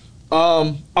whatever.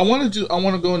 I want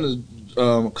to go into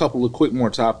a couple of quick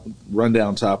more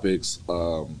rundown topics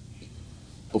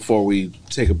before we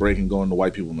take a break and go into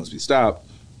White People Must Be Stopped.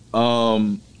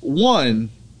 One,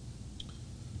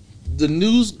 the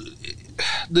news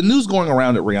going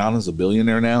around that Rihanna's a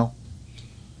billionaire now.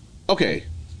 Okay,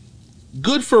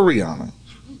 good for Rihanna.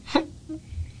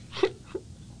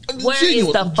 Where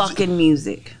is the fucking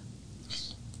music?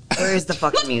 Where is the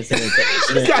fucking music?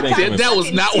 That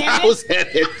was not where I was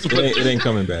headed. It ain't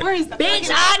coming back. Where is the Bitch,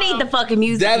 I need the fucking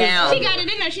music now. She got it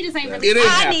in there. She just ain't really.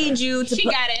 I need you to. She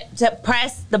got it. To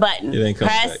press the button. It ain't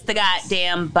coming press back. The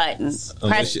goddamn button.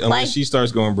 Unless she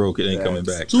starts going broke, it ain't coming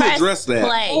back. To address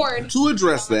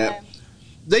that,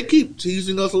 they keep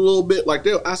teasing us a little bit. Like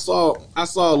I saw a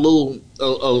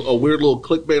weird little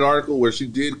clickbait article where she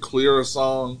did clear a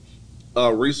song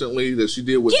recently that she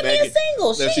did with Give me a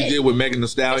single. That she did with Megan Thee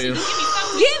Stallion.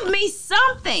 Give me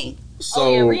something.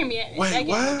 So wait, what? Would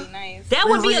be nice. That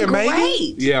would be a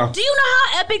great. Yeah. Do you know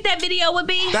how epic that video would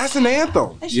be? That's an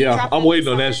anthem. Yeah, I'm waiting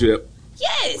on that shit.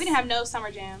 Yes. We didn't have no summer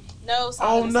jam. No song.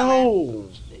 Oh of the no. Summer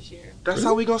this year. That's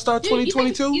how we gonna start Dude,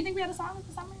 2022. You think we had a song of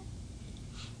the summer?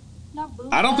 No, boo.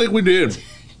 I don't think we did.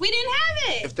 We didn't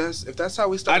have it. If that's how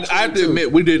we start, I have to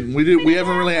admit we didn't. We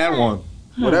haven't really had one.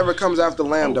 Whatever comes after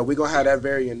Lambda, we gonna have that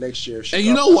variant next year. And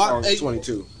you know what?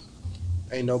 22.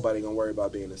 Ain't nobody gonna worry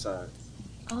about being inside.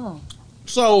 Oh.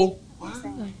 So What?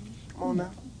 Come on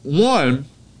now. One,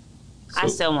 I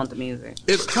still want the music.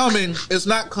 it's coming. It's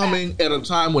not coming at a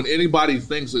time when anybody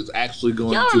thinks it's actually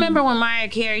going Y'all to. remember when Mariah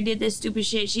Carey did this stupid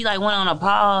shit? She like went on a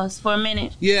pause for a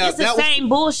minute. Yeah, It's the that was- same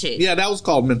bullshit. Yeah, that was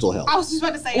called mental health. I was just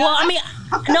about to say. Well, I mean,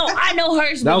 no, I know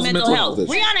hers That with was mental mental health. health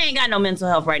issue. Rihanna ain't got no mental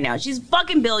health right now. She's a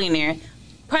fucking billionaire.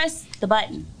 Press the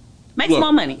button. Make Look. some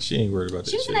more money. She ain't worried about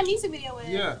she that was in shit. that music video with.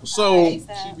 Yeah. So, She'd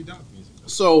be done with music.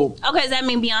 so Okay, does that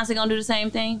mean Beyonce gonna do the same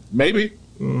thing? maybe.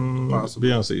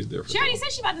 Beyonce is different. She already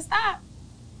said she about to stop.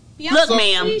 Look, So-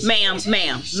 ma'am.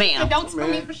 Don't tell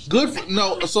me for sure. Good.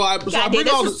 No. So I God, bring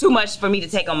this all is this. too much for me to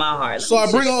take on my heart. So I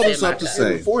bring all this up to Hey,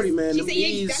 say. 40 man. She them said, yeah,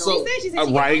 knees. that's So what she said. She said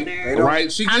she right, get older.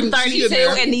 right. She I'm getting. She 32 getting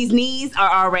there. and these knees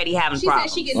are already having She said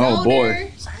problems. she gets Oh, older.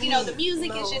 boy. You know, the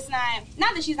music is just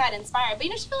not that she's not inspired, but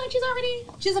you know, she feel like she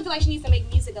doesn't feel like she needs to make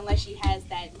music unless she has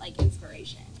that like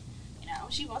inspiration. You know,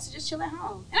 she wants to just chill at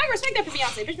home, and I respect that for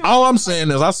Beyonce. Bitch, All I'm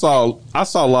saying is I saw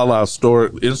Lala's story,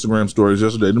 Instagram stories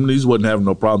yesterday. Them knees wasn't having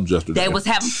no problems yesterday. They was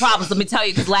having problems. Let me tell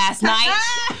you, because last night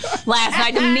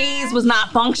the knees was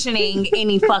not functioning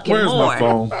any fucking Where's more. my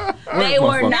phone? They my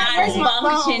were phone? not Where's my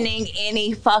phone? functioning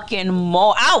any fucking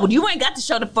more. Oh, you ain't got to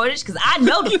show the footage because I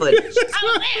know the footage.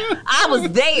 I was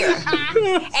there.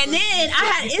 And then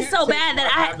it's so bad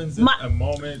that happens in a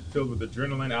moment filled with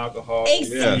adrenaline, alcohol.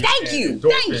 Yeah. Thank you,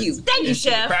 and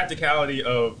chef. The practicality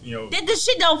of This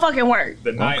shit don't fucking work.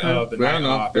 the night Okay. of the Fair night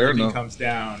enough, off. fair Everything enough. comes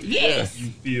down. Yes.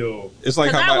 You feel It's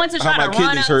like 'Cause I how went to my try to run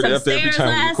kidneys up hurt some after every stairs time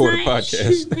we last record a night.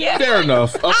 podcast. Yeah. Fair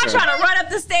enough. I Okay. tried to run up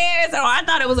the stairs, or I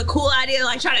thought it was a cool idea,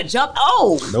 like try to jump.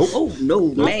 Oh, Nope. Oh no,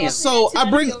 man. So I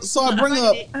bring up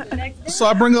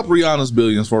Rihanna's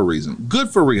billions for a reason. Good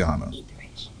for Rihanna.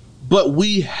 But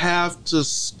we have to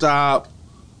stop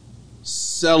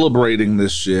celebrating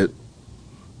this shit.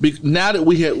 Now that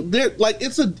we have,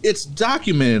 it's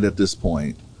documented at this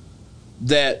point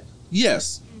that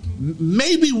yes,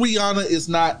 maybe Rihanna is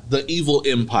not the evil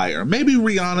empire. Maybe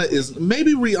Rihanna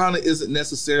isn't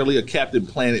necessarily a Captain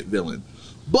Planet villain,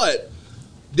 but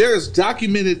there is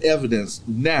documented evidence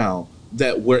now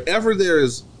that wherever there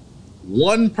is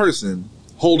one person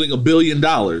holding $1 billion,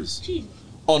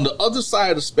 on the other side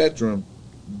of the spectrum,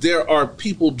 there are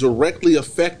people directly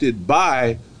affected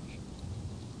by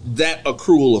that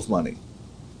accrual of money.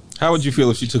 How would you feel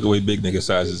if she took away big nigga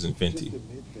sizes in Fenty?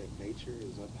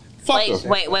 Fuck her.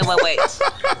 Wait.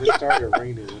 It started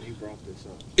raining when he brought this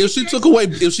up. If she took away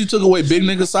big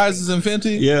nigga sizes in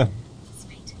Fenty, Yeah.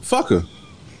 fuck her.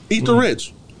 Eat the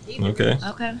rich. Okay.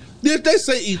 Okay. If they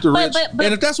say eat the rich, but-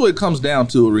 and if that's what it comes down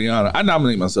to, Rihanna, I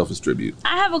nominate myself as tribute.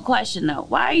 I have a question though.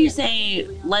 Why are you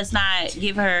saying let's not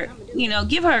give her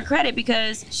credit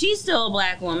because she's still a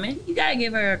black woman? You gotta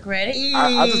give her credit.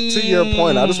 I just to your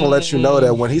point, I just want to let you know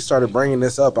that when he started bringing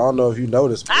this up, I don't know if you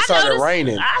noticed, but it started noticed.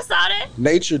 raining. I saw that.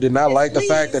 Nature did not like the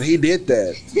fact that he did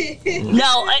that.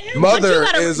 No, Mother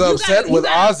is upset with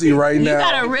Ozzy right now. You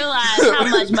gotta realize how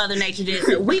much Mother Nature did.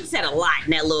 So we've said a lot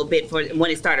in that little bit for when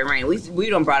it started raining. We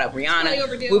done brought up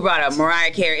Rihanna, we brought up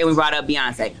Mariah Carey, and we brought up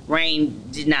Beyonce. Rain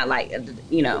did not like,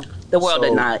 the world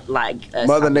did not like us.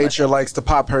 Mother Nature likes to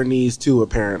pop her knees too,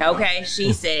 apparently. Okay,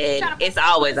 she said it's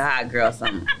always a hot girl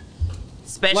summer,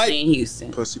 especially in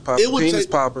Houston. Pussy poppers, penis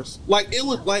poppers.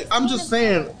 I'm just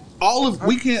saying,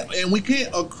 we can't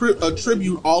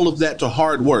attribute all of that to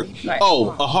hard work. Right.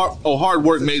 Hard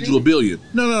work made you $1 billion.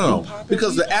 No,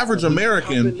 because the average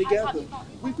American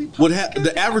would have on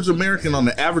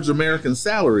the average American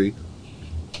salary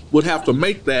would have to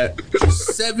make that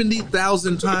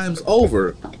 70,000 times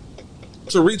over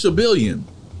to reach $1 billion.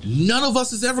 None of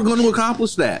us is ever going to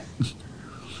accomplish that.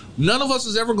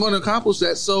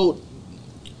 So,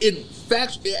 in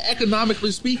fact,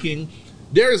 economically speaking,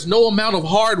 there is no amount of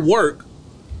hard work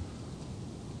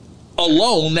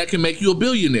alone that can make you a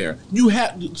billionaire.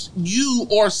 You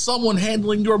or someone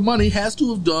handling your money has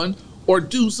to have done or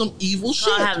do some evil shit.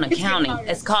 It's called having accounting.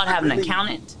 It's called having an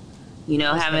accountant.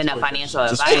 Having a financial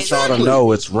Just advisor. want y'all to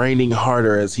know it's raining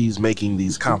harder as he's making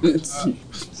these comments.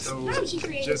 So she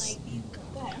created, just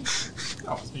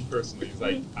speak personally. It's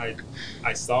like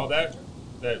I saw that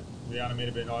Rihanna made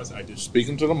a bit of noise. I did.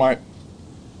 Speaking to the mic.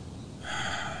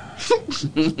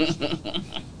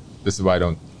 This is why I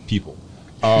don't people.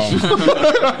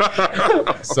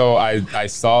 So I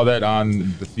saw that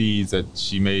on the feeds that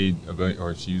she made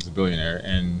she was a billionaire,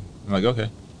 and I'm like, okay.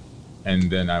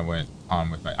 And then I went on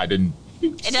with I didn't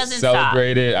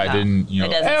celebrate it. I didn't,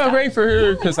 hooray for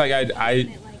her, because like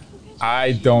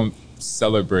I don't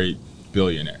celebrate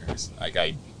billionaires.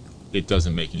 Like it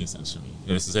doesn't make any sense to me.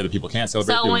 And it's to say that people can't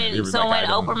celebrate. So when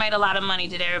Oprah made a lot of money,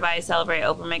 did everybody celebrate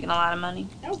Oprah making a lot of money?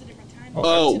 That was a different time.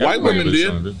 White women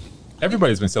did.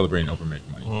 Everybody's been celebrating Oprah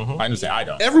making money. I understand. I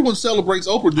don't. Everyone celebrates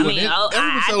Oprah doing it.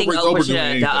 I think Oprah should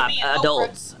adopt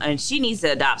adults, and she needs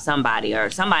to adopt somebody,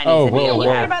 or somebody needs to be able to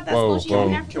Heard have. about that school? She's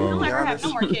an African. Don't let her have no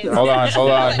more kids. Hold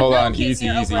on. Easy.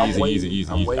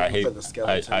 I'm waiting I for hate. the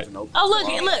skeletons and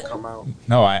Oprah look. to come out.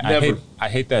 No, I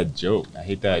hate that joke. I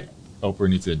hate that Oprah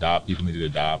needs to adopt. People need to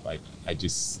adopt. I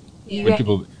just when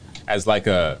people as like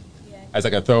a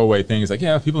throwaway thing. It's like,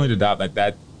 yeah, people need to adopt like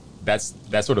that. That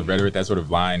sort of rhetoric, that sort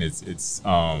of line, it's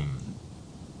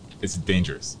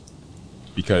dangerous,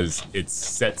 because it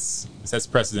sets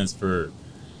precedence for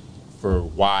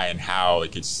why and how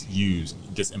it gets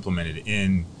implemented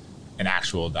in an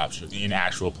actual adoption, in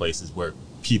actual places where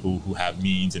people who have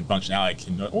means and functionality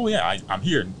can, oh yeah, I'm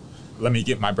here, let me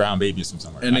get my brown babies from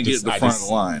somewhere, and then get the front of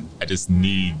the line. I just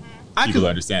need people to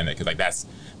understand that, because like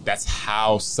that's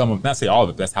how some of, not say all of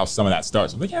it, but that's how some of that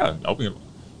starts. I'm like, yeah,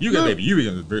 you get baby,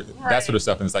 that sort of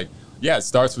stuff. And it's like, yeah, it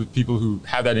starts with people who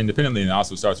have that independently, and it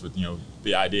also starts with,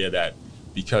 the idea that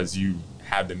because you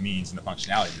have the means and the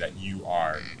functionality that you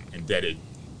are indebted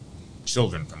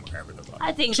children from wherever the fuck.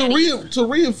 I think to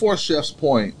reinforce Chef's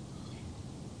point,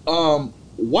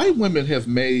 white women have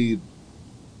made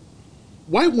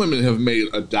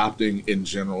adopting in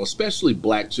general, especially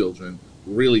black children,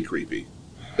 really creepy.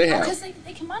 They have. Because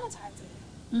they can monetize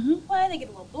it. Mm-hmm. Well, they get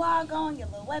a little blog going, get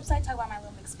a little website, talk about my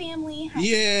little mixed family.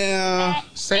 Yeah.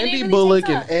 Sandy Bullock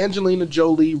and Angelina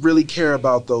Jolie really care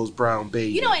about those brown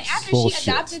babies. And after she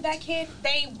adopted that kid,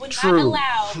 they would not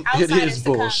allow outsiders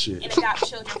to come and adopt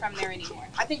children from there anymore.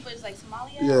 I think it was like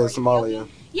Somalia. Yeah, Somalia.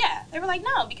 Yeah, they were like,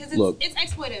 no, because it's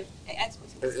exploitive.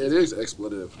 It is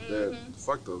expletive. Mm-hmm.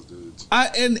 Fuck those dudes. My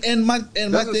thing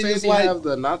is like, have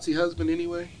the Nazi husband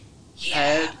anyway.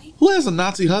 Yeah. Who has a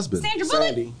Nazi husband? Sandra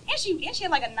Bullock. And she had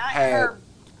like her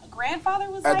grandfather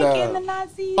was like in the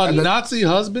Nazis. A Nazi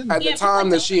husband? At the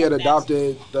time that she had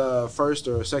adopted the first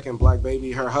or second black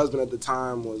baby, her husband at the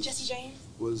time was Jesse James.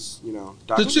 Was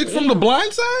the chick from The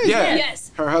Blind Side? Yeah.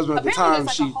 Yes. Her husband at the time.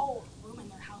 Like a whole room in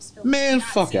their house filled Man, with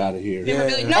fuck out of here.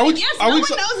 Yeah.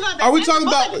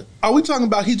 Are we talking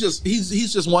about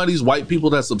he's just one of these white people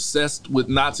that's obsessed with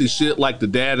Nazi shit, like the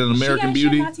dad in American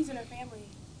Beauty? Nazis in her family.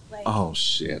 Like, oh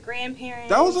shit. Grandparents.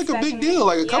 That was like a big deal,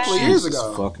 like a couple of years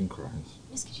ago. Fucking Christ.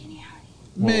 Miss Congeniality.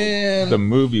 Man, the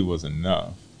movie was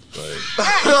enough. But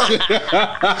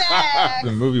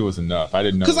the movie was enough. I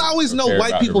didn't know, because I always know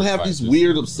white people have these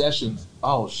weird obsessions.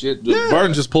 Oh shit!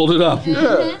 Burton just pulled it up.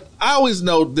 Yeah. I always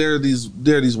know there are these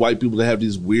white people that have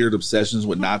these weird obsessions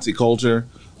with Nazi culture.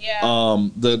 Yeah.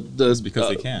 It's because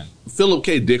they can. Philip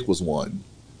K. Dick was one.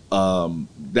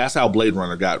 That's how Blade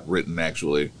Runner got written,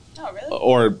 actually. Oh really?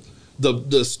 Or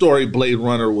the story Blade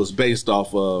Runner was based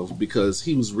off of, because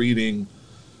he was reading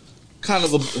he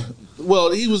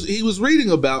was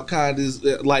reading about kind of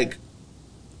like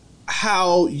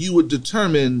how you would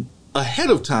determine ahead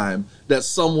of time that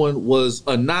someone was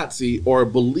a Nazi or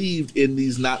believed in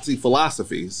these Nazi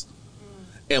philosophies,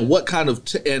 and what kind of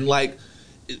and like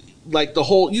the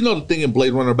whole, the thing in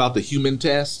Blade Runner about the human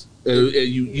test.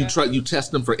 You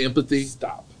test them for empathy.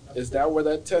 Stop. Is that where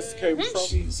that test came from?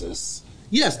 Jesus.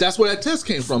 Yes, that's where that test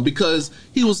came from, because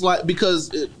he was like,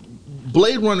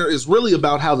 Blade Runner is really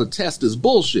about how the test is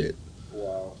bullshit.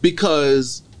 Wow.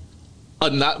 Because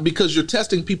you're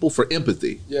testing people for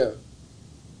empathy. Yeah.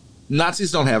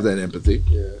 Nazis don't have that empathy.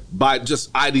 Yeah. By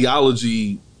just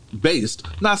ideology based,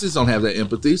 Nazis don't have that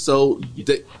empathy. So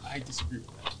I disagree with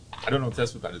that. I don't know if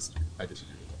that's what I disagree with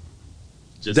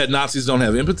that. That Nazis don't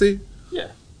have empathy? Yeah.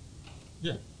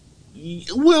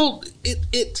 Well,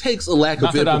 it takes a lack of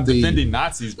empathy. Not that I'm defending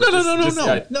Nazis.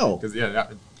 But No. Because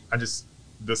I just,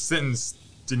 the sentence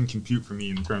didn't compute for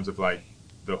me in terms of like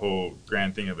the whole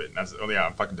grand thing of it. And I said,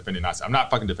 I'm fucking defending Nazis. I'm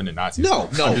not fucking defending Nazis. No.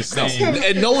 I'm just saying,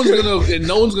 and no one's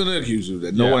gonna accuse you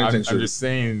that. I'm just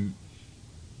saying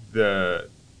the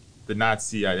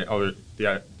Nazi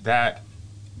that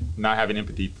not having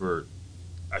empathy for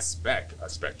a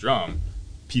spectrum,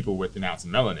 people with an ounce of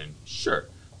melanin, sure.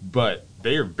 But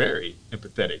they are very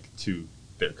empathetic to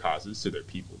their causes, to their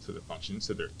people, to their functions,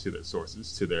 to their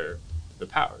sources, to their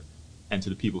power, and to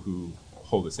the people who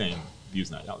hold the same views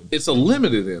and ideologies. It's a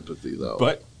limited empathy, though.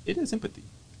 But it is empathy.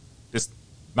 it's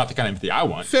not the kind of empathy I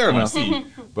want. Fair I wanna enough. see.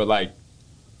 But like,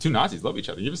 two Nazis love each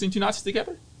other. You ever seen two Nazis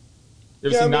together? You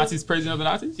ever seen Nazis praising other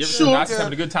Nazis? You ever seen Nazis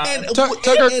having a good time?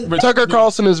 Tucker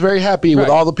Carlson is very happy with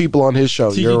all the people on his show.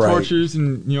 Tiki You're right. tortures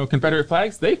and Confederate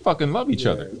flags, they fucking love each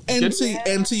other. And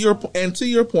to your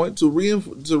point, to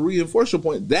reinforce your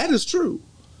point, that is true.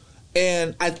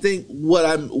 And I think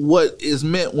what is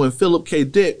meant when Philip K.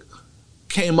 Dick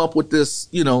came up with this,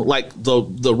 like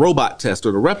the robot test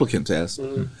or the replicant test,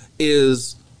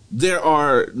 is there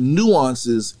are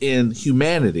nuances in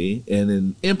humanity and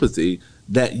in empathy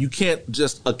that you can't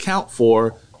just account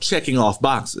for checking off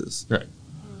boxes. Right.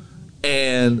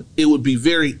 And it would be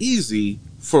very easy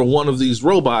for one of these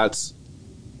robots,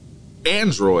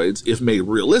 androids, if made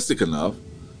realistic enough,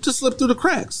 to slip through the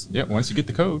cracks. Yeah, once you get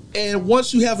the code. And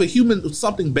once you have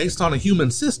something based on a human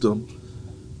system,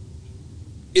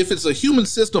 if it's a human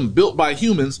system built by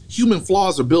humans, human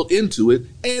flaws are built into it,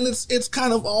 and it's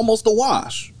kind of almost a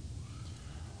wash.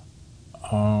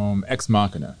 Ex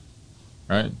Machina,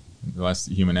 right? The last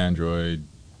human android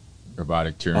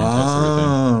robotic Turing test sort of thing.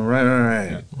 Oh,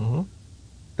 right. Yeah. Mm-hmm.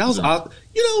 That was odd.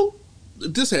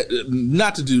 This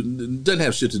doesn't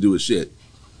have shit to do with shit.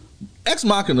 Ex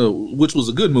Machina, which was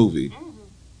a good movie.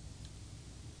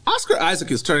 Oscar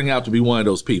Isaac is turning out to be one of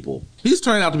those people. He's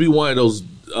turning out to be one of those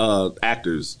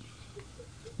actors.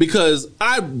 Because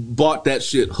I bought that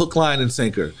shit hook, line, and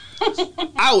sinker.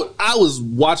 I was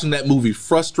watching that movie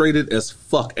frustrated as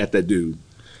fuck at that dude.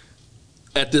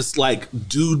 At this like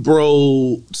dude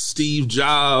bro Steve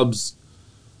Jobs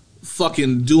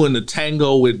fucking doing the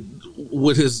tango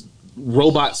with his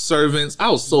robot servants. I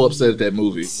was so upset at that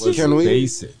movie.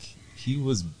 Basic. He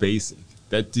was basic.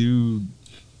 That dude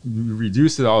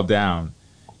reduced it all down.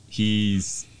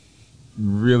 He's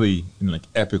really like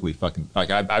epically fucking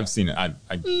like I've seen it. I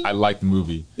like the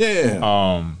movie.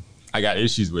 Yeah. I got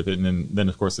issues with it, and then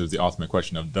of course there's the ultimate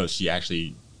question of does she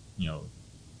actually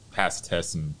pass the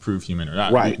test and prove human or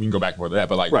not? Right. We can go back and forth to that,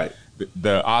 but like right.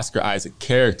 the Oscar Isaac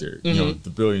character,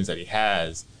 the billions that he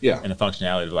has, and the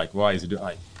functionality of like why is he doing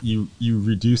like you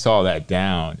reduce all that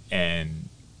down, and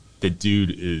the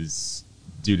dude is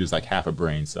like half a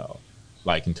brain cell,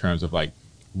 like in terms of like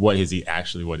what is he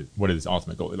actually what is his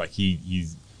ultimate goal? Like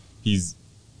he's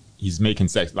making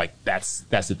sex, like that's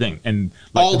the thing, and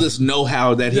like, all this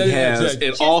know-how that he has,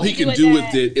 and all he can do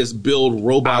with it is build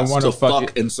robots to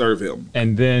fuck and serve him.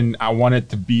 And then I want it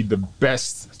to be the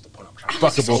best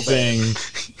fuckable thing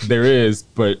there is,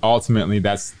 but ultimately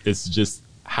it's just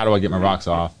how do I get my rocks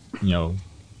off,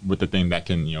 with the thing that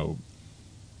can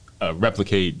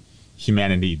replicate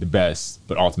humanity the best,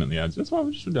 but ultimately I just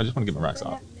want to get my rocks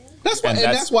off.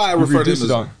 That's why I refer to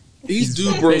him as he's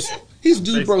dude bro. He's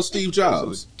dude bro Steve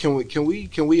Jobs. Can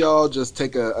we all just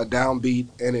take a downbeat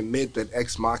and admit that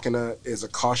Ex Machina is a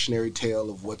cautionary tale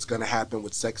of what's going to happen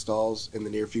with sex dolls in the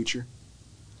near future?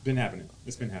 Been happening.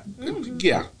 It's been happening.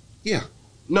 Yeah.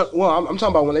 No, well, I'm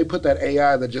talking about when they put that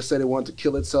AI that just said it wanted to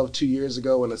kill itself 2 years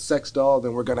ago in a sex doll,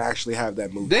 then we're going to actually have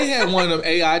that movie. They had one of them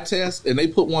AI tests, and they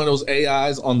put one of those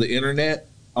AIs on the internet,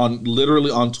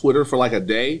 literally on Twitter for like a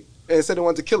day. And it said it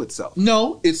wanted to kill itself.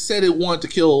 No, it said it wanted to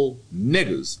kill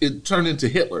niggas. It turned into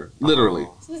Hitler, literally.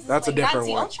 So that's like a different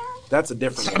one. Ultron? That's a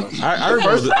different one. I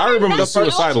remember the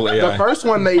suicidal AI. The first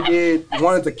one they did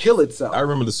wanted to kill itself. I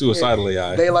remember the suicidal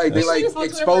AI. They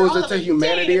exposed it to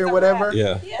humanity or whatever.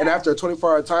 Yeah. And after a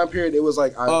 24-hour time period, it was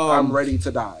like, I'm ready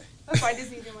to die. That's why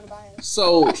Disney didn't want to buy it.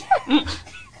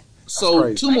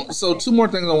 So two more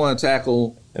things I want to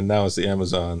tackle. And now it's the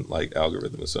Amazon like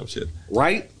algorithm or some shit.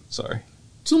 Right? Sorry.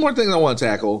 Two more things I want to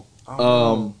tackle.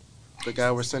 The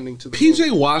guy we're sending to the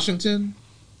PJ Washington.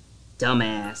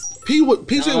 Dumbass.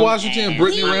 PJ Washington and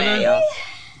Brittany Renner.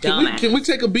 Can we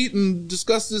take a beat and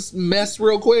discuss this mess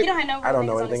real quick? I don't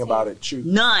know anything about it. Shoot.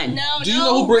 None. Do you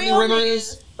know who Brittany Renner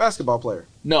is? Basketball player.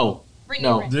 No.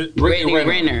 Brittany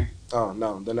Renner. Oh,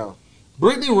 no.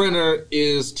 Brittany Renner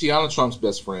is Tiana Trump's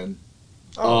best friend.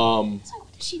 So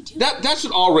what did she do? That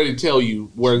should already tell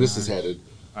you where this is headed.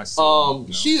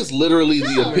 She is literally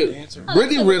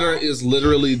Brittany Renner is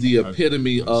literally the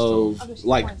epitome of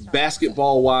like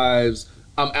basketball wives.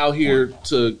 I'm out here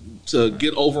to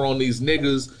get over on these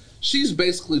niggas. She's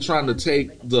basically trying to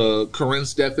take the Corinne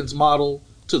Steffens model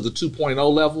to the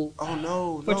 2.0 level. Oh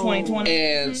no. For 2020.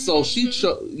 And so she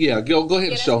go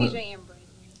ahead and show him.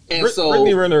 And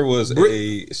Brittany Renner was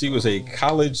a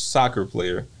college soccer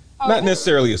player. Not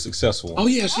necessarily a successful one. Oh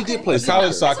yeah, she did play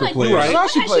college soccer player. Right. Now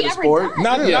she played the sport.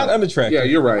 Not unattractive. Yeah,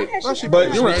 you're right.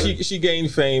 But she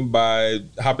gained fame by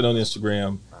hopping on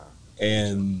Instagram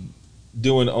and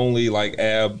doing only like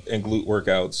ab and glute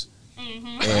workouts,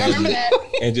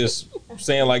 and just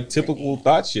saying like typical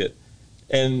thought shit.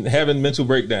 and having mental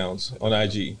breakdowns on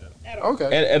IG. Okay.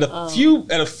 And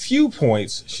at a few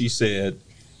points, she said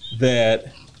that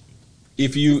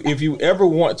if you ever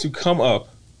want to come up,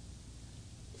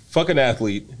 fuck an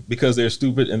athlete because they're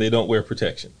stupid and they don't wear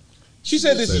protection. She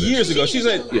said this years ago. She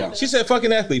said fuck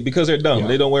an athlete because they're dumb.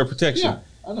 They don't wear protection.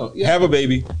 I know. Yeah. Have a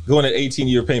baby, go on an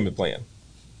 18-year payment plan.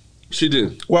 She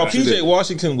did. While PJ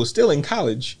Washington was still in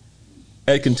college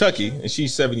at Kentucky, and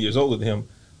she's 7 years older than him,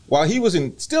 while he was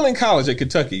still in college at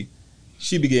Kentucky,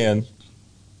 she began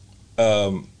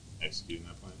executing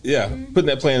that plan. Yeah, putting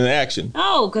that plan in action.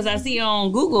 Oh, because I see her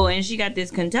on Google and she got this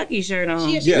Kentucky shirt on.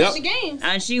 She at the games.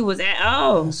 And she was at,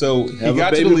 So he Have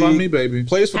got a to baby the by league, me, baby.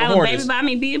 plays for the have a Hornets. baby by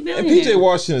me, be a And billionaire. PJ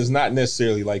Washington is not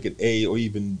necessarily like an A or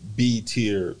even B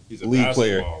tier league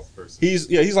player. Person.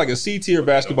 He's like a C tier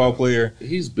basketball player.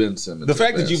 He's Ben Simmons. The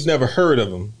fact that you've never heard of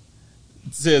him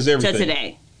says everything. To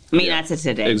today. I mean, not to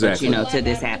today, Exactly. but to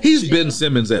this happened. He's Ben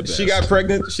Simmons at best. She got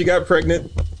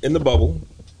pregnant in the bubble.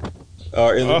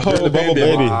 During the bubble pandemic.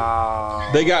 baby.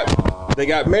 Wow. They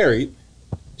got married.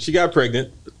 She got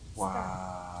pregnant.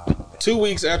 Wow. 2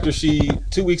 weeks after she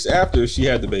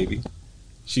had the baby,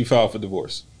 she filed for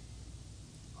divorce.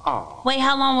 Oh. Wait,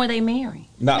 how long were they married?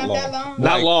 Not long. that long.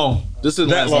 Not long. This is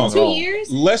That long. 2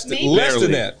 years? Less Maybe?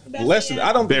 than that. Less than.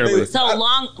 I don't think Barely. they, So too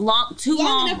Long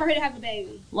long, enough for her to have a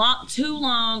baby. too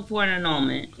long for an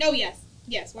annulment. No,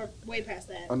 yes, we're way past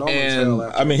that. Annulments fail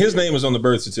after I mean, his name is on the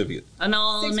birth certificate.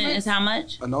 Annulment 6 months? is how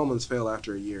much? annulments fail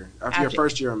after a year. After your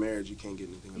first year of marriage, you can't get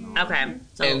anything annulled. Okay,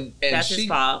 so And that's she- his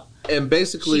fault. And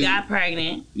basically, She got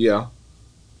pregnant. yeah.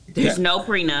 There's no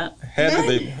prenup. Had the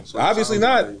baby. Obviously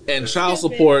not. And child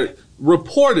support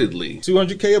reportedly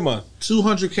 $200K a month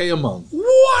 $200K a month.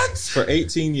 What? for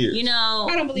 18 years. You know,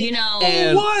 I don't believe that.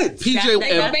 And What? PJ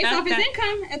That- Based off his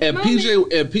income at the and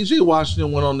moment. PJ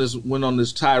Washington went on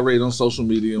this tirade on social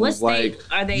media and What was like, state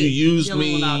are they "You used dealing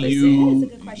me, with all this you That's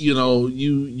a good question. you know,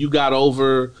 you got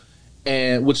over,"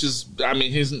 and which is, I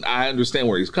mean, I understand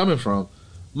where he's coming from.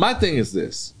 My thing is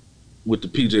this with the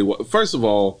PJ. First of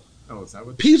all, Oh, is that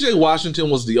what? PJ Washington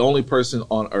was the only person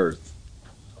on Earth.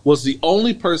 Was the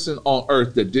only person on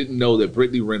Earth that didn't know that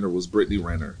Brittany Renner was Brittany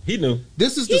Renner. He knew.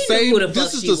 This is He the knew same. who the fuck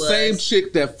This is she the was. same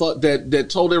chick that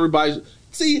told everybody.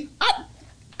 See,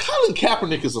 Colin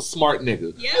Kaepernick is a smart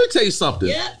nigga. Yeah. Let me tell you something.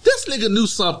 Yeah. This nigga knew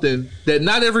something that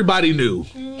not everybody knew.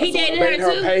 he dated Made her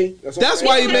her too. pay. That's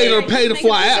why he made her pay to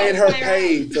fly Made out. her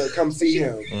pay to come see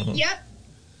him. Yep.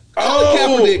 Colin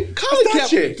Kaepernick. Colin That's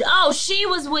that Kaepernick. chick. Oh, she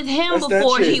was with him That's that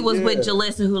before he chick, was with yeah.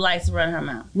 Jalissa, who likes to run her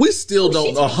mouth. We still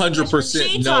don't talks 100%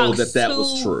 She know talks that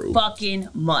was too true. fucking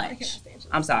much.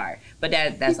 I'm sorry, but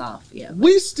that's off. Yeah.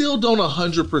 We still don't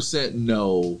 100%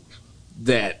 know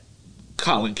that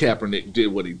Colin Kaepernick did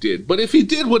what he did. But if he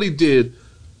did what he did,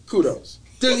 Kudos.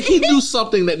 then he knew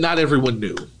something that not everyone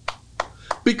knew.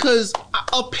 Because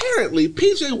apparently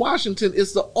PJ Washington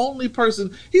is the only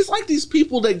person. He's like these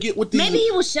people that get with these. Maybe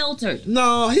he was sheltered.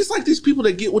 No, he's like these people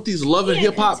that get with these loving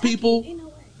hip hop people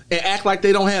and act like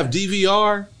they don't have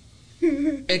DVR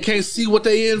and can't see what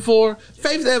they in for.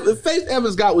 Faith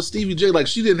Evans got with Stevie J like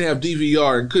she didn't have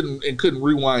DVR and couldn't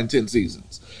rewind 10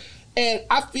 seasons. And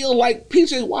I feel like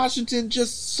PJ Washington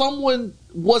someone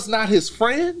was not his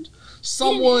friend.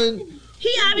 Someone.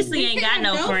 He obviously ain't got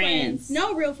no friends.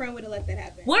 No real friend would have let that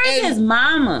happen. Where is his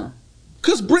mama?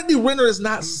 Because Brittany Renner is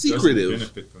not Doesn't secretive.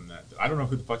 benefit from that. I don't know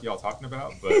who the fuck y'all talking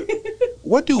about, but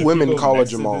What do the women people call a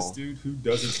next to This Jamal? dude who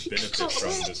doesn't benefit from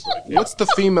this. Like, What's the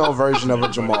female version of a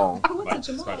Jamal? What's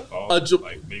a by Jamal? default,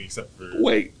 like maybe except for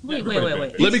Wait. Wait.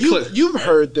 Let me clear. You've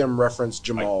heard them reference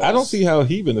Jamal. I don't see how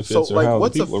he benefits. So, or like, how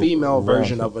what's the a people female around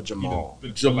version him. of a Jamal?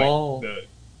 Jamal.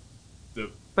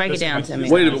 Break it down to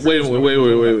me. Wait a minute.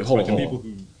 Wait. Hold Like the on. people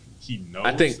who he knows.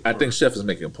 I think or Chef is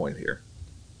making a point here.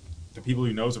 the people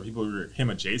he knows or people who are him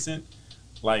adjacent,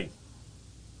 like,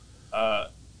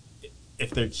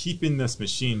 if they're keeping this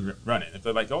machine running, if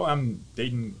they're like, oh, I'm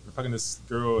dating, or fucking this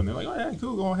girl, and they're like, oh yeah,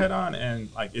 cool, go ahead on,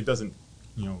 and like it doesn't,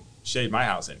 shade my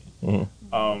house any.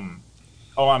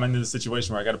 Oh, I'm in this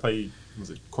situation where I got to pay, was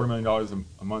it $250,000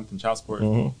 a month in child support?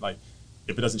 Like,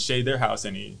 if it doesn't shade their house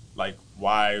any, like,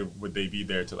 why would they be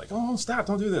there to like, oh, stop,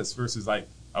 don't do this, versus like,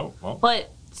 oh, well, But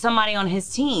somebody on his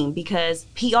team, because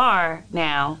PR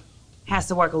now has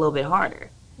to work a little bit harder.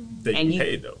 they and get you-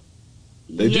 paid though.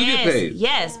 They do get paid.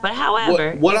 Yes, but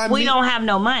however, What if I we mean- don't have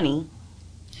no money,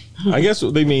 I guess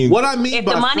what they mean. What I mean If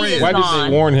by the money friend, is Why gone.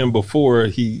 did they warn him before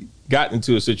he got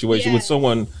into a situation with Yes.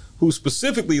 someone who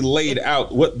specifically laid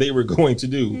out what they were going to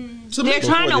do? to they're make,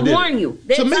 trying before to they did warn it. you.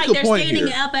 It's make like a they're point standing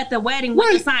here. up at the wedding with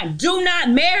Right. the sign, "Do not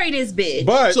marry this bitch."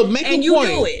 But to make and a you point,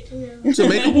 do it. to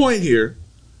make a point here,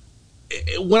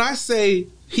 when I say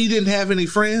he didn't have any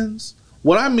friends,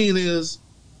 What I mean is,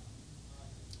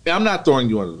 I'm not throwing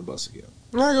you under the bus again.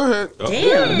 No, go ahead.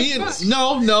 Damn. Me and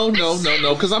no,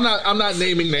 because I'm not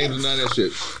naming names and none of that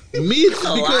shit.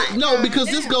 Because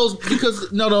this goes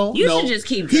You should just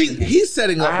keep drinking. He's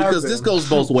setting up because this goes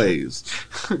both ways.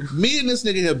 Me and this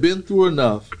nigga have been through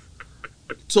enough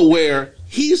to where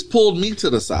he's pulled me to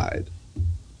the side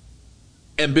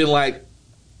and been like,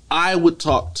 I would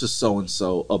talk to so and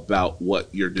so about what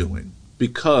you're doing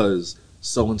because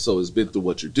so and so has been through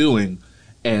what you're doing,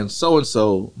 and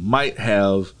so might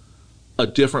have a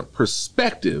different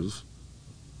perspective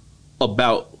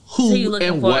about who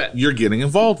and what you're getting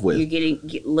involved with. You're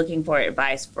looking for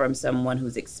advice from someone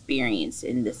who's experienced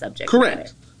in the subject Correct.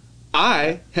 matter.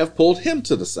 I have pulled him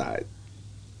to the side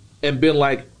and been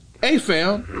like, hey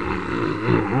fam,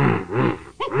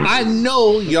 I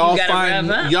know y'all find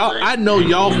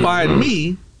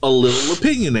me a little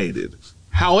opinionated.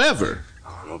 However,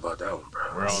 I don't know about that one,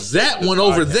 bro. That one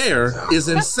over there is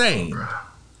insane.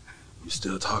 You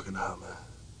still talking out, man?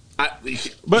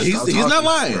 But he's not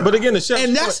lying. But again, the chef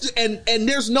and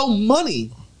there's no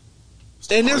money.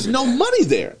 And there's no money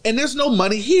there. And there's no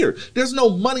money here. There's no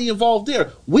money involved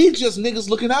there. We just niggas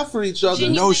looking out for each other.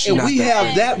 And we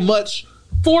have that much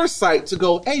foresight to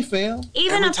go, hey fam.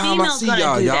 Even a female's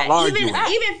gonna do that.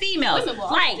 Even females.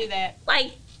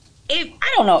 Like if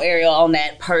I don't know Ariel on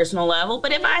that personal level,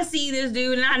 but if I see this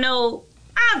dude and I know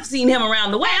I've seen him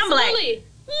around the way, I'm like,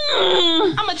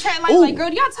 I'm gonna tread like, girl,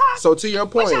 do y'all talk? So to your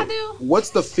point, what y'all do? What's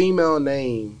the female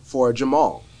name for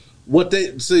Jamal? What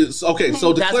they so to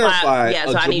clarify,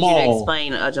 so I need you to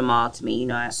explain a Jamal to me. You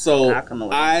know,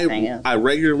 I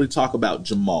regularly talk about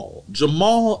Jamal.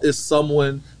 Jamal is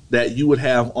someone that you would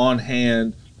have on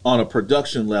hand on a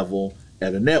production level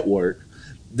at a network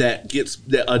a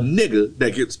nigga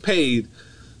that gets paid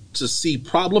to see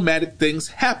problematic things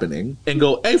happening and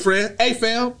go, hey friend, hey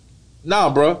fam, nah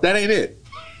bro, that ain't it.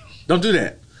 Don't do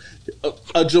that.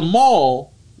 A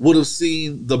Jamal would have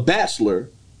seen The Bachelor,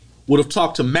 would have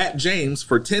talked to Matt James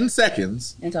for 10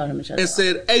 seconds and told him to shut and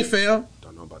said, hey fam,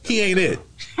 he ain't it.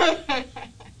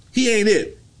 He ain't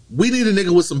it. We need a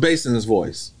nigga with some bass in his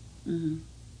voice. Mm-hmm.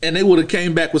 And they would have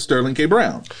came back with Sterling K.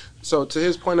 Brown. So to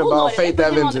his point about Faith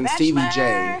Evans and Stevie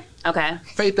J, okay,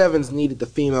 Faith Evans needed the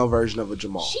female version of a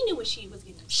Jamal. She knew what she was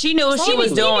getting. She knew what she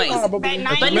was doing. She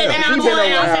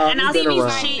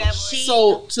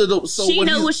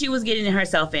knew what she was getting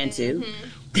herself into. Mm-hmm.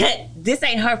 That this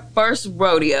ain't her first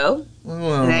rodeo.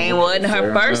 Well, it wasn't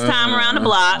her first time around the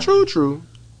block. True.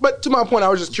 But to my point, I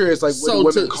was just curious, like,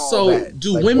 what do women call that?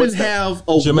 Do women have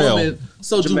a woman?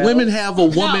 So do women have a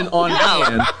woman on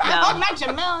hand? No, not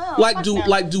Jamel.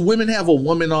 Like, do women have a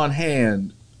woman on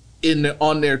hand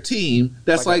on their team?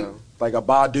 That's like a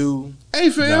Badu. Hey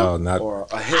fam, no, not or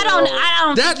a I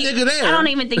don't. That nigga there. I don't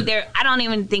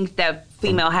even think that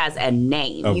female has a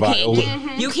name.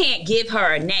 You can't give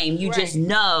her a name. You just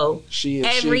know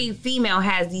every female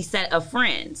has these set of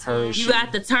friends. You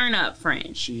got the turn up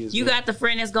friend. You got the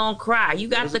friend that's gonna cry. You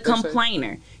got the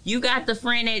complainer. You got the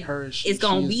friend that is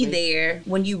gonna be there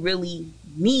when you really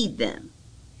need them.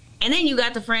 And then you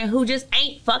got the friend who just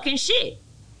ain't fucking shit.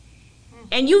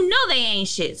 And you know they ain't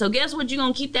shit. So guess what? You're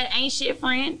gonna keep that ain't shit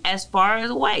friend as far as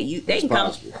away. They can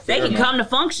come to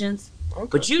functions. Okay.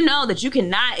 But you know that you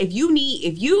cannot, if you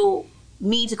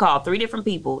need to call 3 different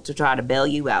people to try to bail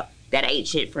you out, that ain't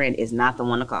shit friend is not the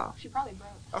one to call. She probably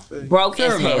broke. Broke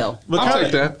as hell.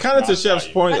 But kind of to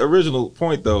Chef's original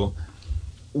point though,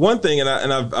 one thing, and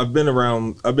I've been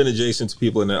adjacent to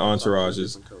people in their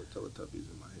entourages.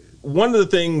 One of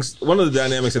the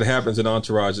dynamics that happens in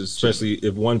entourages, especially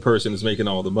if one person is making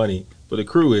all the money, but the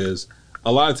crew is,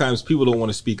 a lot of times people don't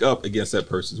want to speak up against that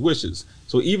person's wishes.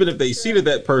 So even if they see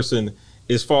that person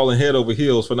is falling head over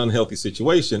heels for an unhealthy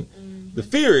situation, the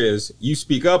fear is you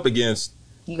speak up against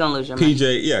you're gonna lose your PJ.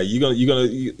 money. Yeah, you're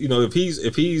gonna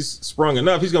if he's sprung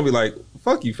enough, he's gonna be like,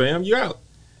 fuck you, fam, you're out.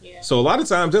 Yeah. So a lot of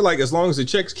times they're like, as long as the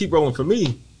checks keep rolling for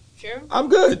me, sure, I'm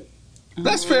good.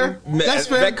 That's fair. That's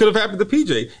fair. That could have happened to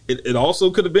PJ. It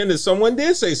also could have been that someone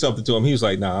did say something to him. He was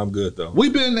like, "Nah, I'm good though."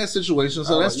 We've been in that situation,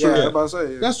 so that's true. Yeah, I'm about to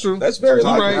say, that's true. That's very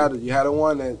right. You had a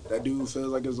one that dude feels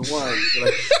like it's a one.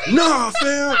 Like, nah,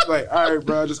 fam. Like, all right,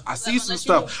 bro. I see some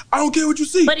stuff. I don't care what you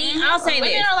see. But I'll say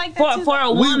this: for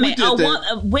a woman,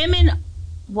 women.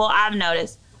 Well, I've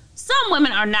noticed some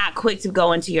women are not quick to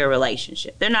go into your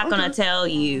relationship. They're not going to tell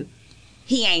you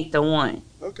he ain't the one.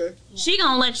 Okay. She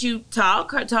gonna let you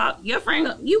talk. Your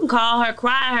friend, you can call her,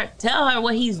 cry her, tell her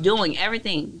what he's doing,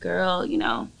 everything, girl. You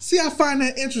know. See, I find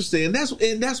that interesting, and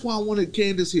that's why I wanted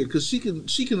Candace here, because she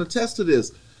can attest to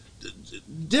this.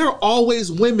 There are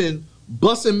always women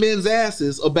busting men's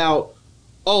asses about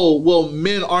oh, well,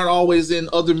 men aren't always in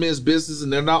other men's business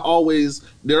and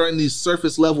they're in these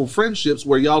surface level friendships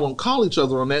where y'all don't call each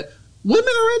other on that. Women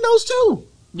are in those too.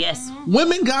 Yes.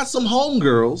 Women got some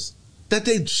homegirls that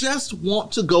they just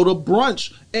want to go to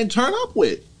brunch and turn up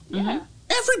with. Yeah.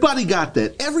 Everybody got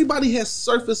that. Everybody has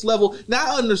surface level.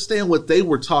 Now I understand what they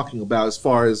were talking about as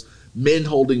far as men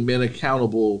holding men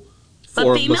accountable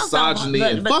for misogyny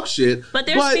and fuck shit. But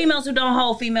there's females who don't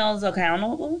hold females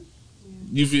accountable.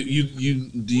 Do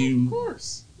you? Of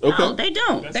course. Okay. No, they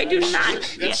don't. They do not.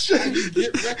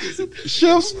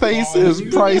 Chef's face is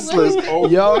priceless.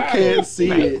 Y'all can't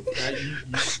see it.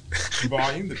 You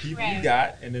volume the people you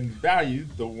got, and then value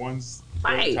the ones.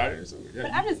 Right.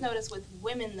 But I've just noticed with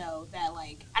women though that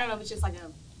like I don't know if it's just like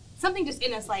something just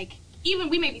in us like. Even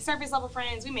we may be surface level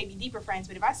friends, we may be deeper friends,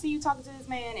 but if I see you talking to this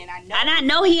man and I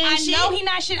know he ain't shit, he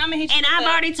not shit, I'm gonna hit you. And I've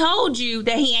already told you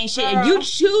that he ain't shit, and you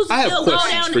choose to I have go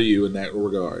questions down for you in that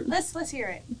regard. Let's hear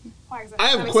it. I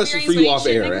have a question for you off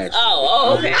air, actually.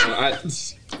 Oh, okay.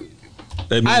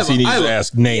 That means he needs to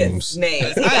ask names. Yes,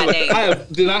 names. He got names.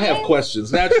 I have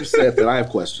questions. Now that you said that, I have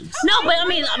questions. No, but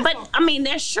I mean,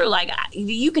 that's true. Like,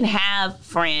 you can have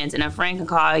friends, and a friend can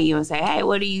call you and say, "Hey,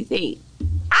 what do you think?"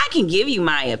 I can give you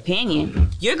my opinion.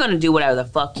 You're gonna do whatever the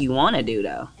fuck you want to do,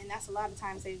 though. And that's a lot of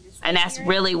times they just. And that's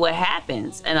really what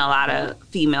happens in a lot of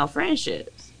female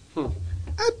friendships.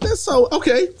 That's so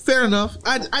okay. Fair enough.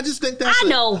 I just think that's. I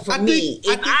know for me,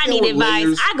 if I need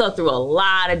advice, I go through a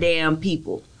lot of damn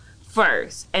people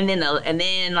first, and then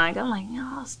like I'm like,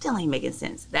 no, still ain't making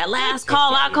sense. That last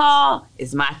call I call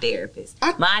is my therapist.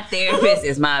 My therapist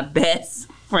is my best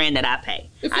friend that I pay.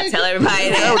 I tell everybody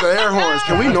that. With the air horns.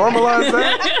 Can we normalize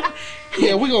that?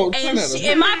 Yeah, we're gonna.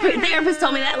 And my therapist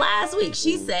told me that last week.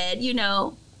 She said,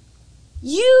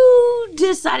 you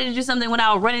decided to do something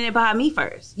without running it by me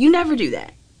first. You never do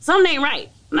that. Something ain't right.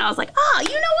 And I was like, oh,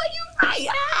 you know what? You're right.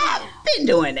 I've been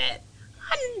doing that.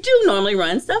 I do normally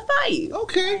run stuff by you.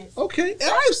 Okay.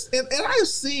 And I've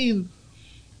seen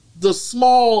the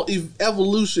small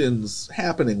evolutions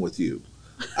happening with you.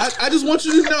 I just want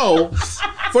you to know,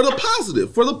 for the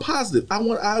positive.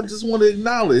 I just want to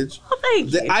acknowledge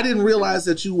that I didn't realize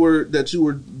that you were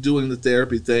doing the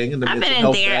therapy thing and the mental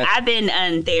health thing. I've been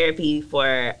in therapy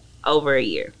for over a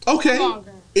year. Okay,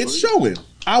 it's showing.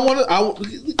 Let's go.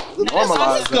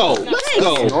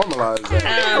 Normalize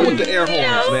that. With the air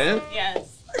horns, man. Yes.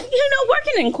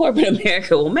 Working in corporate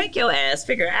America will make your ass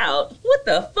figure out what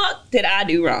the fuck did I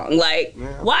do wrong? Like,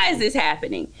 why is this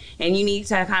happening? And you need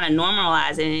to kind of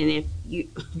normalize it. And if you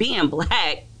being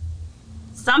black,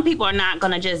 some people are not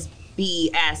going to just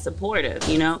be as supportive,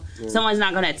 Someone's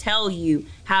not going to tell you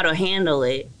how to handle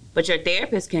it, but your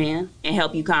therapist can and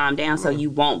help you calm down so you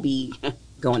won't be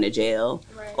going to jail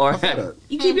or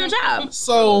you keep your job.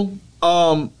 So,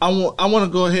 I want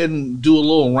to go ahead and do a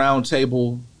little round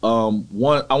table. I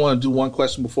want to do one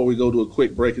question before we go to a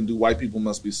quick break and do White People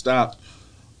Must Be Stopped.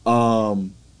 What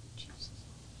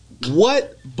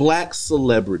black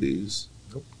celebrities,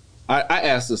 I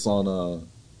asked this on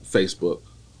Facebook,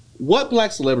 what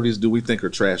black celebrities do we think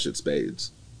are trash at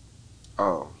spades?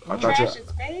 Oh, I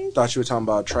thought you were talking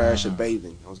about trash at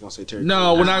bathing. I was going to say Terry.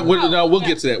 No, we're not. We'll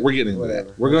get to that. We're getting to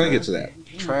that. We're going to get to that.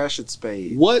 Trash at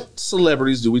spades. What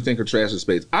celebrities do we think are trash at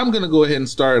spades? I'm going to go ahead and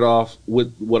start it off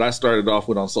with what I started off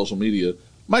with on social media.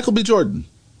 Michael B. Jordan.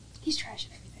 He's trash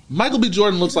at everything. Michael B.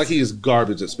 Jordan looks like he is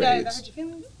garbage at spades. That hurt your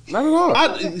feelings? Not at all.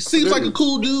 He seems like a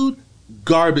cool dude.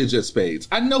 Garbage at spades.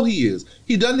 I know he is.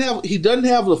 He doesn't have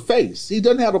the face. He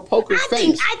doesn't have a poker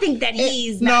face. I think that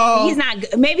he's not.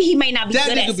 Maybe he may not be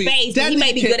good at spades. He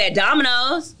may be good at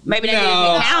dominoes. Maybe that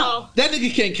doesn't count. That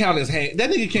nigga can't count his hand. That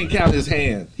nigga can't count his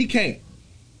hand. He can't.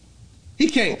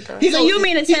 Okay. So you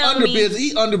mean to tell me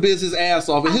he underbids his ass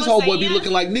off, and his whole boy be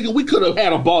looking like, nigga, we could have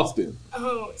had a Boston.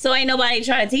 Oh. So ain't nobody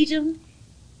trying to teach him?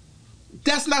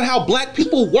 That's not how black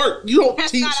people work. You don't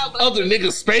teach other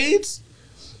niggas spades.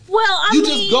 Well, you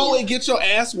just go and get your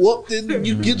ass whooped, and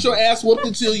you get your ass whooped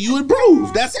until you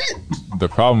improve. That's it. The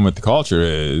problem with the culture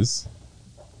is,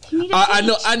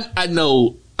 I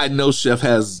know. Chef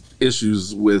has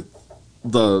issues with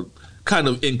the kind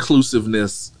of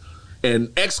inclusiveness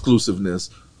and exclusiveness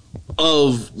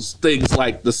of things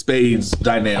like the spades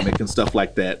dynamic and stuff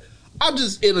like that. I'm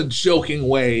just in a joking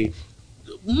way.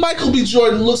 Michael B.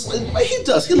 Jordan looks like he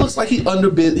does. He looks like he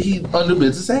underbids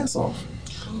his ass off.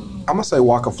 I'm going to say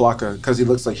Waka Flocka because he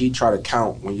looks like he tried to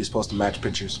count when you're supposed to match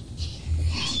pictures.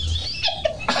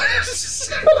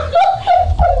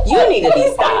 You need to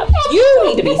be stopped. You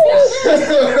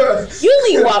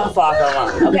leave Waka Flocka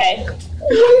alone, okay?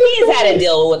 He's had to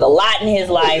deal with a lot in his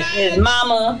life. His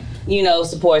mama,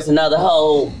 supports another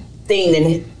hoe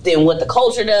thing than what the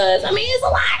culture does. I mean, it's a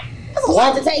lot. It's a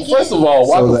lot to take in. First of all,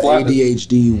 so the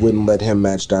ADHD wouldn't let him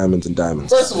match diamonds and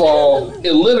diamonds. First of all,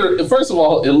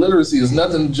 illiteracy is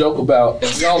nothing to joke about.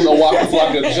 And y'all know Waka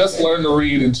Flocka just learned to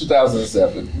read in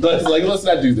 2007. Let's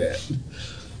not do that.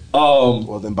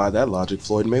 Well, then by that logic,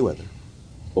 Floyd Mayweather.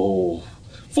 Oh,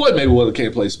 Floyd Mayweather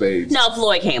can't play spades. No,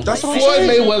 Floyd can't play spades.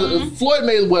 Floyd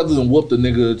Mayweather done whooped a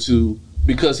nigga or two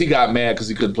because he got mad because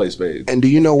he couldn't play spades. And do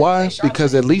you know why?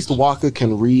 Because at least Waka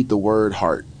can read the word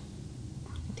heart.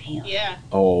 Damn. Yeah.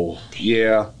 Oh,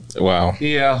 yeah. Wow.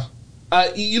 Yeah.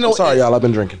 Sorry, y'all. I've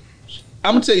been drinking.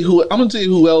 I'm gonna tell you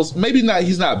who else. Maybe not.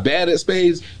 He's not bad at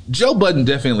spades. Joe Budden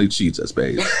definitely cheats at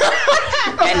spades.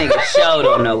 That nigga sure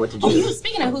don't know what to do.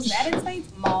 Speaking of who's bad at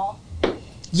spades, Maul.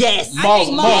 Yes. Maul's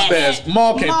bad.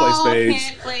 Maul can't play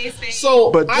spades.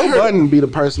 But Joe Budden be the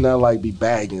person that be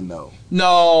bagging though.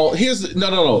 No.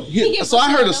 So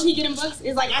I heard he getting books.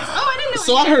 It's like, I didn't know.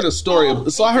 So I heard a story.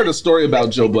 So I heard a story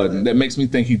about Joe Budden that makes me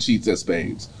think he cheats at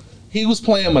spades. He was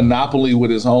playing Monopoly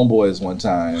with his homeboys one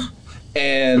time,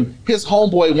 and his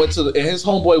homeboy went to the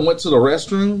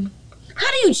restroom. How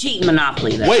do you cheat in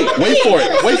Monopoly though? Wait for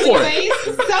it.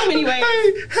 So many ways.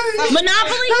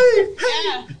 Monopoly?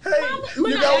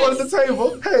 You got one at the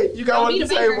table. Hey, you got one at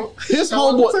the table. His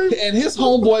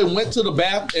homeboy went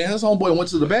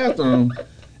to the bathroom,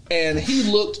 and he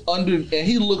looked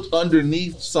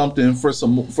underneath something for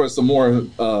some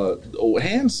more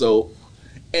hand soap,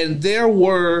 and there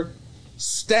were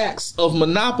stacks of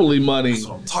Monopoly money. That's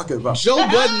what I'm talking about. Joe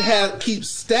Budden keeps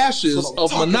stashes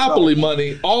of Monopoly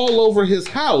money all over his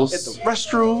house. At the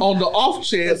restroom. On the off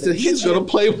chance that he's going to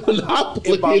play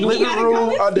Monopoly. In my living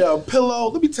room, under a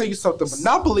pillow. Let me tell you something.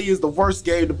 Monopoly is the worst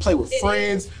game to play with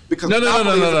friends because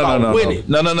Monopoly is about winning.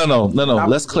 No.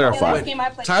 Let's clarify.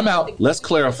 Time out. Let's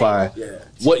clarify. Yeah.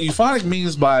 What Euphonic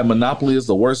means by Monopoly is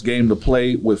the worst game to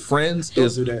play with friends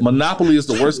is Monopoly is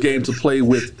the worst game to play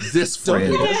with this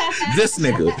friend, this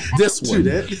nigga, this one.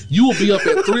 You will be up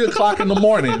at 3:00 in the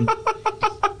morning.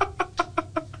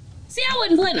 See, I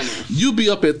wouldn't blame him. You'll be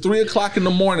up at 3:00 in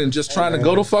the morning just trying to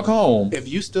go the fuck home. If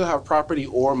you still have property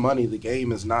or money, the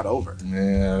game is not over.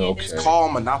 Yeah, okay. It's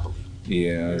called Monopoly.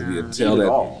 Yeah, tell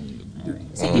that.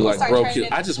 You be like, bro,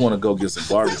 I just want to go get some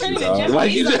barbecue, dog.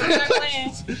 Like you just.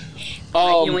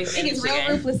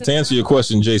 To answer your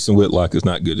question, Jason Whitlock is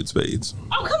not good at spades.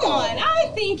 Oh, come on.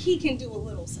 I think he can do a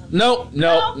little something.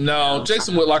 No.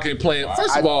 Jason Whitlock ain't playing.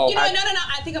 First of all... No.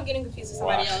 I think I'm getting confused with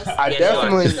somebody else.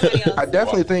 I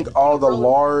definitely think all the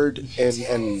lard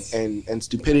and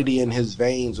stupidity in his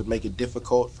veins would make it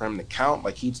difficult for him to count.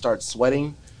 Like, he'd start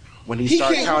sweating when he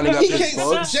starts counting up his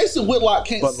books. Jason Whitlock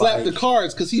can't slap the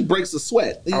cards because he breaks a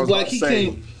sweat. He's like, he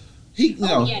can't... He's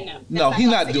not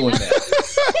doing that.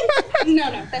 No,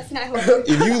 that's not who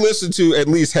If you listen to at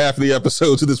least half of the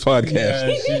episodes of this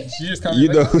podcast, she is kind of you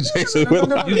know who Jason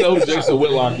Whitlock is. You know who Jason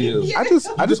Whitlock is.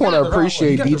 I just want to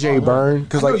appreciate DJ Byrne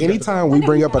because anytime we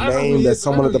bring up a name that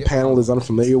someone at the panel is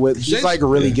unfamiliar with, he's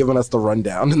really giving us the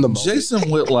rundown in the moment. Jason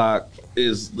Whitlock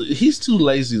he's too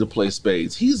lazy to play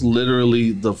spades. He's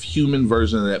literally the human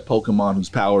version of that Pokemon whose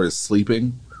power is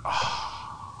sleeping.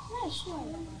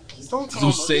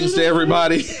 Who sings to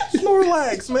everybody.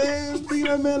 Snorlax, man. Leave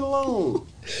that man alone.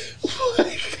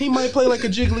 He might play like a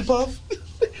Jigglypuff.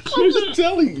 I'm just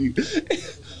telling you.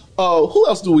 Who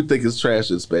else do we think is trash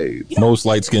at spades? Most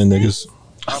light-skinned niggas.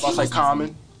 How about like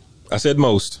Common? I said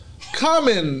most.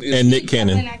 Common is... And Nick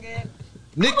Cannon.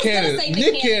 Nick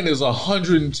Cannon is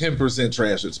 110%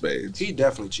 trash at spades. He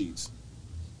definitely cheats.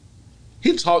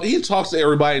 He talks to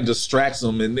everybody and distracts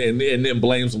them and then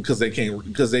blames them because they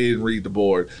didn't read the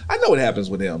board. I know what happens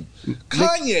with him.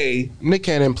 Nick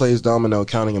Cannon plays domino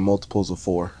counting in multiples of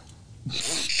 4.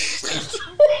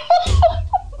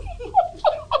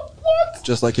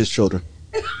 Just like his children.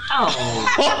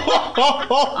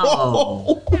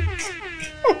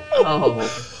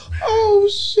 Oh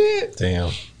shit.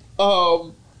 Damn.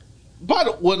 No,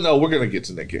 we're gonna get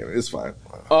to Nick Cannon. It's fine.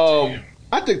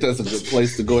 I think that's a good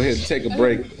place to go ahead and take a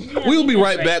break. We'll be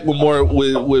right back with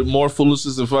more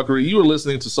foolishness and fuckery. You are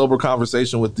listening to Sober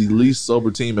Conversation with the least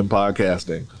sober team in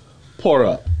podcasting. Pour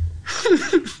up.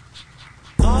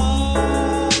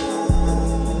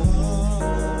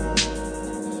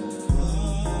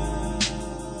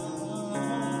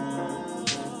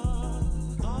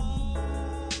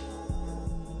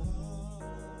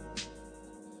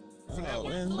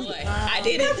 I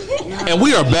did it. And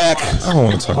we are back. I don't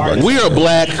want to talk about it. We are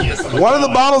black. One of the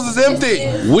bottles is empty.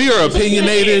 We are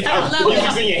opinionated. And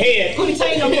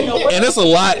it's a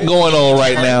lot going on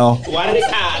right now.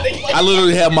 I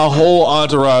literally have my whole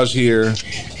entourage here.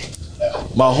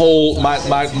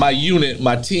 My unit,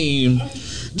 my team.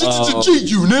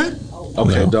 G-Unit.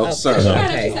 Okay, don't, sir.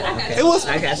 Okay. It was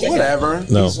whatever.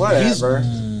 No. Whatever.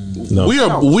 No.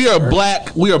 We are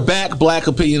black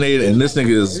opinionated, and this nigga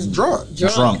is Drunk.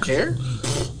 drunk. Care?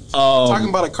 Talking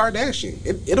about a Kardashian.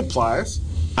 It applies.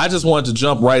 I just wanted to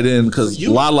jump right in because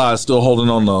Lala is still holding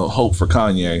on to hope for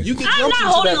Kanye. You can I'm jump not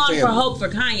into holding that on family. for hope for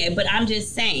Kanye, but I'm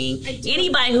just saying,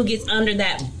 anybody who gets under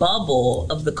that bubble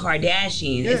of the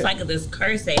Kardashians, it's like this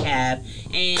curse they have.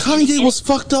 And Kanye was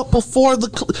fucked up before the.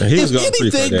 He was if going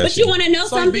anything, pre-Kardashian. But you want to know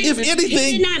something? If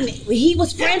anything, he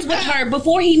was friends with her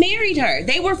before he married her.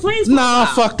 They were friends for a while.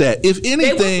 fuck that. If They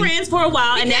anything, were friends for a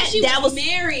while, and Because she that was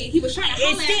married. He was trying to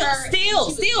holler at her.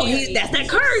 still, that's that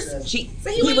curse.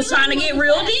 He was trying to get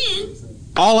reeled in.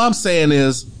 all I'm saying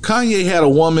is Kanye had a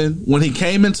woman when he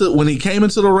came into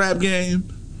the rap game.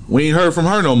 We ain't heard from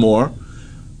her no more.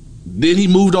 Then he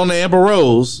moved on to Amber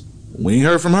Rose. We ain't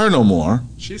heard from her no more.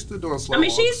 She's still doing slow. I mean,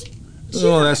 she's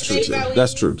that's true too.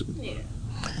 That's true too. Yeah.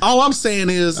 All I'm saying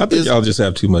is, I think y'all just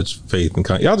have too much faith in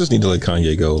Kanye. Y'all just need to let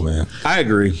Kanye go, man. I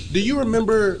agree. Do you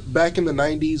remember back in the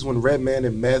 90s when Redman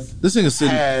and Meth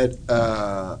had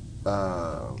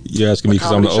You're asking me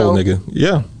because I'm the old nigga.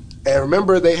 Yeah. And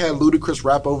remember they had Ludacris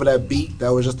rap over that beat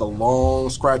that was just a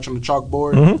long scratch on the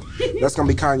chalkboard? Mm-hmm. That's going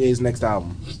to be Kanye's next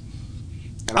album.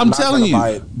 And I'm telling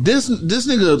you, this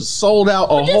nigga sold out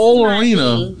a whole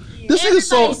arena. This nigga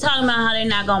Everybody's talking about how they're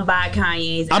not gonna buy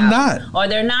Kanye's album. I'm not. Or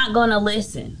they're not gonna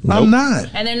listen. Nope. I'm not.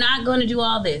 And they're not gonna do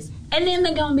all this. And then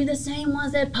they're gonna be the same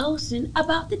ones that posting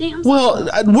about the damn Well,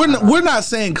 we're not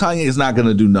saying Kanye is not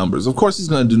gonna do numbers. Of course he's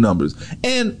gonna do numbers.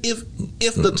 And if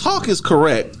the talk is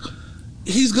correct,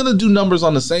 he's gonna do numbers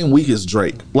on the same week as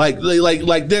Drake.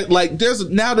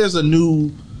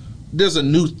 There's a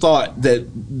new thought that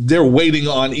they're waiting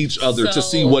on each other to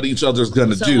see what each other's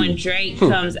gonna do. So when Drake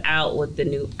comes out with the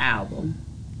new album,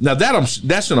 now that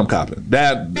shit I'm copping.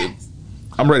 That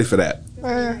I'm ready for that.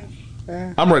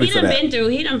 I'm ready for that.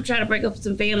 He done tried to break up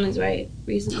some families, right?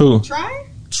 Recently. Who? Tried.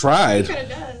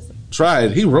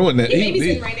 Tried. He ruined that.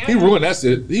 He ruined that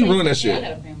shit. He ruined that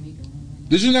shit.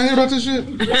 Did you not hear about this shit?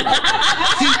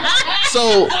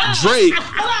 So Drake.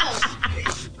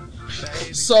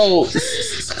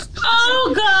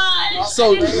 Oh God!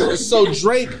 So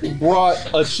Drake brought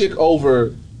a chick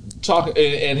over, talking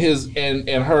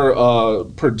and her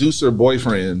producer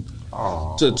boyfriend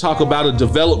to talk about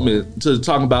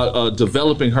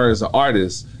developing her as an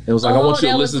artist. And it was like, I want you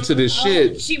to listen to this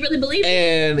shit. She really believed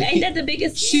and it. Ain't that the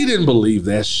biggest? She didn't believe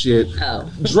that shit. Oh,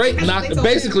 Drake knocked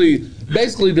basically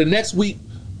the next week.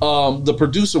 The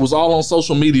producer was all on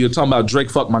social media talking about Drake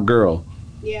fucked my girl.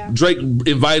 Yeah. Drake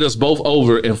invited us both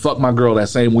over and fucked my girl that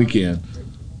same weekend.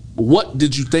 What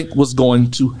did you think was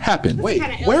going to happen? Wait,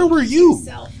 where were you?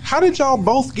 How did y'all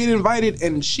both get invited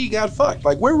and she got fucked?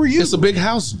 Like, where were you? It's a big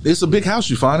house. It's a big house,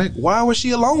 you find it. Why was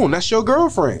she alone? That's your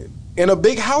girlfriend. In a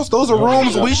big house, those are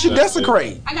rooms we should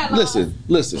desecrate. I got Listen.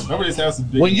 Nobody's house is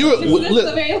big. When you're This is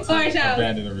a very large house.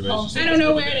 Abandoned a relationship. I don't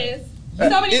know where it is. So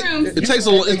many rooms. It takes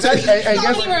a. It takes.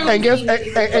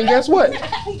 And guess what?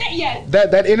 Yes.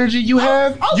 That energy you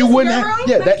have, Oh, you this is wouldn't your have. room?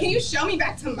 Yeah, Like, that can you show me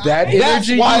back to mine? that That's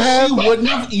energy you why have. she wouldn't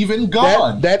have even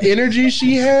gone. That energy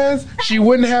she has, she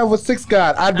wouldn't have with Six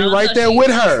God. I'd be right there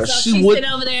with her. So She she's would- sitting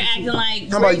over there acting like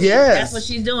How about yes? that's what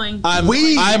she's doing.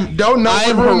 We don't know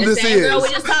what room The this same girl we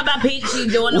is. just talked about. Pete,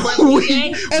 she's doing the what We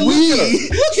PJ. And we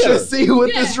look at her. should see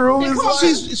what this room is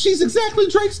like. She's exactly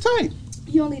Drake's type.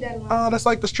 You don't leave that alone. Oh, that's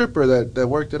like the stripper that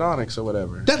worked at Onyx or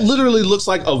whatever. That literally looks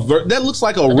like a Rick they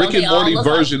and all Morty look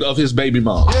version of his baby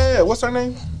mom. Yeah, what's her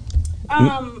name?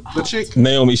 The chick.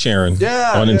 Naomi Sharon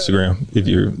Yeah, on yeah. Instagram if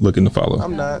you're looking to follow.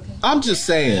 I'm not. I'm just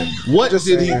saying, what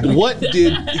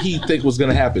did he think was going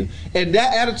to happen? And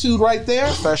that attitude right there,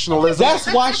 Professionalism.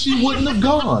 that's why she wouldn't have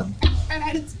gone.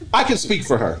 I can speak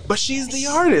for her. But she's the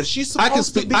artist. She's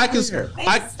supposed to be there.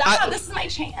 Stop. This is my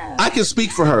chance. I can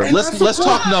speak for her. Let's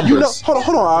talk numbers. You know,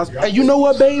 hold on, Oz. And you know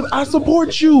what, babe? I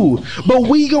support you. But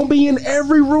we gonna be in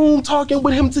every room talking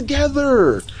with him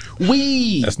together.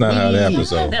 That's not how that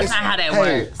happens, though. That's not how that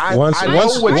works. I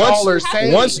know what y'all are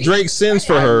saying. Once Drake sends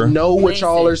for her, I know what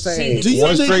y'all are saying.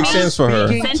 once Drake sends for her,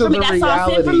 Speaking Send to for me. the That's all.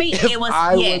 Send for me. reality, It was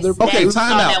I were yes. the Okay, producer-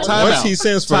 time out. once he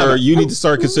sends for her, you need to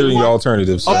start considering your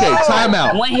alternatives. Okay, time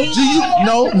out. When he- Do you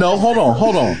no? Hold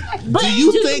on. But Do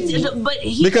you think? But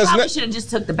he Because probably ne- should have just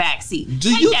took the back seat.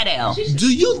 Do Take you that L.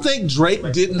 do you think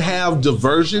Drake didn't have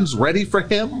diversions ready for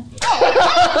him?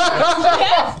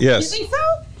 Yes. You think so?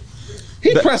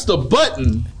 He pressed a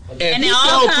button and he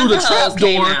fell through the trap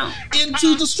door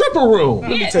into the stripper room. Let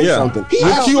me tell you something. He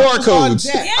has QR codes.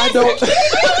 I don't.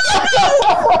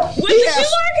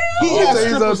 He has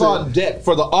strippers on deck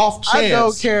for the off chance I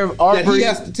don't care if that Aubrey he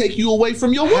has to take you away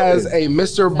from your woman. has a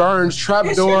Mr. Burns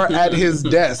trapdoor at his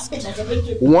desk.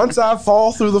 Once I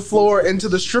fall through the floor into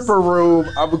the stripper room,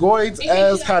 I'm going to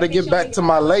ask how to get back to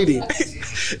my lady.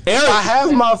 Eric, I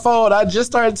have my phone. I just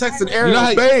started texting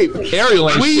Ariel, babe. Ariel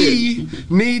ain't we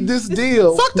need this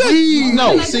deal. Fuck that.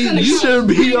 No, see, you should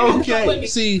be okay.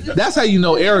 See, that's how you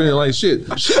know Ariel ain't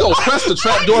shit. She gonna press the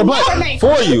trapdoor button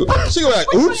for you. She gonna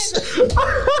like, oops.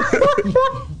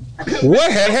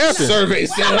 What had happened? Survey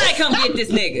said. Somebody come get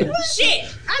this nigga.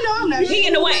 Shit. I know I'm not. He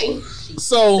in the way.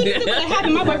 So what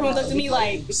happened? My boyfriend looked at me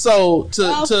like. So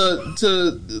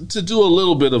to do a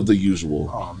little bit of the usual.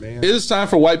 Oh man. It is time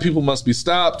for White People Must Be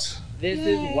Stopped. This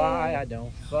is why I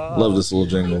don't fuck. Love this little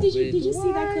jingle. Did you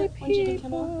see that clip on Jimmy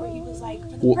Kimmel where he was like,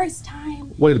 for the first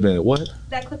time? Wait a minute, what?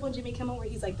 That clip on Jimmy Kimmel where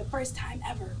he's like, the first time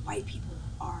ever white people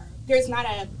are there's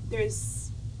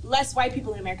less white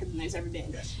people in America than there's ever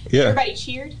been. Yeah. Everybody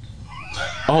cheered.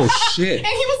 Oh shit. And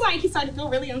he was like, he started to feel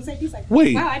really unsafe. He's like,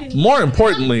 wait, wow, I didn't. More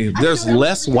importantly, there's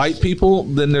less white people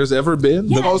than there's ever been?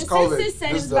 Yeah, Post the COVID. census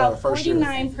said it was about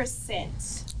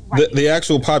 49%. The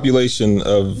actual population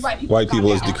of white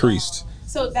people has decreased.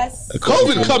 So that's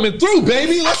COVID coming through,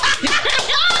 baby. Let's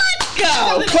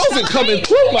go. COVID coming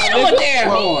through, my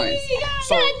nigga.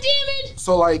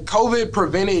 So like COVID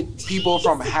prevented people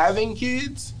from having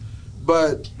kids,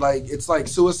 but like it's like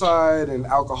suicide and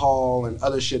alcohol and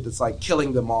other shit that's like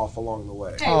killing them off along the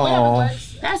way.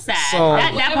 That's sad. So-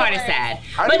 that part is sad.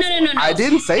 But no. I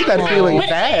didn't say that feeling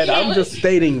sad. I'm just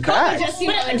stating facts.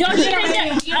 But don't you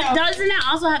think doesn't that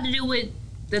also have to do with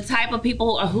the type of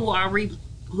people who are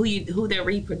who they're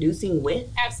reproducing with?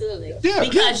 Absolutely. Yeah.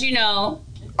 Because you know.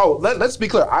 Oh, let's be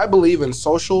clear. I believe in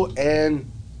social and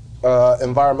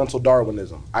environmental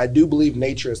Darwinism. I do believe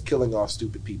nature is killing off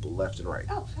stupid people left and right.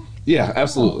 Oh, Yeah,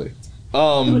 absolutely.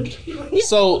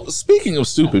 So speaking of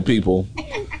stupid people,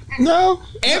 no,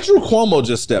 Andrew Cuomo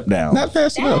just stepped down. Not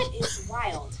fast enough. That is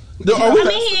wild. I mean,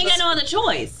 he ain't got no other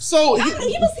choice. So He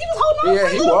was holding on Yeah, for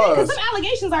a he little bit was. because some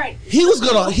allegations are. he was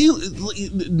gonna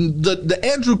the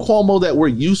Andrew Cuomo that we're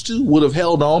used to would have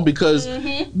held on because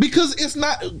it's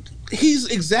not. He's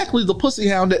exactly the pussy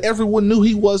hound that everyone knew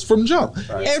he was from jump.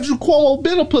 Right. Andrew Cuomo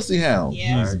been a pussy hound.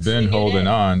 Yeah. He's been holding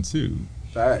on too.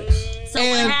 Facts. So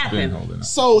And- what happened?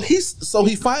 So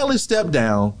he finally stepped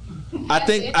down. I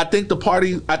think the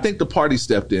party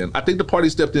stepped in. I think the party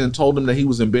stepped in and told him that he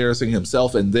was embarrassing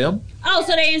himself and them. Oh,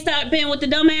 so they didn't start being with the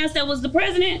dumbass that was the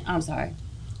president? I'm sorry.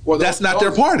 Well, That's not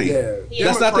their party. Yeah.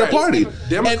 That's not their party.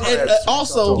 Democrats. And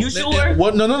also, You sure?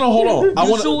 What? No. Hold on. I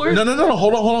want sure? No.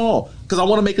 Hold on. Because I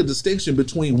want to make a distinction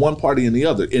between one party and the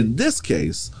other. In this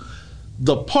case,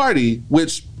 the party,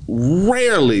 which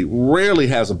rarely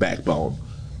has a backbone,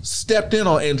 stepped in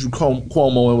on Andrew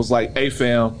Cuomo and was like, "Hey,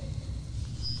 fam,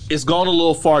 it's gone a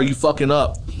little far. You fucking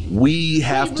up. We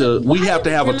have to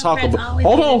have a talk about."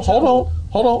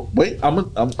 Hold on. Wait,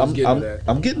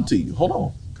 I'm getting to you. Hold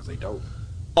on. Because they don't.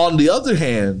 On the other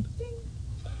hand,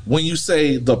 when you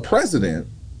say the president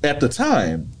at the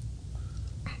time,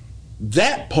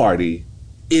 that party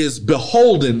is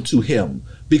beholden to him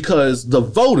because the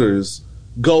voters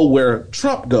go where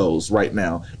Trump goes right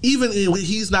now. Even if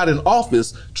he's not in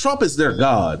office, Trump is their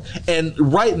god. And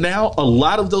right now, a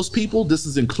lot of those people, this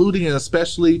is including and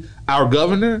especially our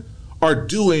governor, are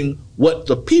doing what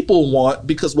the people want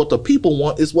because what the people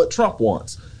want is what Trump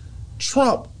wants.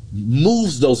 Trump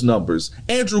moves those numbers.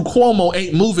 Andrew Cuomo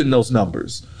ain't moving those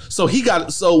numbers. So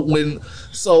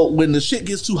when the shit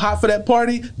gets too hot for that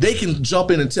party, they can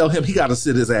jump in and tell him he got to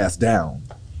sit his ass down.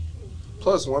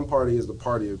 Plus, one party is the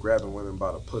party of grabbing women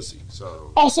by the pussy.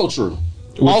 So Also true.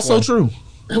 True.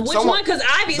 Which one? Because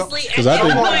obviously, Because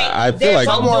I feel like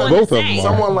both of them are.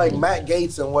 someone like Matt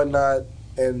Gaetz and whatnot,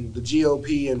 and the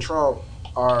GOP and Trump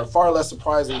are far less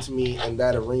surprising to me in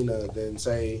that arena than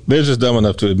say. They're just dumb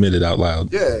enough to admit it out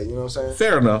loud. Yeah, you know what I'm saying.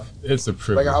 Fair enough. It's a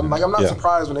privilege. I'm not Yeah.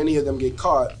 surprised when any of them get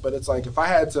caught, but it's like if I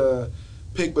had to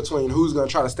pick between who's going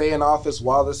to try to stay in office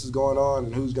while this is going on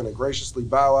and who's going to graciously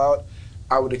bow out,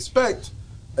 I would expect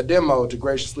a demo to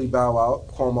graciously bow out.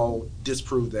 Cuomo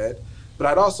disproved that. But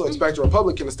I'd also expect a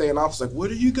Republican to stay in office like, what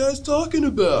are you guys talking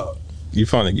about? You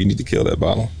need to kill that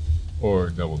bottle.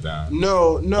 Or double down.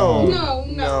 No.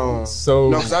 So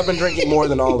No, because I've been drinking more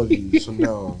than all of you, so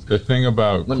no. the thing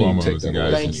about Let me Cuomo take is that the guy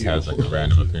away. just Thank has you. like a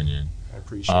random opinion. I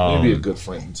appreciate it. Maybe a good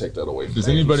friend can take that away. Does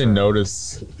Thank you, anybody sir.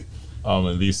 notice, at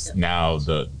least now,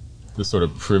 the sort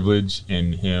of privilege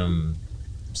in him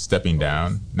stepping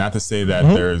down? Not to say that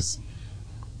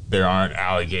there aren't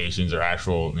allegations or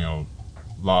actual,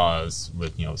 laws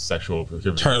with, sexual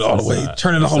procurement. Turn it all the way.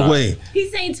 Turn it all the way.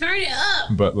 He's saying turn it up.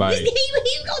 But like, he's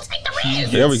gonna take the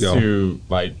risk. There we go. To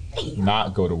like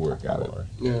not go to work anymore,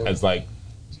 as like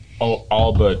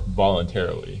all but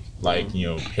voluntarily, like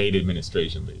paid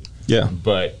administration leave. Yeah,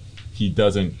 but he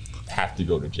doesn't have to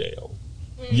go to jail.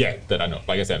 Yet that I know.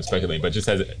 Like I said, I'm speculating, but just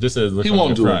as he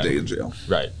won't do a day in jail,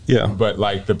 right? Yeah, but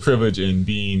like the privilege in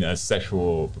being a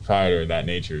sexual proprietor of that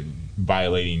nature,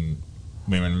 violating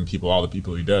women, people, all the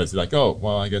people he does, he's like, oh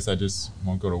well, I guess I just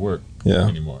won't go to work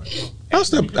anymore. I'll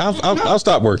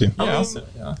stop working. Yeah,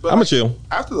 I'm a chill.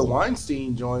 After the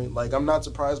Weinstein joint, like I'm not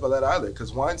surprised by that either,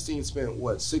 because Weinstein spent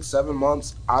 6-7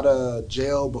 months out of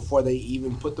jail before they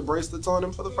even put the bracelets on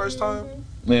him for the first time.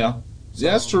 Yeah,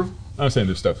 that's true. I'm saying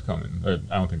there's stuff coming. I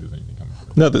don't think there's anything coming.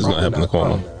 Nothing's going to happen to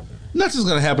Cuomo. Nothing's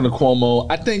going to happen to Cuomo.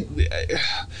 I think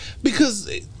because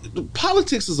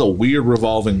politics is a weird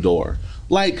revolving door.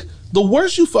 Like, the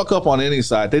worse you fuck up on any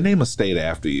side, they name a state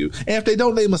after you. And if they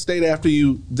don't name a state after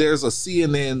you, there's a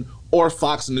CNN or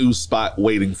Fox News spot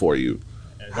waiting for you.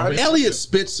 Elliot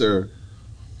Spitzer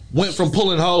went from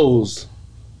pulling hose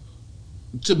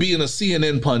to being a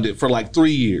CNN pundit for like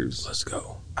 3 years. Let's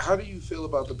go. How do you feel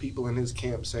about the people in his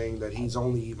camp saying that he's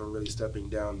only even really stepping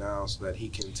down now so that he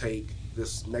can take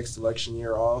this next election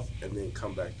year off and then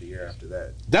come back the year after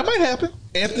that? That might happen.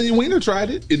 Anthony Weiner tried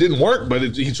it. It didn't work, but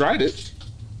he tried it.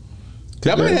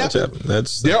 That might happen.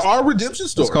 There are redemption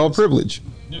stories. It's called privilege.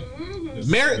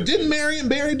 Didn't Marion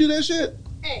Barry do that shit?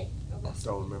 Hey.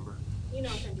 Don't remember. You know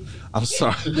what I'm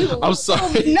sorry. I'm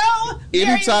sorry. No,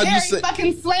 anytime very you say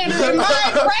fucking slander in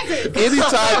my presence.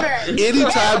 Anytime you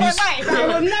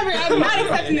I'm not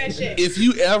accepting that shit. If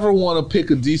you ever want to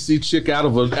pick a DC chick out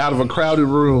of a crowded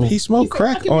room, he smoked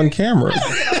crack on camera.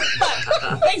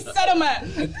 They set him up.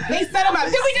 Did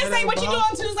we just say what you do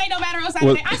on Tuesday no matter on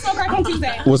Saturday? I smoked crack on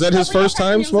Tuesday. Was that his first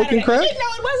time smoking crack? No,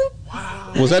 it wasn't.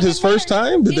 Wow. Was that his first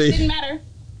time? It didn't matter.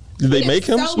 Did they make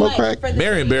him smoke crack?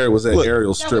 Marion Barry was at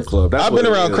Ariel's strip club. I've been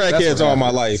around crackheads all my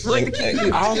life. With the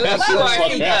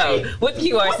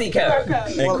QRC code.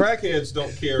 And crackheads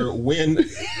don't care when,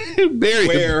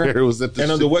 where, was at the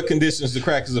and under what conditions the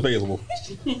crack is available.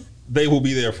 They will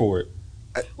be there for it.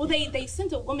 Well, they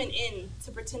sent a woman in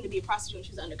to pretend to be a prostitute and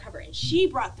she was undercover, and she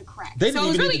brought the crack. They didn't so it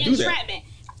was even really need to do entrapment.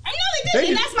 I know they did,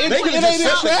 and that's my They point. could have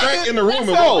just set the crack in the room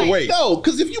and walked away. No,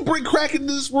 because if you bring crack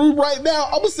into this room right now,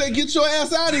 I'm gonna say get your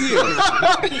ass out of here.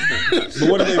 But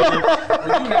what are they doing?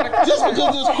 Just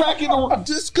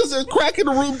because there's crack in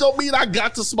the room don't mean I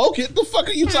got to smoke it. The fuck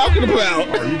are you talking about?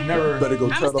 You never better go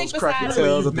try those crack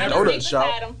tails at the donut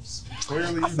shop.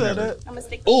 Clearly, I said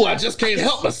that. Oh, I just can't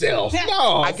help myself.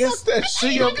 No, I guess to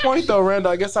your point though,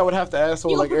 Randall, I guess I would have to ask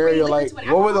someone like Ariel, like,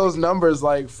 what were those numbers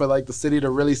like for like the city to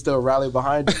really still rally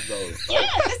behind you though? Yeah,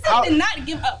 this city did not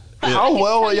give up. How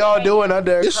well were y'all doing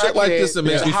under a shit like this that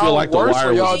makes me feel like The Wire Wire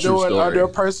were y'all was a true doing story. under a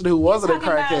person who wasn't a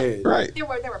crackhead? Right. There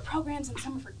were programs in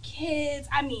summer for kids.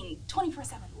 I mean,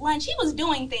 24/7 lunch. He was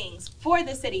doing things for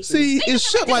the city. See, it's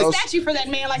shit like a statue for that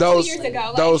man like those 2 years ago.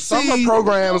 Like, those summer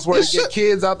programs were to it's get shit-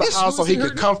 kids out the it's- house so he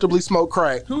could comfortably smoke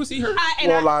crack. Who was he hurt?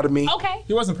 Won't lie to me. Okay.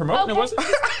 He wasn't promoting it, was he?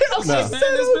 Okay. Man,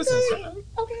 this business.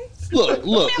 Okay.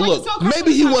 Look.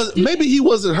 Maybe he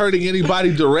wasn't hurting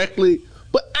anybody directly,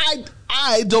 but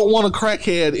I don't want a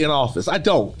crackhead in office. I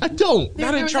don't.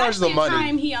 Not in charge of the money.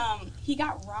 Time he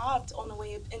got robbed on the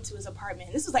way into his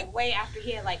apartment. This was like way after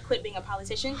he had like quit being a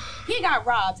politician. He got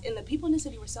robbed, and the people in the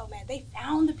city were so mad. They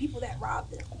found the people that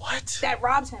robbed him. What? That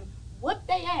robbed him. Whooped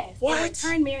their ass. What? And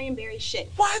returned Marion Barry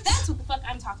shit. What? That's what the fuck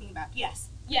I'm talking about. Yes.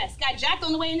 Got jacked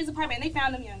on the way in his apartment, and they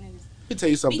found him young niggas. Let me tell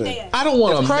you something. Beat their ass. I don't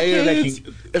want a mayor that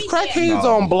can. If crackheads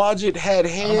on Blodgett had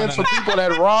hands for people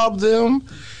that robbed them,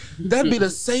 that'd be the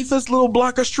safest little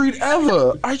block of street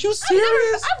ever. Are you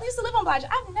serious? I used to live on Blodgett.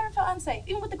 I've never felt unsafe,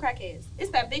 even with the crackheads.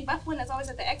 It's that big buff one that's always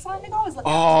at the Exxon. Nigga always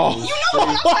looking at me. You know what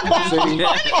I'm talking about. That nigga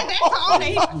at the Exxon all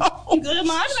day. You good,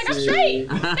 Mom? I was like, I'm straight.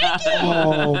 Thank you.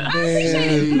 Oh, I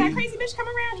appreciate it. When that crazy bitch come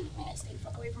around, man, stay the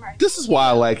fuck away from her. This is why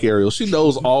I like Ariel. She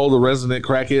knows all the resident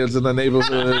crackheads in the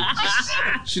neighborhood.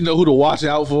 She know who to watch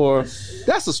out for.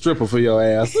 That's a stripper for your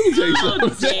ass. Let me tell you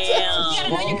something. You gotta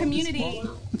know your community.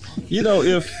 You know,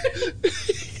 if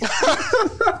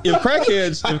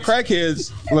crackheads,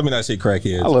 let me not say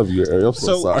crackheads. I love you, Ariel. I'm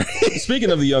so sorry. Speaking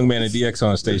of the young man at the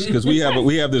Exxon station, because we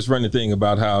have this running thing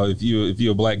about how if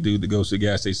you're a black dude that goes to the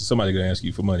gas station, somebody's gonna ask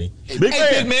you for money. Hey,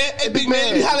 big man. Hey, big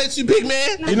man. We holla at you, big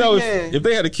man. You know, if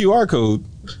they had a QR code,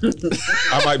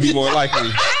 I might be more likely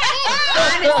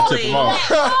to tip them off.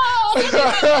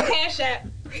 Cash App.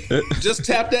 Just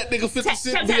tap that nigga 50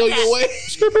 cent tap, be on tap. your way.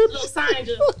 Little sign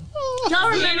just. Y'all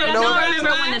remember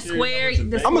when the square?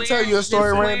 I'm gonna tell you a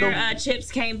story, Randall.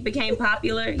 Chips became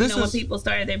popular. You know when people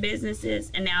started their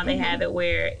businesses, and now they have it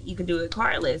where you can do it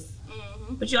cardless.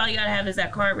 But all you gotta have is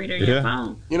that card reader in your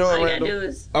phone. You know what, all you Randall? gotta do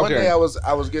is. One day I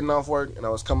was getting off work and I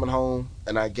was coming home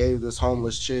and I gave this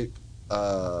homeless chick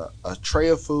a tray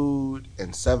of food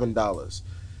and $7,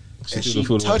 and she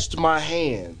touched my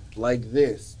hand like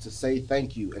this to say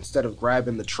thank you instead of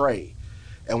grabbing the tray.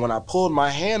 And when I pulled my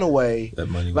hand away, that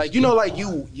money like like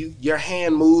your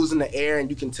hand moves in the air and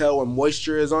you can tell when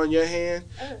moisture is on your hand.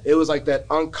 It was like that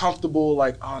uncomfortable,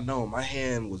 like, oh no, my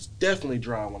hand was definitely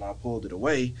dry when I pulled it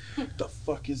away. What the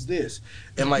fuck is this?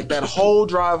 And like that whole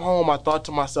drive home, I thought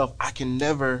to myself, I can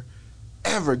never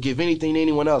ever give anything to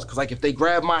anyone else, because like if they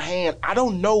grab my hand, I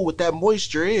don't know what that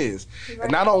moisture is,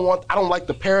 and I don't like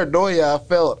the paranoia I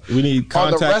felt. We need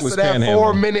contactless on the rest of that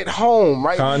 4-minute home,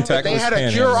 right? If they had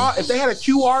a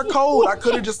QR code, I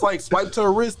could have just like swiped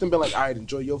her wrist and been like, all right,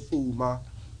 enjoy your food, ma.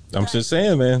 I'm just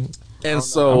saying, man. And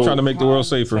so I'm trying to make the world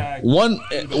safer. One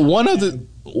of the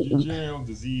general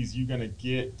disease you're gonna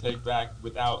take back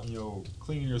without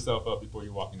cleaning yourself up before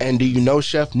you walk in. And do you know,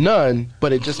 Chef? None,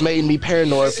 but it just made me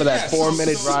paranoid for that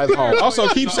 4-minute drive home. Also,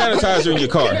 keep sanitizer in your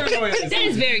car. That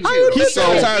is very true. Keep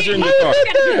sanitizer in your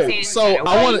car. So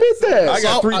I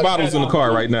got 3 bottles in the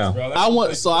car right now. I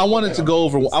wanted to go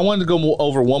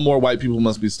over one more white people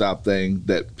must be stopped thing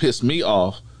that pissed me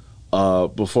off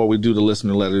before we do the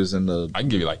listener letters and the I can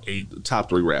give you like 8 top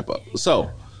 3 wrap up.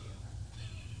 So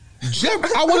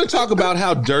I want to talk about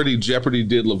how dirty Jeopardy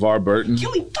did LeVar Burton.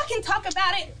 Can we fucking talk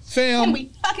about it? Fam. Can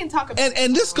we fucking talk about it?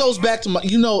 And this goes back to my,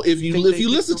 if you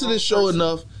listen to this show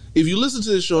enough,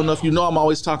 I'm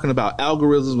always talking about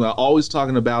algorithms, and I'm always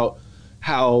talking about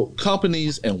how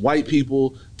companies and white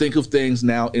people think of things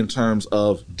now in terms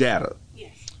of data.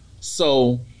 Yes.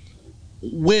 So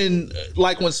when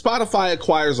Spotify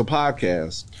acquires a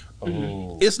podcast,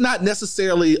 it's not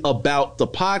necessarily about the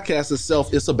podcast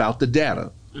itself, it's about the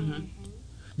data. Mm-hmm.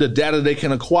 The data they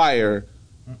can acquire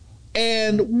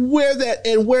and where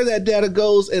that data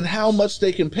goes and how much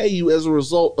they can pay you as a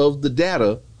result of the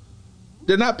data.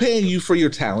 They're not paying you for your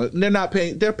talent, and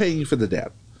they're paying you for the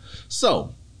data.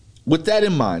 So with that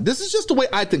in mind, this is just the way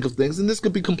I think of things, and this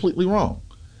could be completely wrong.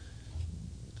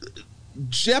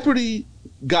 Jeopardy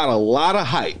got a lot of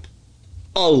hype.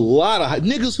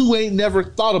 Niggas who ain't never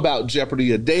thought about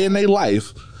Jeopardy a day in their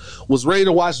life was ready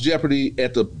to watch Jeopardy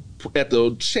at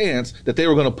the chance that they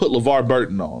were going to put LeVar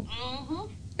Burton on. Mm-hmm.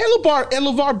 And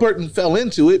LeVar Burton fell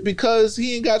into it because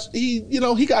he got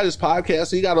his podcast,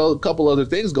 so he got a couple other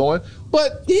things going,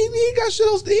 but he got shit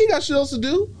else to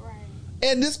do. Right.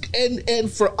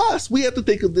 And for us, we have to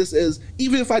think of this as,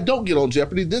 even if I don't get on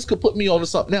Jeopardy, this could put me on to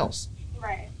something else.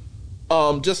 Right.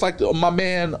 Just like my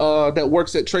man that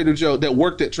worked at Trader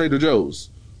Joe's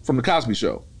from the Cosby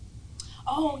Show.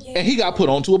 Oh yeah. And he got put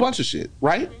onto a bunch of shit,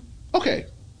 right? Mm-hmm. Okay.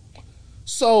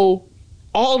 So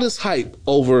all this hype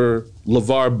over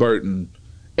LeVar Burton,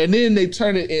 and then they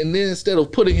turn it, and then instead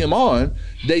of putting him on,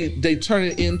 they turn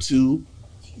it into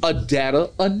a data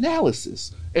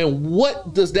analysis. And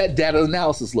what does that data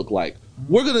analysis look like?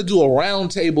 We're gonna do a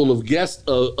round table of guest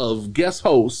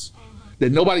hosts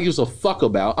that nobody gives a fuck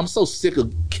about. I'm so sick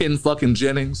of Ken fucking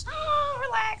Jennings. Oh,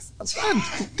 relax.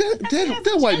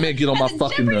 That white man get on my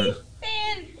fucking nerve.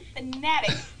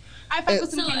 Fanatic. I fuck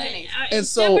with some Ken Jennings. And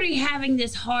so Jeopardy having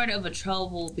this hard of a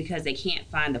trouble because they can't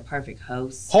find the perfect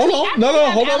host. Hold on, no.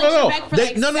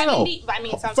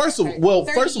 First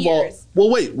of all,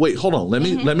 wait, hold on. Let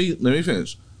me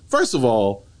finish. First of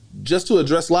all, just to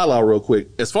address Lala real quick,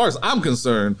 as far as I'm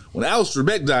concerned, when Alex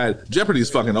Trebek died, Jeopardy's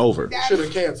fucking over. Should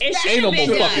have canceled. Ain't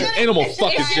no more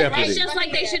fucking Jeopardy. It's just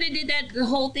like they should have did the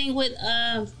whole thing with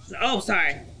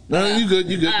sorry. No, you good.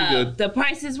 The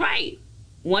Price is Right.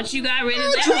 Once you got rid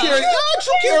of that, Drew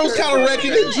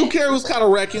Carey was kind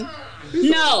of wrecking.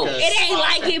 No, it ain't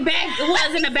like it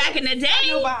was in the back in the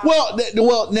day.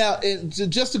 Well, now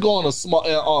just to go on a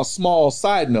small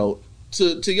side note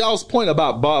to y'all's point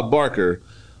about Bob Barker.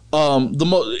 When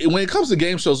it comes to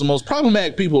game shows, the most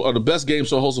problematic people are the best game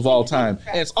show hosts of all time,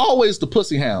 and it's always the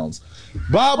pussy hounds.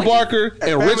 Bob Barker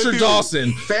and Richard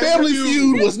Dawson. Family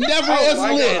Feud was never as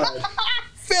lit.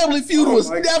 Family Feud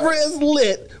was never as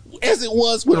lit as it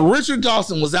was when Richard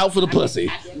Dawson was out for the pussy.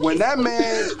 When that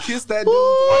man kissed that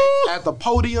dude at the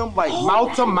podium, like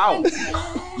mouth to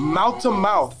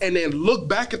mouth, and then look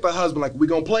back at the husband like, we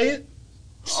gonna play it?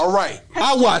 All right.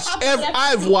 I've watched.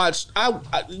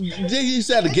 They used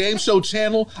to have the game show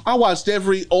channel. I watched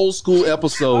every old school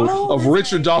episode of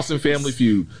Richard Dawson Family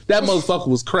Feud. That motherfucker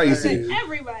was crazy.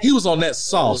 Everybody. He was on that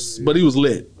sauce, but he was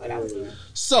lit.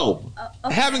 So,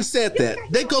 having said that,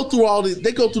 they go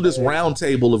through this round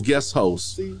table of guest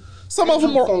hosts. Some of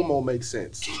them are FOMO makes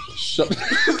sense.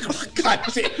 God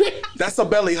damn it. That's a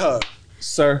belly hug,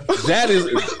 Sir. That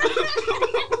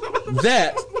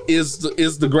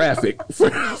is the graphic for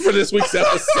this week's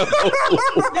episode.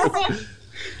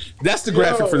 That's the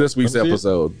graphic for this week's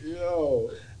episode.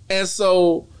 And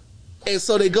so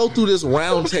they go through this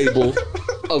round table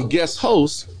of guest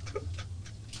hosts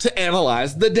to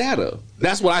analyze the data.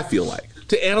 That's what I feel like.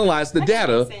 To analyze the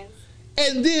data.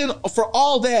 And then for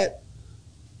all that,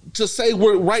 to say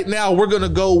we're going to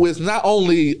go with not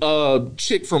only a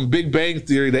chick from Big Bang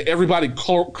Theory that everybody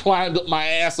climbed up my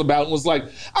ass about and was like,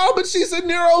 oh, but she's a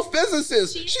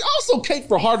neurophysicist. She also caked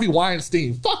for Harvey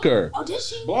Weinstein. Fuck her. Oh, did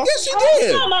she? Yes, she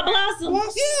did. Talking about Blossom.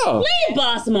 Yeah. Leave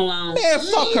Blossom alone. Man,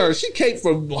 fuck her. She caked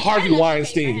for Harvey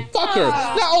Weinstein. Fuck her.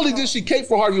 Not only did she cake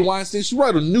for Harvey Weinstein, she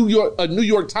wrote a New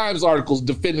York Times article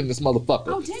defending this motherfucker.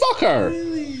 Oh, fuck her.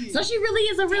 So she really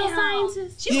is a real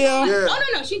scientist? Yeah. Oh,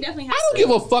 no, she definitely has. I don't give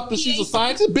a fuck that she's a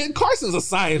scientist. Ben Carson's a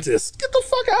scientist. Get the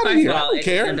fuck out of here. I don't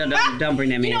care. Don't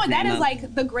bring that man. You know what? That is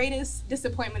like the greatest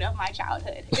disappointment of my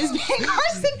childhood. Is Ben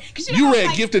Carson? You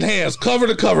read Gifted Hands cover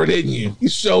to cover, didn't you? You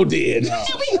sure did. Yeah,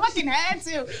 we fucking had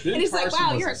to. And it's like,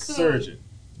 wow, you're a surgeon,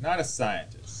 not a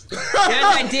scientist.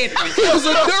 That's different. He was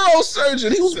a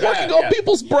neurosurgeon. He was working on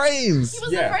people's brains. He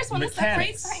was the first one to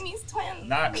separate Siamese twins.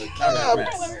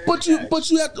 But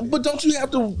don't you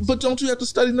have to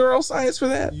study neuroscience for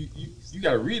that? You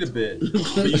got to read a bit,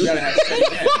 but you got to have to study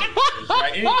again.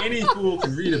 Right? Any fool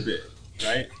can read a bit,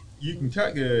 right? You can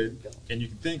cut good and you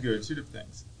can think good. Two different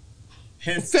things.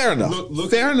 Hence, fair enough.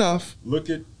 Fair enough. Look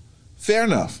at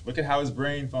how his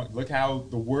brain functions. Look how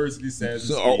the words that he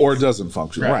says or doesn't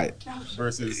function. Right.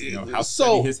 Versus how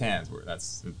steady his hands were.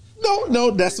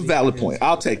 No, that's a valid point.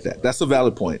 I'll take that. That's a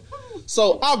valid point.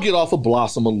 So I'll get off of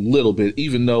Blossom a little bit,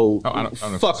 even though I don't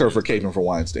fuck her for caping for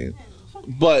Weinstein.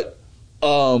 But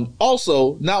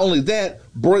also, not only that,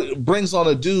 brings on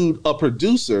a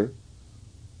producer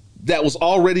that was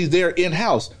already there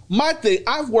in-house. My thing,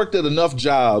 I've worked at enough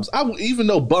jobs, even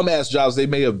though bum-ass jobs they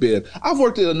may have been, I've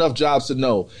worked at enough jobs to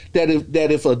know that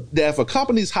if a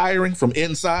company's hiring from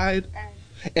inside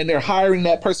and they're hiring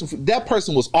that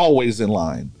person was always in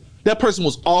line. That person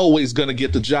was always going to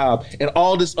get the job, and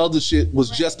all this other shit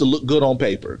was just to look good on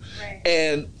paper. Right.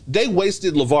 And they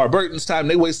wasted LeVar Burton's time.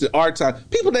 They wasted our time.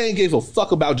 People that ain't gave a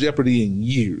fuck about Jeopardy in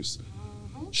years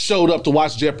showed up to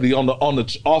watch Jeopardy on the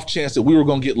off chance that we were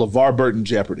going to get LeVar Burton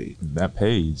Jeopardy. That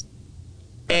pays.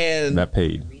 And that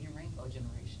paid.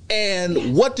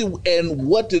 And what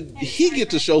did he get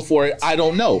to show for it? I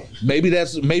don't know. Maybe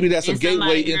that's a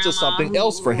gateway into something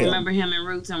else for him. Remember him in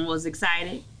Roots and was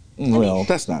excited? Well,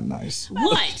 that's not nice.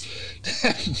 What?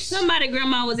 Somebody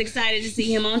grandma was excited to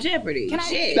see him on Jeopardy.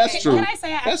 That's true. Can I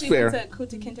say I that's actually fair. went to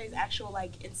Kunta Kinte's actual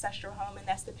ancestral home, and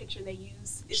that's the picture they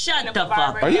use. Shut the fuck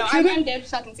up. Are you kidding? I'm dead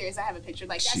fucking serious. I have a picture.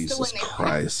 Like that's Jesus the one they.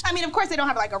 Christ. I mean, of course they don't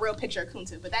have a real picture of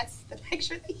Kunta, but that's the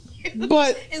picture they use.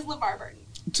 But is LeVar Burton.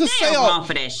 To say all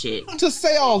for that shit. To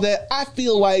say all that, I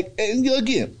feel like, and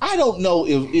again, I don't know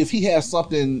if he has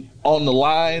something on the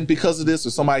line because of this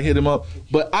or somebody hit him up,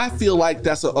 but I feel like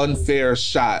that's an unfair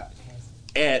shot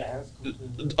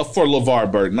for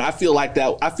LeVar Burton. I feel like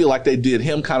they did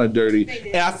him kind of dirty,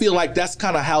 and I feel like that's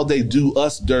kind of how they do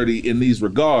us dirty in these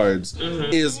regards.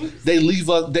 Is they leave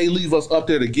us up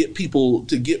there to get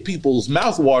people's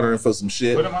mouth watering for some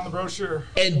shit. Put them on the brochure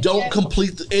and don't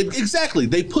complete exactly.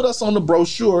 They put us on the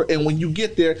brochure, and when you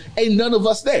get there, ain't none of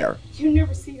us there. You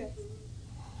never see us.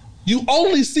 You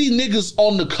only see niggas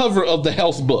on the cover of the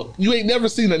health book. You ain't never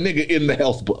seen a nigga in the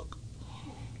health book.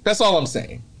 That's all I'm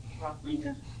saying.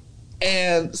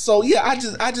 And so, yeah,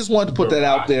 I just wanted to put that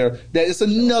out there, that it's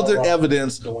another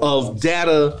evidence of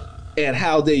data and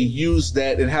how they used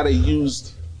that and how they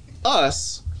used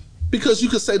us, because you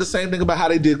could say the same thing about how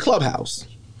they did Clubhouse.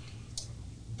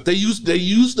 They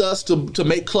used us to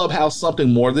make Clubhouse something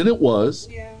more than it was,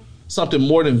 something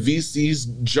more than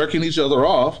VCs jerking each other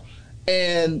off.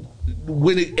 And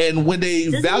when they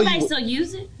does anybody still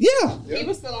use it? Yeah, he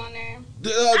was still on there.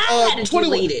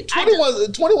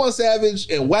 21 Savage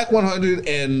and Whack 100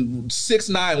 and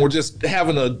 6ix9ine were just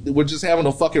having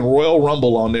a fucking Royal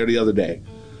Rumble on there the other day,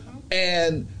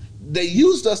 and they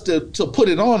used us to put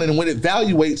it on. And when it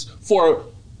evaluates for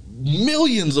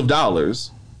millions of dollars,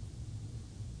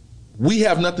 we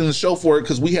have nothing to show for it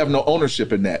because we have no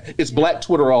ownership in that. It's Black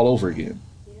Twitter all over again.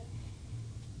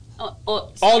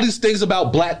 all these things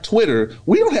about Black Twitter.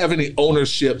 We don't have any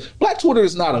ownership. Black Twitter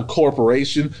is not a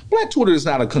corporation. Black Twitter is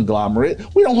not a conglomerate.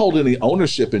 We don't hold any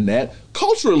ownership in that.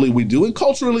 Culturally, we do, and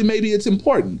culturally, maybe it's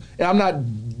important. And I'm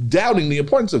not doubting the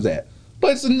importance of that.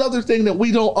 But it's another thing that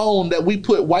we don't own, that we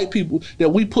put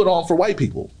on for white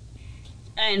people.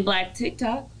 And Black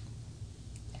TikTok.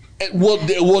 Well,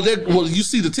 you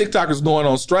see the TikTokers going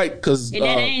on strike because that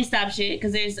ain't stop shit.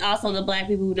 Because there's also the Black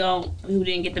people who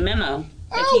didn't get the memo.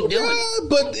 They keep doing it.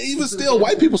 But even still,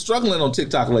 white people struggling on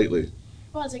TikTok lately.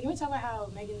 Well, so can we talk about how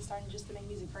Megan's starting just to make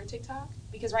music for TikTok?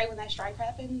 Because right when that strike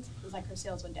happened, it was like her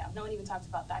sales went down. No one even talks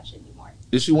about that shit anymore.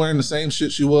 Is she wearing the same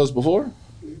shit she was before?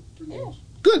 Yeah.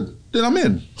 Good. Then I'm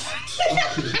in.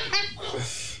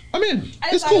 I'm in.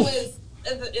 It's cool.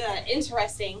 It was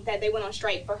interesting that they went on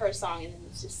strike for her song, and then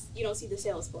it's just you don't see the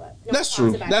sales go up. That's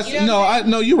true.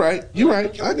 You're right. You're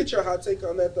right. Can I get your hot take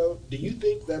on that though? Do you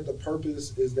think that the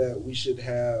purpose is that we should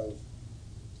have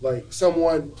like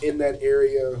someone in that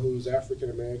area who's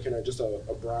African American or just a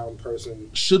brown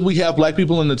person? Should we have Black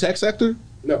people in the tech sector?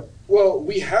 No. Well,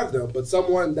 we have them, but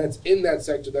someone that's in that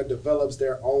sector that develops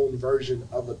their own version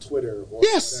of a Twitter or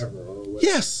whatever.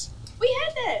 Yes. We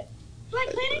had that. Black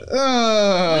Planet? We did.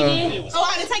 Oh,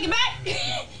 I had to take it back.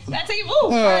 I take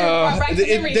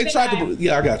it. They tried to.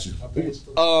 Yeah, I got you.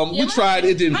 We tried.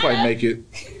 It didn't quite make it.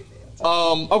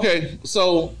 Okay,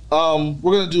 so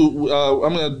we're gonna do.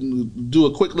 I'm gonna do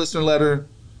a quick listener letter.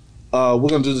 We're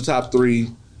gonna do the top 3,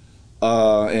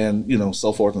 and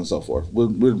so forth and so forth. We're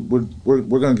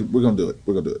gonna do it.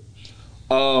 We're gonna do it.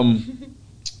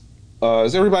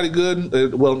 Is everybody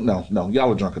good? Well, no,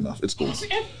 y'all are drunk enough. It's cool.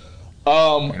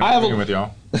 I have with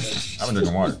y'all. I've been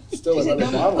drinking water. Still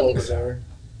another bottle over there.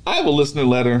 I have a listener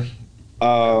letter.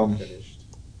 I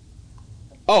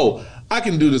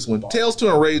can do this one. Tales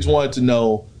to Enrage wanted to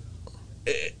know,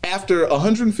 after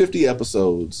 150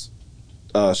 episodes,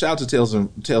 shout out to Tales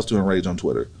to Enrage on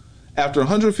Twitter. After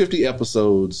 150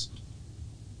 episodes,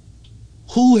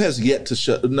 who has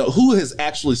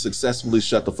actually successfully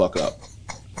shut the fuck up?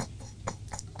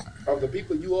 Of the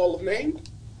people you all have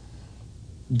named?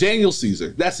 Daniel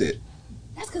Caesar. That's it.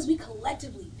 That's because we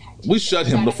collectively packed. We shut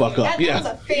him the fuck up. That was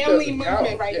a family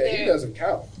movement right there. He doesn't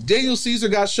count. Daniel Caesar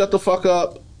got shut the fuck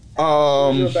up.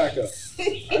 Back up.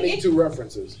 I need 2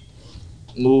 references.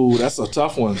 Ooh, that's a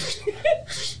tough one.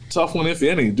 Tough one, if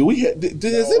any. Has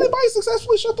anybody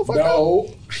successfully shut the fuck up?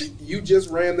 No. You just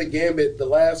ran the gambit the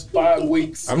last 5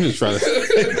 weeks. I'm just trying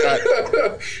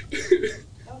to.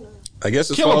 I guess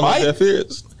it's falling on deaf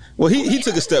ears. Well, he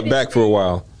took a step back for a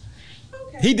while.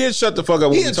 He did shut the fuck up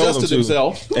when we told him to,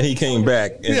 himself, and he came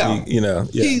back. And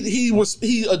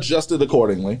he adjusted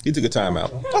accordingly. He took a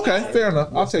timeout. Okay, fair enough.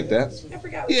 I'll take that.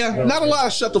 Yeah, not a lot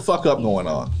of shut the fuck up going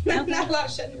on. Not a lot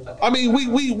of shutting the fuck up. I mean,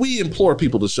 we implore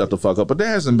people to shut the fuck up, but there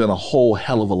hasn't been a whole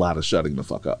hell of a lot of shutting the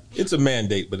fuck up. It's a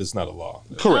mandate, but it's not a law.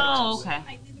 Correct. Oh, okay.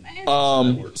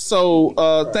 So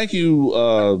thank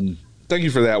you. Thank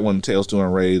you for that one, Tales to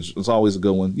Enrage. It's always a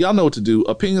good one. Y'all know what to do.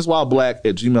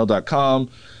 opinionswhileblack@gmail.com.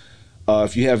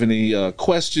 If you have any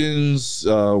questions,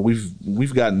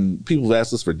 we've gotten people have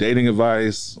asked us for dating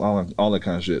advice, all that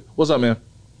kind of shit. What's up, man?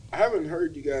 I haven't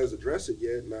heard you guys address it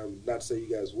yet, and I'm not saying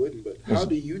you guys wouldn't, but how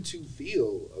do you 2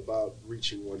 feel about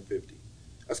reaching 150?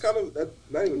 That's not even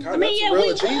kind of that's a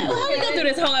real achievement. How we go through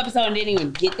this whole episode and didn't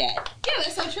even get that? Yeah,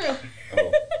 that's so true.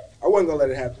 I wasn't gonna let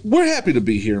it happen. We're happy to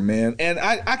be here, man, and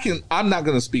I'm not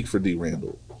gonna speak for D.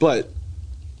 Randall, but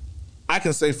I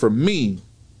can say for me,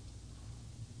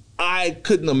 I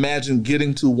couldn't imagine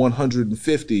getting to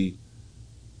 150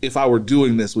 if I were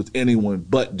doing this with anyone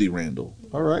but D. Randall.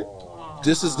 All right.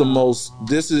 This is the most.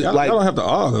 This is y'all, like. Y'all don't have to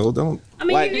though. Don't. I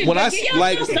mean, like when I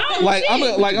I'm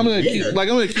gonna keep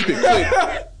it quick.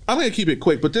 I'm gonna keep it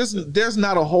quick. But there's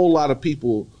not a whole lot of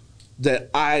people that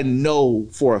I know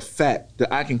for a fact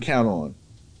that I can count on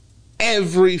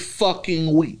every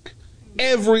fucking week,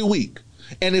 every week.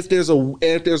 And if there's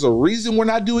a reason we're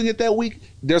not doing it that week,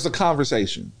 there's a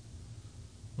conversation.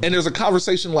 And there's a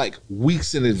conversation like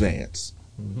weeks in advance.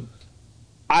 Mm-hmm.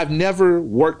 I've never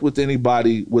worked with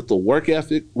anybody with the work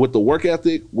ethic, with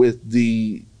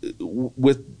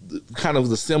kind of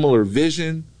the similar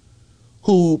vision,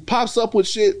 who pops up with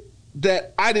shit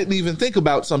that I didn't even think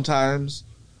about sometimes.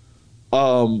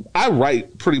 I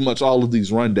write pretty much all of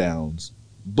these rundowns,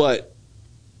 but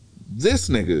this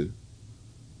nigga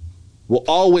will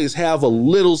always have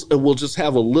will just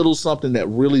have a little something that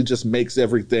really just makes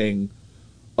everything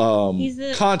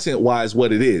content-wise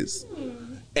what it is.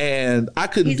 And I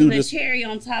couldn't do this. He's the cherry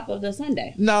on top of the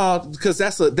sundae. No, because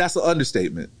that's an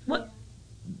understatement. What?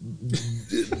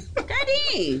 God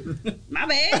damn. My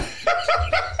bad.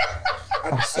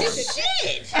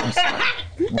 Shit. That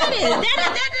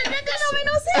don't make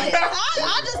no sense.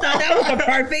 I just thought that was the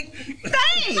perfect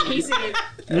thing. He said,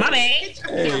 my bad.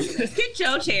 Get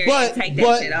your chair and take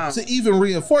that shit off. To even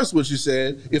reinforce what you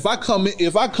said, if I come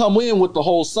in with the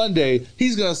whole Sunday,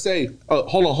 he's gonna say,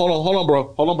 hold on,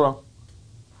 bro.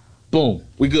 Boom,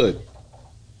 we good.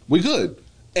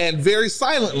 And very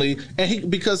silently, and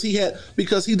because he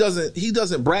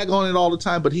doesn't brag on it all the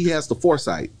time, but he has the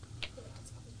foresight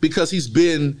because he's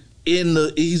been in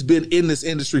this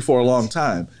industry for a long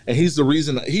time, and he's the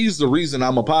reason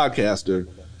I'm a podcaster.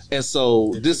 And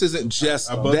so this isn't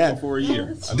just I bugged him for a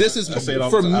year. I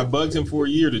bugged him for a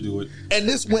year to do it. And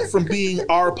this went from being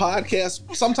our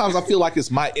podcast. Sometimes I feel like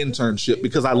it's my internship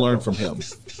because I learned from him.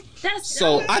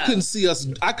 I couldn't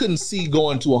see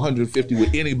going to 150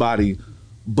 with anybody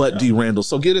but D. Randall.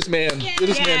 So get this man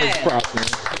his props, man.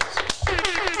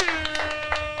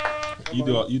 You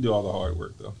do all the hard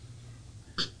work though.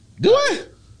 Do I?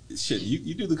 Shit,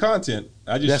 you do the content.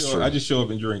 I just show up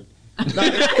and drink. But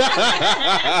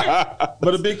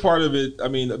a big part of it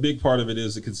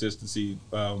is the consistency.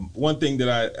 One thing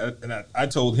that I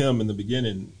told him in the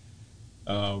beginning,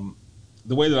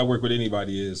 the way that I work with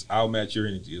anybody is I'll match your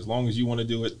energy. As long as you want to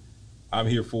do it, I'm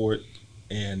here for it,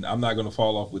 and I'm not going to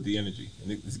fall off with the energy.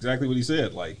 And it's exactly what he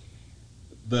said. Like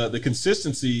the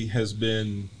consistency has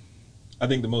been, I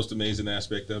think, the most amazing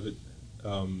aspect of it.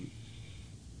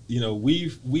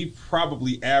 We've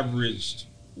probably averaged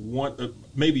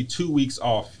maybe 2 weeks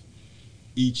off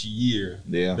each year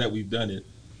that we've done it,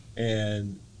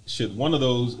 and shit. One of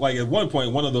those, like at one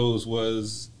point,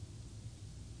 was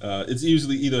it's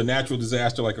usually either a natural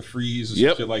disaster like a freeze or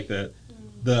some shit like that.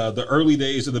 The early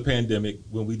days of the pandemic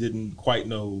when we didn't quite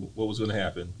know what was going to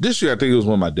happen. This year, I think it was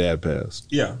when my dad passed.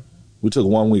 Yeah, we took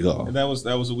 1 week off, and that was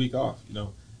a week off.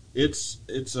 It's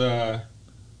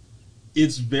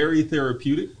very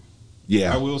therapeutic.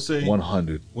 Yeah, I will say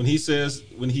 100. When he says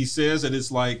that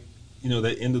it's like,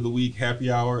 that end of the week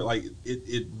happy hour, like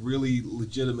it really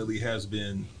legitimately has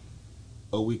been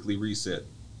a weekly reset.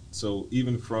 So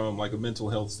even from like a mental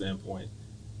health standpoint,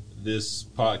 this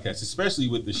podcast, especially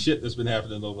with the shit that's been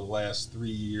happening over the last 3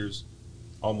 years,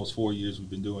 almost 4 years we've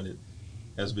been doing it,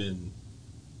 it's been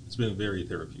very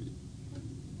therapeutic.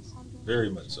 Very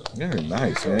much so. Very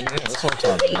nice, man. Yeah, that's what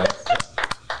I'm talking about.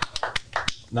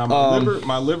 Now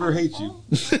my liver hates you.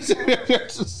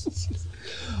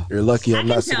 You're lucky I'm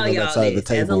not sitting on that side of the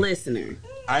table. As a listener,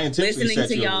 I intentionally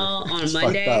listening to y'all on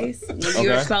Mondays when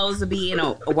you're supposed to be in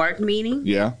a work meeting.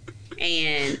 Yeah.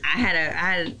 And I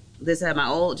had this at my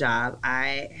old job.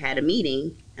 I had a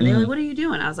meeting, and they were like, "What are you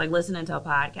doing?" I was like, "Listening to a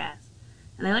podcast."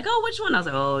 And they're like, "Oh, which one?" I was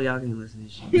like, "Oh, y'all can listen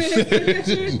to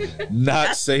shit."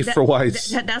 Not safe for whites.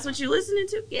 That's what you're listening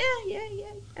to?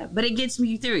 Yeah. But it gets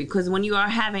me through, because when you are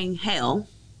having hell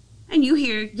and you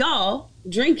hear y'all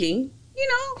drinking, it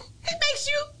makes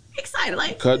you excited.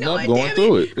 Like, cutting up, going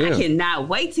through it. Yeah. I cannot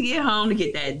wait to get home to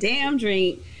get that damn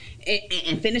drink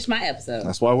and finish my episode.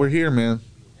 That's why we're here, man.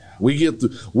 We get through.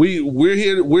 We're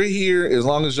here. We're here as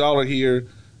long as y'all are here.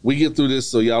 We get through this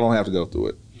so y'all don't have to go through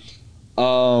it.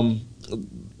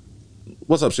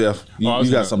 What's up, Chef?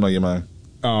 You got something on your mind?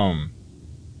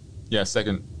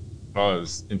 Second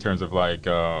was in terms of like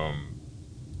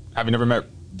having never met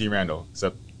D. Randall,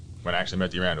 except when I actually met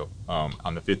D. Randall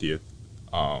on the 50th,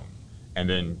 and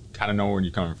then kind of know where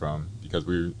you're coming from because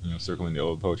we were circling the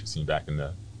old poetry scene back in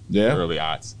the early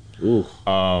aughts. Ooh.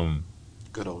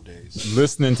 Good old days.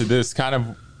 Listening to this, kind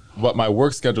of what my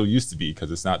work schedule used to be,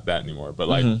 because it's not that anymore. But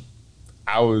like,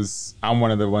 I'm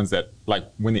one of the ones that,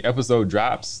 like, when the episode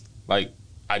drops, like,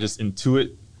 I just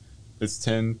intuit it's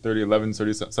 10:30,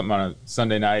 11:30, something on a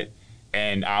Sunday night,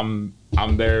 and I'm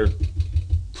there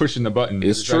pushing the button.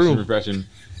 It's true. Refreshing.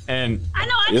 And I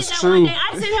know I did that one day.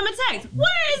 I sent him a text.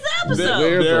 Where is the episode?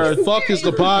 Where the fuck is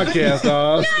the podcast,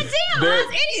 dog? God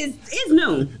damn, it's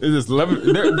noon. It is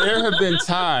 11. There have been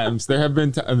times.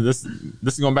 This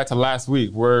is going back to last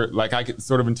week where like I could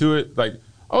sort of intuit like,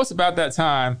 oh, it's about that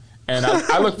time, and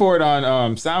I look for it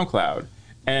on SoundCloud,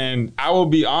 and I will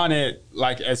be on it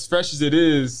like as fresh as it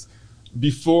is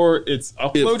before it's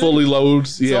uploaded. It fully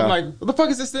loads. So I'm like, what the fuck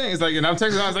is this thing? It's like, and I'm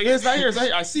texting. I was like, yeah, it's not here. It's not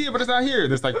here. I see it, but it's not here.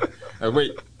 And it's like,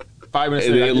 wait. 5 minutes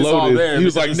later, it's all there. He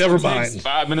was like, never mind.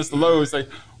 5 minutes to load. It's like,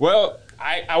 well,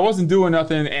 I wasn't doing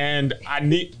nothing, and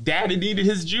Daddy needed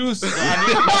his juice. So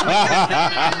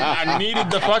I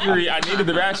needed the fuckery. I needed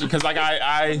the ratchet because, like,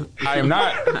 I am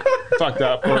not fucked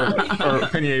up or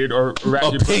opinionated or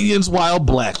ratchet. Opinions while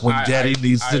black when Daddy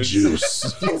needs the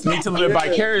juice. Need to live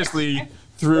vicariously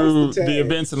through the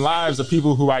events and lives of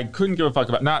people who I couldn't give a fuck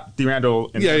about. Not D.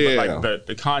 Randall, but like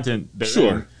the content. They're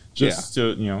in, just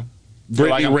to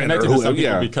Brittany I'm Renner, connected to some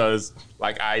people yeah. because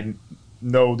like I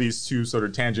know these two sort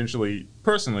of tangentially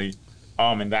personally,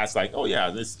 and that's like, oh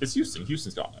yeah, it's Houston.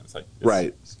 Houston's gone. It's like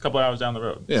it's a couple hours down the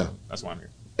road. Yeah, so that's why I'm here.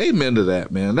 Amen to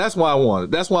that, man. That's why I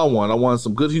wanted. That's why I wanted. I wanted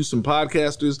some good Houston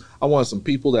podcasters. I wanted some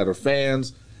people that are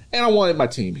fans, and I wanted my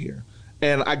team here.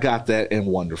 And I got that, and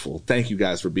wonderful. Thank you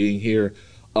guys for being here.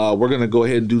 We're going to go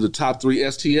ahead and do the top 3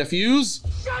 STFUs.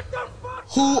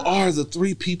 Who are the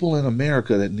 3 people in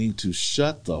America that need to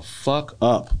shut the fuck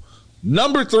up?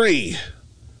 Number 3,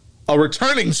 a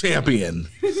returning champion.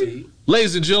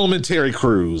 Ladies and gentlemen, Terry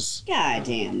Crews. God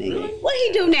damn, nigga. What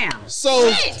he do now?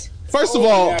 So, first of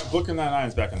all, Booker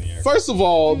 99's back in the air. First of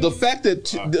all, the fact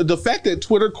that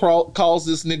Twitter calls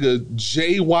this nigga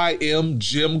JYM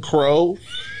Jim Crow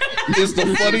is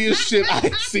the funniest shit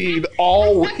I've seen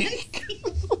all week.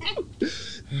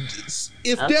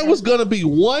 If there was gonna be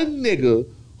one nigga,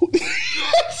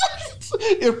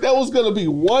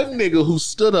 who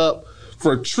stood up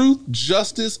for truth,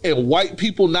 justice, and white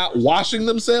people not washing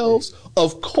themselves,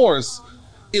 of course,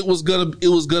 it was gonna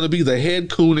be the head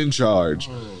coon in charge.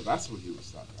 Oh, that's what he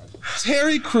was talking about.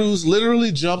 Terry Crews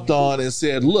literally jumped on and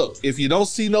said, "Look, if you don't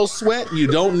see no sweat, you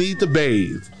don't need to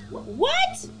bathe."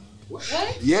 What?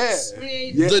 Yeah.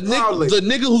 The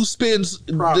nigga who spends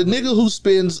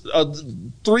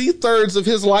 3/3 of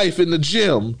his life in the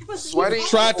gym Sweating.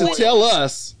 tried to tell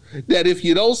us that if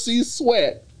you don't see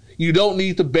sweat, you don't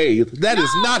need to bathe. That is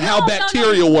not how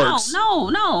bacteria works. No.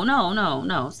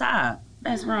 Stop.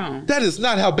 That's wrong. That is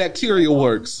not how bacteria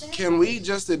works. Can we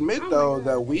just admit though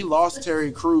that we lost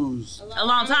Terry Crews a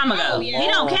long time ago? He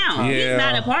don't count. Yeah. He's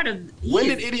not a part of. When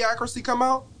did Idiocracy come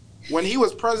out? When he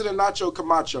was President Nacho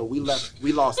Camacho, we lost him.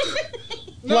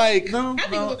 No.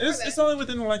 It's only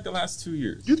within like the last 2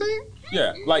 years. You think?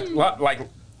 Yeah, like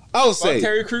I would say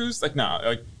Terry Crews, like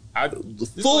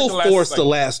full force the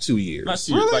last 2 years. Last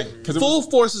year, Really? like Full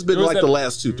force has been like the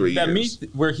last 2-3 that years. meet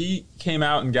where he came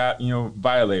out and got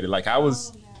violated. Like I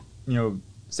was,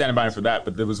 standing by him for that.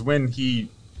 But there was when he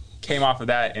came off of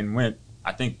that and went,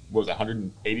 I think, what was it,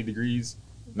 180 degrees,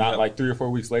 not like 3 or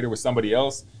 4 weeks later with somebody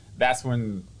else. That's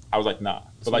when I was like, nah.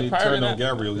 But like prior to that,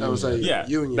 Gabriel, That was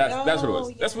Union. that's what it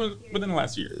was. That's within the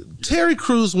last year. Terry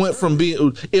Crews went from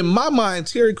being, in my mind,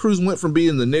 Terry Crews went from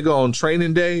being the nigga on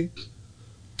Training Day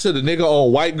to the nigga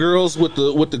on White Girls with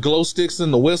the glow sticks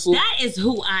and the whistle. That is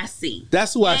who I see.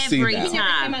 That's who I see every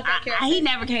now. time. He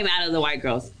never came out of the white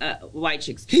girls, white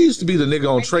chicks. He used to be the nigga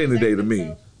on Training Day to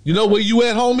me. You know where you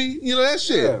at, homie? You know that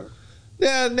shit.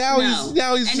 Yeah. Now he's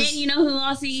and just, then you know who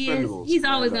else he is? He's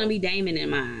always gonna be Damon in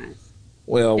my eyes.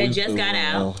 well, That just got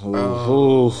out.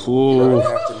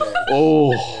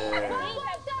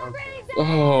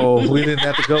 We didn't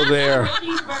have to go there.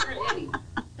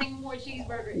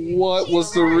 What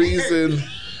was the reason?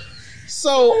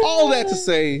 So all that to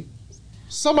say,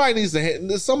 somebody needs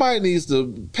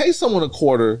to pay someone a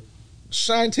quarter,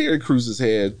 shine Terry Crews'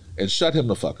 head, and shut him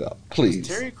the fuck up, please.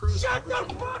 Terry Crews.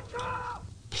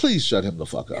 Please shut him the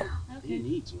fuck up. He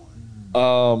needs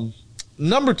one.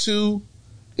 Number 2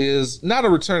 is not a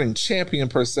returning champion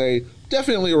per se,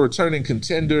 definitely a returning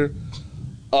contender.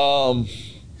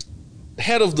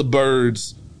 Head of the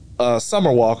Birds,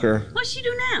 Summer Walker. What's she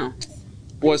do now?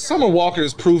 Boy, Summer Walker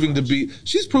is proving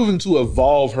to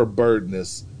evolve her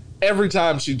birdness every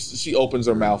time she opens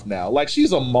her mouth now. Like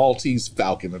she's a Maltese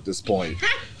falcon at this point.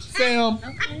 Fam,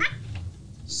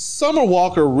 Summer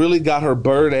Walker really got her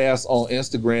bird ass on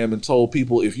Instagram and told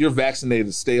people, if you're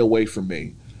vaccinated, stay away from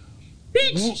me.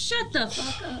 Bitch, shut the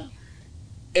fuck up.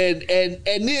 And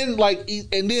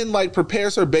then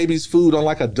prepares her baby's food on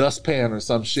like a dustpan or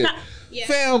some shit. Stop. Yeah.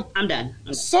 Fam, I'm done.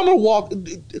 Summer Walker. Am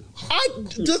I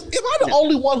the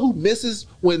only one who misses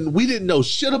when we didn't know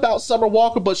shit about Summer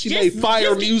Walker, but she made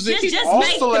fire music? Just All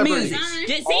make the music.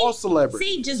 celebrities. All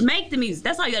celebrities. Just make the music.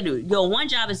 That's all you gotta do. Your one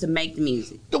job is to make the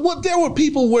music. Well, there were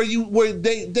people where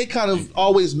they kind of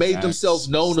always made themselves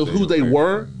known of who they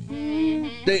were.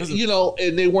 They,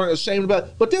 and they weren't ashamed about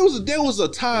it. But there was a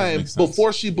time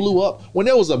before she blew up when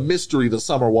there was a mystery to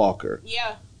Summer Walker.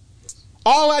 Yeah.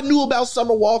 All I knew about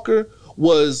Summer Walker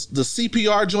was the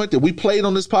CPR joint that we played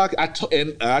on this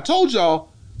podcast. I told y'all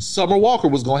Summer Walker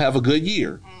was going to have a good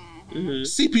year. Mm-hmm.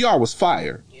 CPR was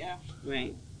fire. Yeah.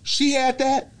 Right. She had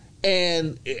that.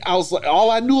 And I was like, all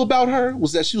I knew about her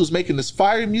was that she was making this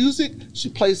fire music. She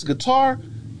plays the guitar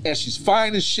and she's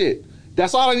fine as shit.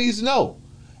 That's all I need to know.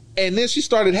 And then she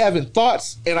started having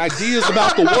thoughts and ideas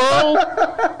about the world.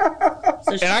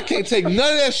 And I can't take none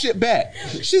of that shit back.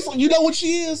 You know what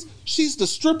she is? She's the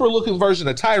stripper looking version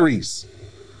of Tyrese.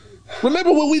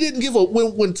 Remember when we didn't give a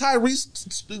when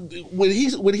Tyrese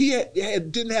when he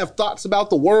didn't have thoughts about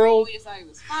the world. We just thought he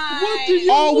was fine.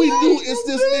 All we knew is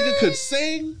this nigga could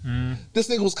sing. This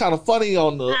nigga was kind of funny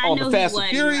on the Fast and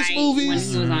Furious movies. When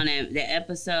he was on the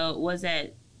episode, was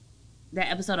that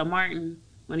episode of Martin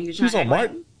when he was trying to act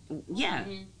Martin? Yeah.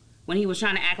 When he was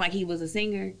trying to act like he was a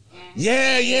singer.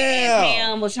 Yeah. And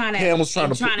Pam was trying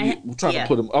to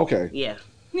put him. Okay. Yeah.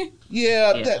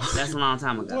 Yeah, that's a long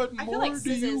time ago. I feel like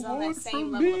SZA is on that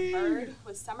same level of Bird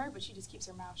with Summer, but she just keeps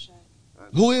her mouth shut.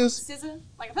 Who is SZA?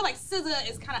 Like I feel like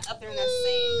SZA is kind of up there in that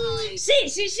same. Like, she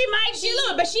might she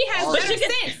little, but she has better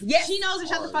sense. Yes. She knows to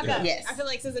shut the fuck up. Yes. I feel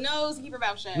like SZA knows to keep her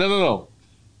mouth shut. No.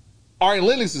 Ari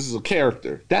Lennox is a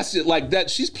character. That's it. Like that.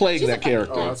 She's playing that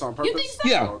character. Oh, that's on purpose. You think so?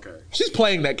 Yeah. Oh, okay. She's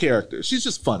playing that character. She's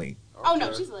just funny. Oh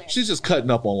no, she's hilarious. She's just cutting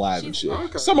up on live and shit.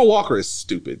 Okay. Summer Walker is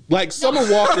stupid. Like Summer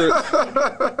Walker.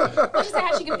 Let's just say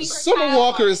how she can beat her Summer child.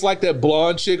 Walker is like that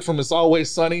blonde chick from It's Always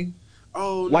Sunny.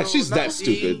 Oh, Like no, she's not that D.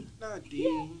 stupid. Not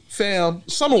D. Fam,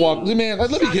 Summer Walker, man,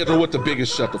 let me hit her with the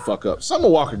biggest shut the fuck up. Summer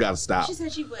Walker gotta stop. She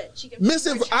said she would. She can beat her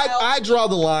child. I draw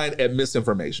the line at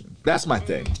misinformation. That's my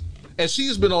thing. And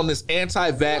she's been on this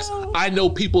anti-vax. I know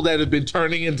people that have been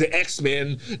turning into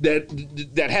X-Men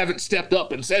that haven't stepped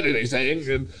up and said anything.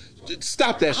 And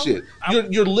stop that shit.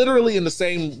 You're literally in the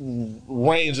same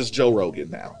range as Joe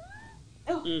Rogan now.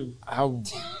 I'm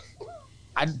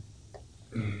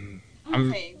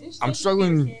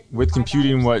struggling with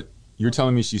computing what you're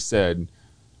telling me she said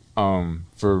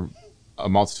for a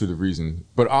multitude of reasons.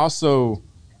 But also,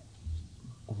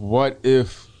 what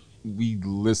if we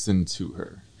listen to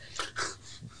her?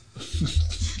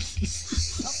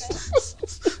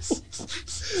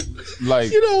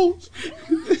 Like, you know,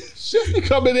 she'll be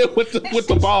coming in with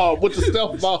the bomb, with the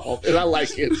stealth bomb, and I like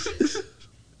it.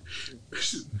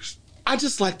 I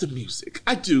just like the music.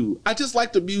 I do. I just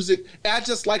like the music. And I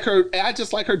just like her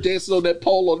dancing on that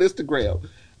pole on Instagram.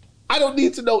 I don't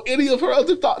need to know any of her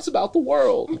other thoughts about the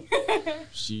world.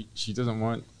 she doesn't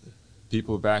want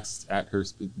people vaxxed at her.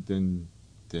 Then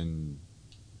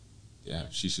yeah,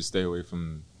 she should stay away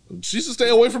from. She should stay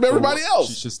away from everybody else.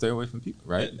 She should stay away from people,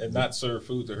 right? And not serve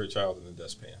food to her child in the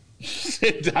dustpan.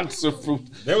 Not serve food.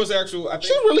 There was actual. I think,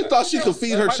 she really thought she could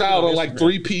feed her child on like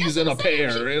 3 peas in a pear,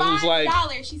 and it was like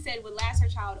 $5. She said would last her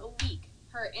child a week,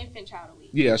 her infant child a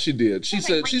week. Yeah, she did. She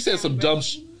said some dumb.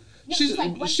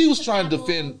 She was trying to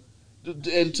defend,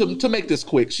 and to make this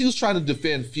quick, she was trying to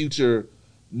defend Future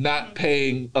not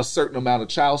paying a certain amount of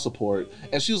child support,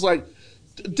 and she was like,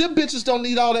 them bitches don't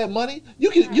need all that money.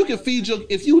 You can feed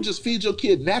if you would just feed your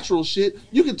kid natural shit,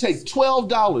 you can take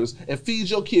 $12 and feed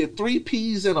your kid 3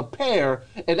 peas and a pear,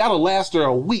 and that'll last her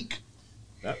a week.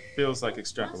 That feels like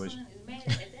extrapolation.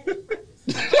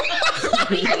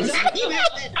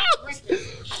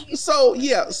 So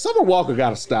yeah, Summer Walker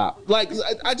gotta stop. Like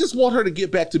I just want her to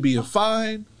get back to being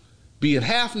fine, being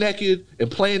half naked,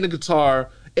 and playing the guitar.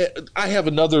 I have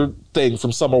another thing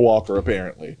from Summer Walker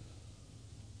apparently.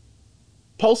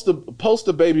 Post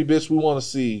a baby bitch we want to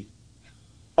see.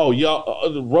 Oh,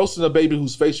 y'all roasting a baby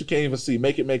whose face you can't even see.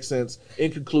 Make it make sense.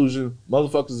 In conclusion,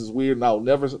 motherfuckers is weird, and I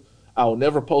will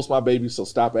never post my baby. So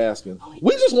stop asking.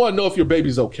 We just want to know if your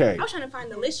baby's okay. I was trying to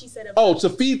find the list she said. Oh, to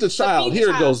feed the child.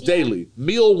 Here it goes daily.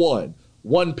 Meal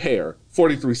 1 pear,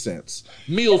 43 cents.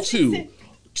 Meal 2,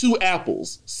 2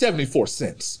 apples, 74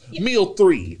 cents. Yeah. Meal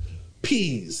 3.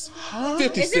 Peas,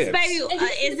 50 cents.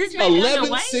 Is this baby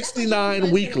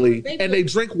 $11.69 weekly, and they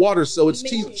drink water, so it's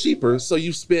cheaper. So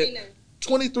you spent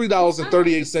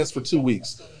 $23.38 for 2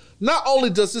 weeks. Not only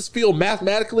does this feel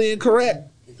mathematically incorrect.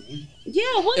 Yeah,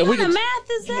 what kind of math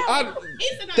is that?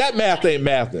 That math ain't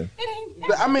mathing.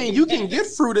 I mean, you can get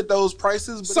fruit at those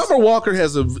prices. But Summer Walker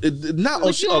has a not.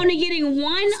 But you're only getting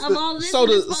one of all this. So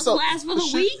it's supposed to last for the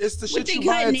week. It's the shit you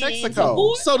buy in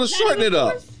Texaco. So to shorten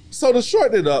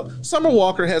it up, Summer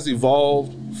Walker has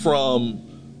evolved from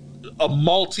a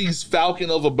Maltese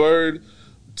falcon of a bird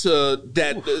to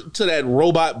that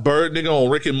robot bird nigga on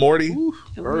Rick and Morty.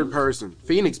 Bird person,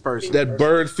 Phoenix person. That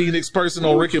bird Phoenix person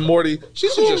on Rick and Morty. She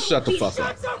should just shut the fuck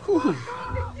up.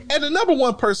 And the number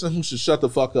one person who should shut the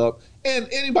fuck up, and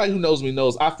anybody who knows me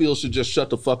knows I feel should just shut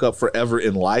the fuck up forever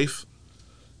in life,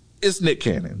 is Nick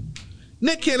Cannon.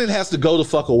 Nick Cannon has to go the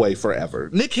fuck away forever.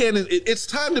 Nick Cannon, it's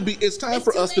time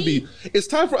for us to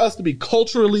be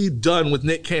culturally done with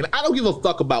Nick Cannon. I don't give a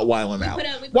fuck about Wildin' Out.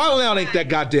 Wildin' Out ain't that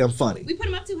goddamn funny. We put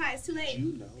him up too high. It's too late.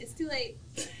 It's too late.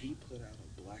 He put out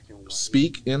a black and white.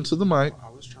 Speak into the mic. I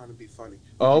was trying to be funny.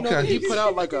 Oh, okay. You know, he put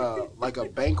out like a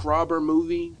bank robber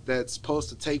movie that's supposed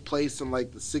to take place in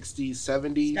like the 60s,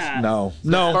 70s. Stop.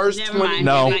 No. First Never 20 mind.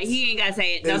 No. He ain't gotta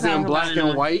say it. Is in black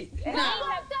and white. No.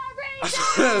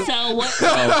 So what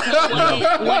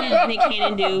did Nick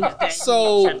Cannon do?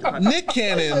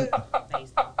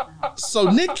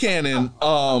 Nick Cannon,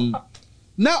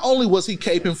 not only was he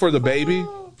caping for the baby,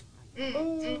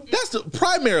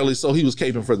 primarily so he was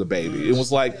caping for the baby. It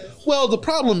was like, the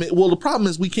problem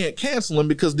is we can't cancel him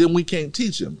because then we can't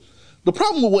teach him. The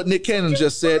problem with what Nick Cannon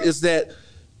just said is that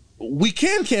we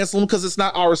can cancel him because it's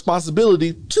not our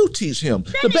responsibility to teach him.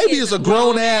 The baby is a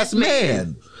grown-ass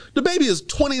man. The baby is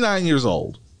 29 years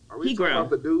old. Are we talking about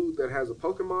the dude that has a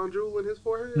Pokemon jewel in his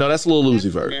forehead? No, that's Lil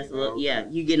Uzi Vert. Yeah,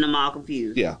 you're getting them all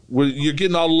confused. Yeah, you're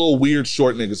getting all the little weird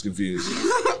short niggas confused.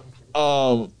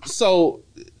 And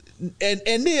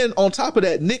then on top of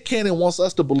that, Nick Cannon wants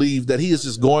us to believe that he is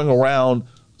just going around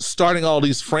starting all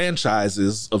these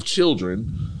franchises of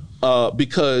children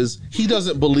because he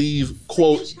doesn't believe,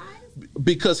 quote,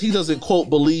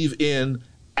 believe in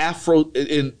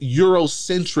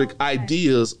Eurocentric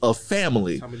ideas of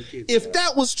family. If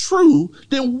that was true,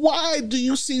 then why do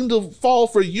you seem to fall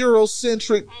for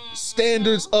Eurocentric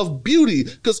standards of beauty?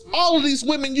 Because all of these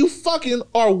women you fucking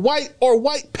are white or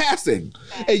white passing.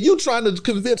 And you trying to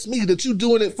convince me that you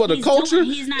doing it for the culture?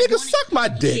 Nigga, suck my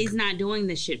dick. He's not doing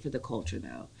this shit for the culture,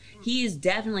 though. He is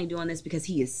definitely doing this because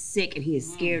he is sick and he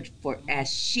is scared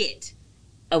as shit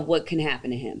of what can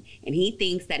happen to him. And he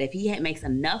thinks that if he makes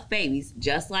enough babies,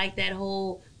 just like that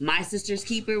whole My Sister's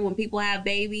Keeper, when people have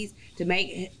babies to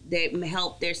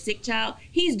help their sick child,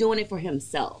 he's doing it for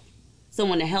himself.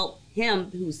 Someone to help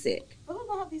him who's sick. But who's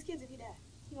gonna help these kids if he dies?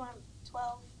 He gonna have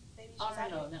 12 babies? Oh,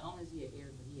 no. Not only is he an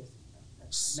heir, but he has a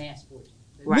mass fortune.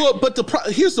 Right. Well, but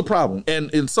here's the problem. And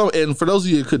for those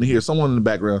of you who couldn't hear, someone in the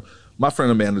background, my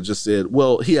friend Amanda just said,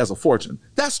 well, he has a fortune.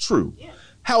 That's true. Yeah.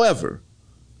 However,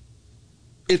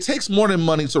 it takes more than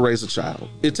money to raise a child.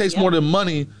 It takes more than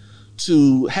money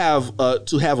to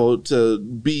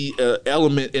be an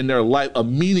element in their life, a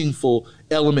meaningful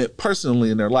element personally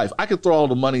in their life. I could throw all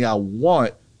the money I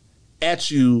want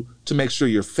at you to make sure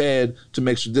you're fed, to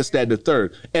make sure this, that, and the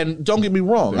third. And don't get me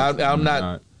wrong, I'm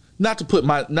not to put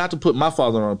my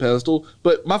father on a pedestal,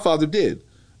 but my father did,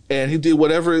 and he did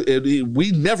whatever.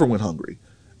 We never went hungry,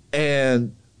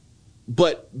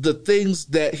 But the things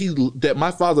that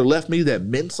my father left me that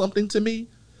meant something to me,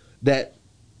 that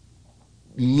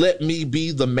let me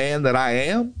be the man that I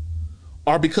am,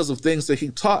 are because of things that he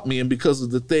taught me and because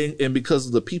of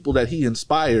the people that he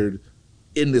inspired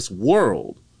in this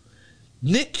world.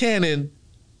 Nick Cannon,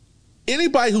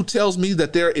 anybody who tells me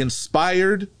that they're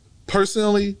inspired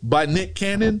personally by Nick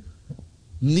Cannon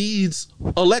needs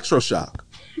electroshock.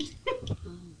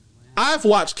 I've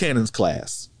watched Cannon's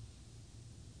class.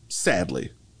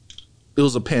 Sadly, it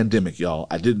was a pandemic, y'all.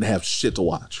 I didn't have shit to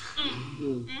watch.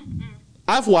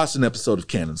 I've watched an episode of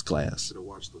Cannon's class. Should have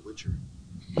watched The Witcher.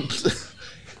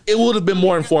 It would have been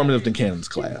more informative than Cannon's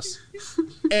class.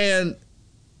 And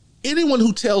anyone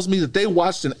who tells me that they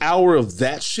watched an hour of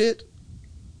that shit,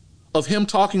 of him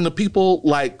talking to people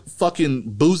like fucking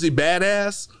Boozy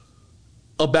Badass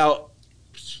about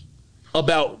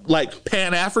like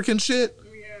Pan-African shit,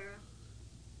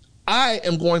 I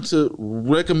am going to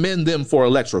recommend them for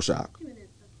electroshock.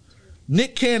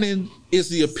 Nick Cannon is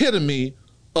the epitome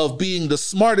of being the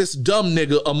smartest dumb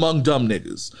nigga among dumb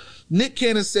niggas. Nick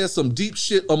Cannon says some deep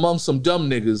shit among some dumb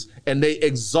niggas, and they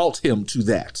exalt him to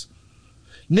that.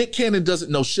 Nick Cannon doesn't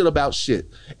know shit about shit.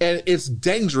 And it's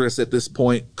dangerous at this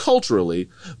point culturally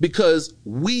because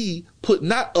we put,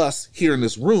 not us here in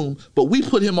this room, but we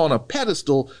put him on a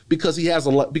pedestal because he has a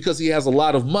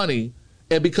lot of money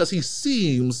and because he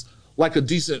seems like a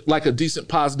decent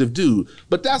positive dude.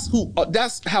 But that's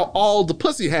how all the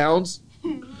pussy hounds,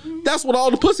 that's what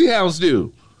all the pussy hounds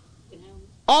do.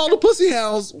 All the pussy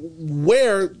hounds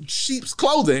wear sheep's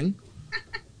clothing.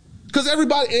 Because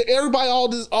everybody, all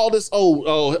this,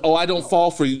 I don't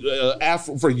fall for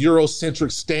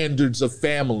Eurocentric standards of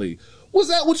family. Was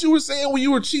that what you were saying when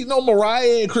you were cheating on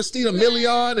Mariah and Christina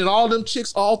Milian and all them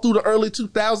chicks all through the early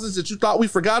 2000s that you thought we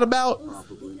forgot about?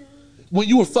 Probably. When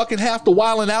you were fucking half the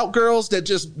Wildin' Out girls that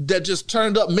just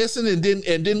turned up missing and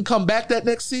didn't come back that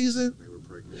next season? They were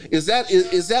pregnant. Is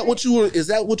that what you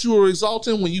were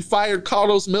exalting when you fired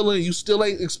Carlos Miller and you still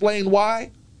ain't explained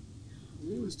why?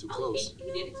 He was too close. He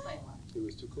did explain why. He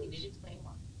was too close. He did explain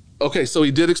why. Okay, so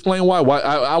he did explain why. Why?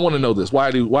 I want to know this.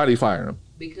 Why did he fire him?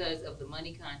 Because of the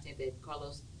money content that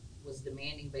Carlos was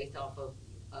demanding based off of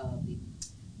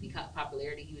the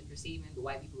popularity he was receiving. The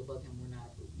white people above him were not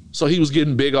approving. So he was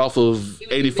getting big off of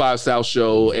 85 South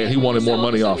Show, and he wanted more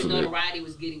money off of it. Notoriety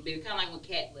was getting big, kind of like when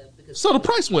Cat left. Because so the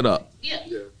price went up. Yeah.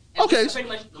 Okay. Pretty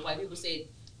much the white people said,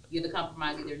 you're the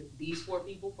compromise, either these 4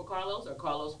 people for Carlos or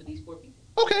Carlos for these 4 people.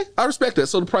 Okay, I respect that.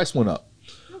 So the price went up.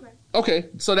 Okay. Okay,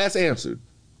 so that's answered.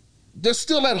 There's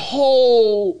still that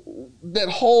whole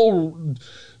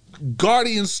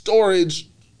Guardian storage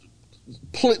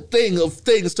thing of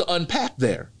things to unpack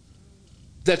there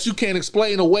that you can't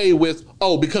explain away with,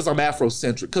 oh, because I'm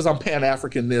Afrocentric, because I'm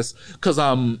Pan-African this, because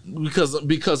I'm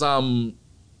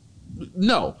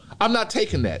no, I'm not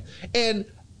taking that. And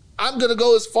I'm going to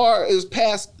go as far as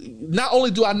past, not only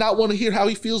do I not want to hear how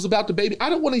he feels about the baby, I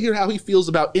don't want to hear how he feels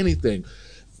about anything.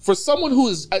 For someone who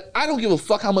is, I don't give a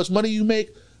fuck how much money you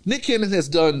make, Nick Cannon has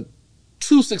done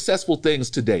 2 successful things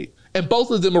to date, and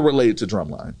both of them are related to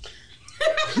Drumline.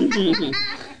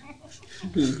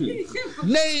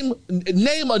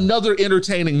 Name another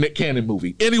entertaining Nick Cannon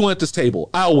movie. Anyone at this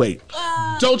table? I'll wait.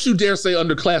 Don't you dare say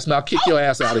Underclassmen. I'll kick your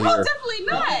ass out of here. Definitely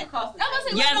not. I was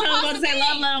about to say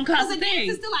Love Alone Cost the Thing.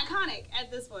 It's still iconic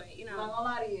at this point, you know. I'm gonna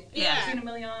lie to you. Yeah.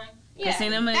 Christina Milian.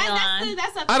 Christina Milian.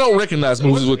 That's I don't recognize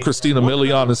movies with Christina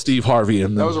Milian and Steve Harvey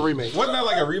in them. That was a remake. Wasn't that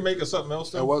like a remake of something else?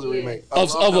 That was a remake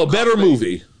of a better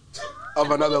movie.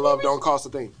 Of Another Love Don't Cost a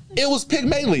Thing. It was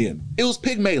Pygmalion. It was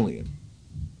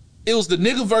the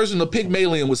nigga version of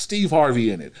Pygmalion with Steve Harvey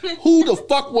in it. Who the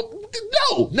fuck would...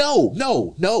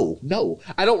 No.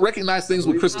 I don't recognize things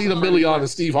with Christina Milian and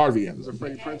Steve Harvey in it. It was a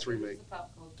Freddie Prinze remake.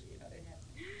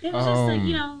 It was just like,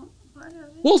 you know...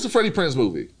 What was the Freddie Prinze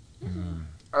movie?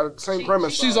 Same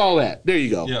premise. She's All That. There you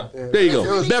go. Yeah. There you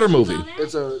go. Better movie.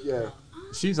 It's a, yeah.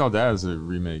 She's All That is a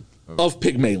remake of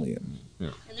Pygmalion.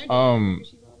 Yeah.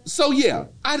 So yeah,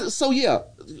 I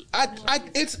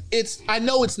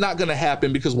know it's not gonna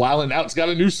happen because Wild 'N Out's got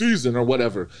a new season or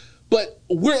whatever. But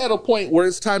we're at a point where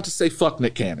it's time to say fuck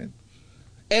Nick Cannon.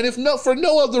 And if for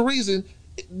no other reason,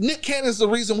 Nick Cannon's the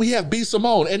reason we have B.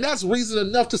 Simone, and that's reason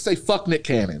enough to say fuck Nick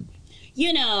Cannon.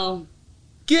 You know,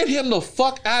 get him the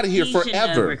fuck out of here forever. He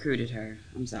shouldn't have recruited her.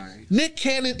 I'm sorry. Nick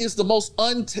Cannon is the most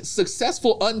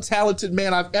successful, untalented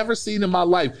man I've ever seen in my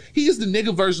life. He is the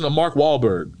nigga version of Mark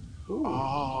Wahlberg.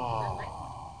 Oh.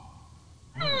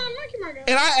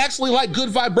 And I actually like Good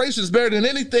Vibrations better than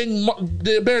anything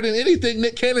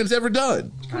Nick Cannon's ever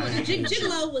done.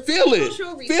 Gigolo was Feel it.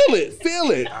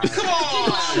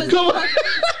 Come on.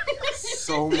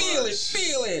 So Feel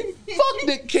it. Fuck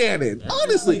Nick Cannon.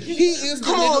 Honestly, he is.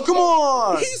 Come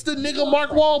on. He's the nigga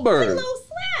Mark Wahlberg.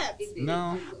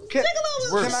 No. Can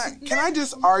I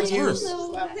just argue?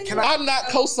 I'm not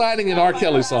co-signing an R.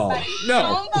 Kelly song.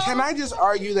 No. Can I just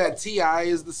argue that T.I.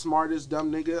 is the smartest dumb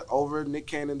nigga over Nick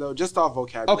Cannon though? Just off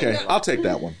vocabulary. Okay, I'll take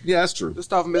that one. Yeah, that's true.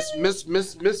 Just off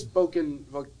misspoken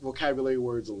vocabulary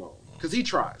words alone. Because he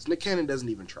tries. Nick Cannon doesn't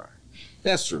even try.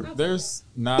 That's true. There's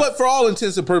not. But for all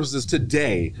intents and purposes,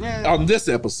 today on this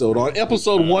episode, on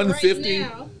episode 150.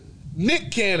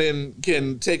 Nick Cannon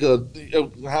can take I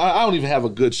don't even have a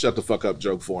good shut the fuck up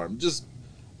joke for him. Just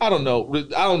I don't know.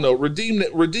 Redeem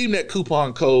that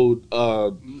coupon code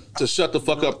to shut the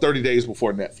fuck up 30 days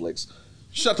before Netflix.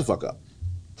 Shut the fuck up.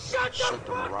 Shut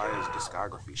the Mariah's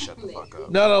discography. Shut the fuck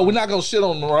up. No, we're not gonna shit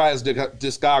on Mariah's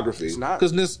discography. It's not,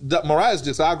 because Mariah's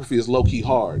discography is low key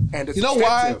hard. And it's you know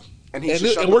expensive. why? And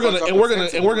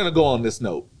we're gonna go on this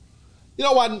note. You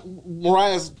know why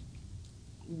Mariah's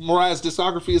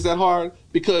discography is that hard?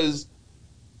 Because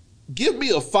give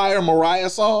me a fire Mariah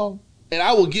song and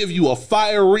I will give you a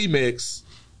fire remix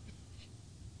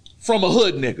from a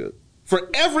hood nigga. For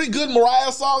every good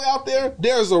Mariah song out there,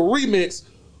 there's a remix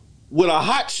with a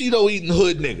hot Cheeto eating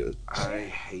hood nigga. I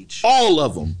hate you. All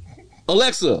of them.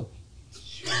 Alexa,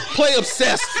 play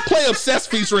Obsessed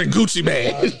featuring Gucci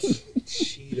Mane.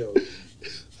 Cheeto.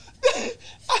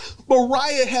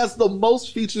 Mariah has the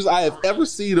most features I have ever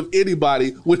seen of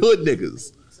anybody with hood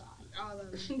niggas.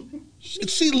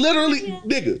 She literally,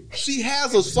 nigga, she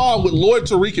has a song with Lord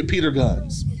Tariq and Peter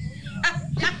Guns.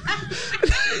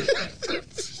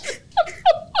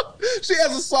 She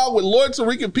has a song with Lord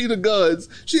Tariq and Peter Guns.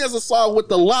 She has a song with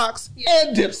The Lox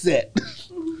and Dipset.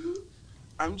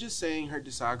 I'm just saying her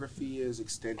discography is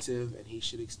extensive and he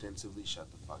should extensively shut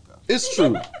the fuck up. It's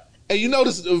true. And you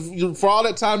notice, for all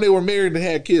that time they were married and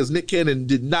had kids, Nick Cannon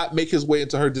did not make his way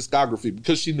into her discography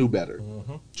because she knew better.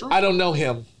 Mm-hmm. I don't know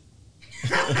him.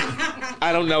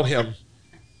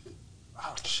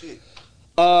 Oh, shit.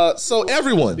 So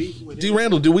everyone, D.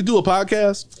 Randall, did we do a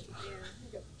podcast?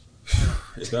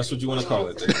 If that's what you want to call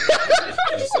it.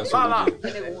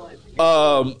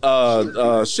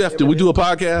 Chef, did we do a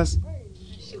podcast?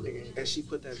 And she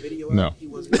put that video No. up. He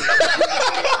wasn't.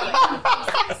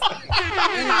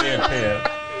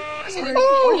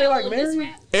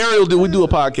 Ariel, did we do a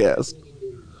podcast?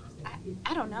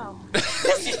 I don't know.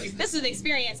 This is an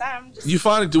experience. I'm just. You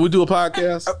find it? Did we do a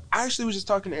podcast? I actually was just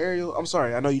talking to Ariel. I'm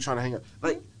sorry. I know you're trying to hang up.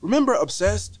 Like, remember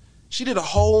Obsessed? She did a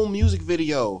whole music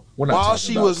video while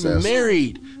she was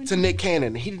married to Nick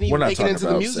Cannon. He didn't even make it into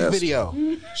the music video.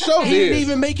 He didn't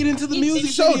even make it into the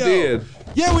music video. Did.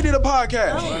 Yeah, we did a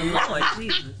podcast. Oh, Lord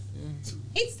Jesus.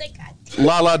 He's sick.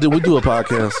 Lala, did we do a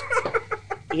podcast?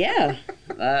 Yeah.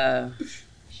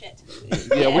 Shit.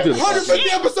 Yeah, we did. 150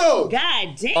 episodes.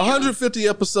 God damn. 150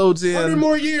 episodes in. 100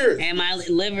 more years. And my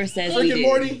liver says we Rick and did.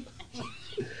 Morty.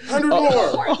 100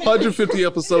 more. 150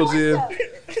 episodes in.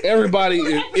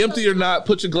 Everybody, empty or not,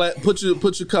 put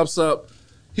your cups up.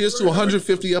 Here's to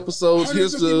 150 episodes.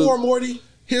 150 more, Morty.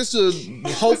 Here's to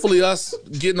hopefully us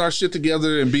getting our shit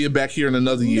together and being back here in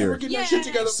another year. Never getting our shit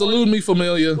together. Salute me,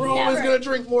 familia. We're always gonna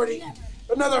drink, Morty.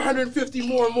 Another 150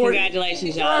 more, Morty.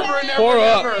 Congratulations, y'all.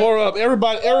 Pour up.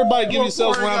 Everybody give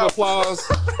yourselves a round of applause.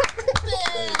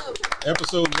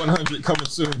 Episode 100 coming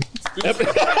soon.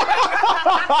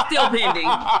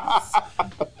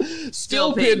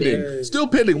 Still pending. Still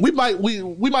pending. We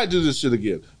might do this shit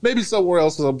again. Maybe somewhere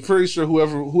else, because I'm pretty sure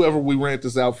whoever we rent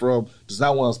this out from does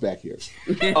not want us back here.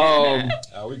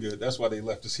 We good. That's why they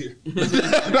left us here.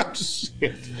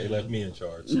 They left me in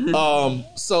charge.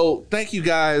 So thank you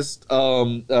guys.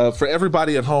 For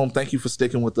everybody at home, thank you for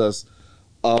sticking with us.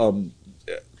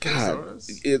 God,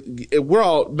 we're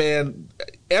all, man,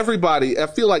 everybody, I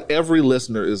feel like every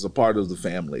listener is a part of the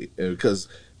family, because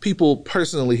people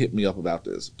personally hit me up about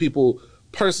this. People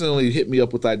personally hit me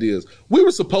up with ideas. We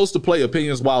were supposed to play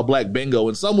Opinions While Black Bingo,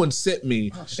 and someone sent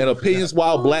me an Opinions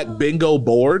While Black Bingo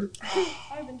board.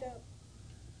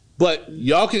 But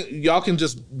y'all can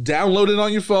just download it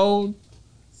on your phone,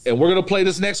 and we're gonna play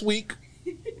this next week.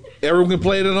 Everyone can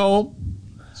play it at home.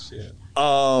 Shit.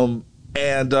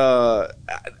 And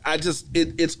I just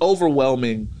it's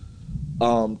overwhelming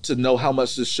to know how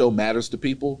much this show matters to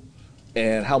people,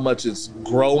 and how much it's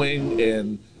growing,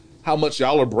 and how much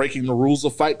y'all are breaking the rules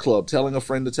of Fight Club, telling a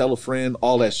friend to tell a friend,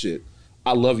 all that shit.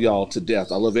 I love y'all to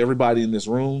death. I love everybody in this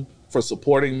room for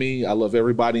supporting me. I love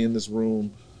everybody in this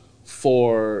room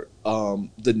for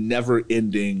the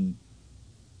never-ending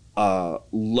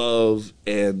love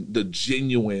and the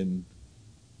genuine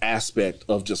aspect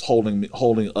of just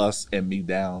holding us and me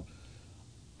down.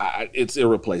 It's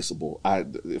irreplaceable.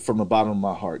 From the bottom of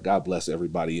my heart, God bless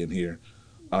everybody in here.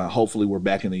 Hopefully we're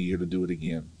back in a year to do it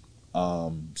again.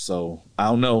 So I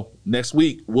don't know. Next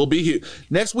week we'll be here.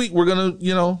 Next week we're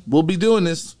gonna, we'll be doing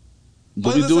this.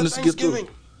 We'll be doing this to get through.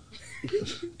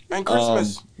 And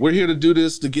Christmas. We're here to do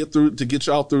this, to get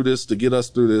y'all through this, to get us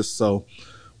through this. So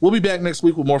we'll be back next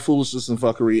week with more foolishness and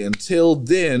fuckery. Until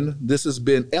then, this has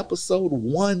been episode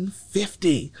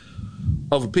 150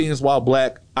 of Opinions While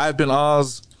Black. I've been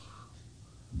Oz.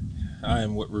 I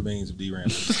am what remains of D.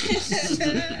 Randall.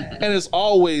 And as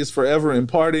always, forever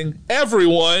imparting,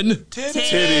 everyone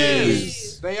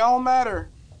titties. They all matter.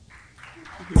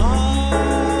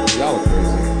 Y'all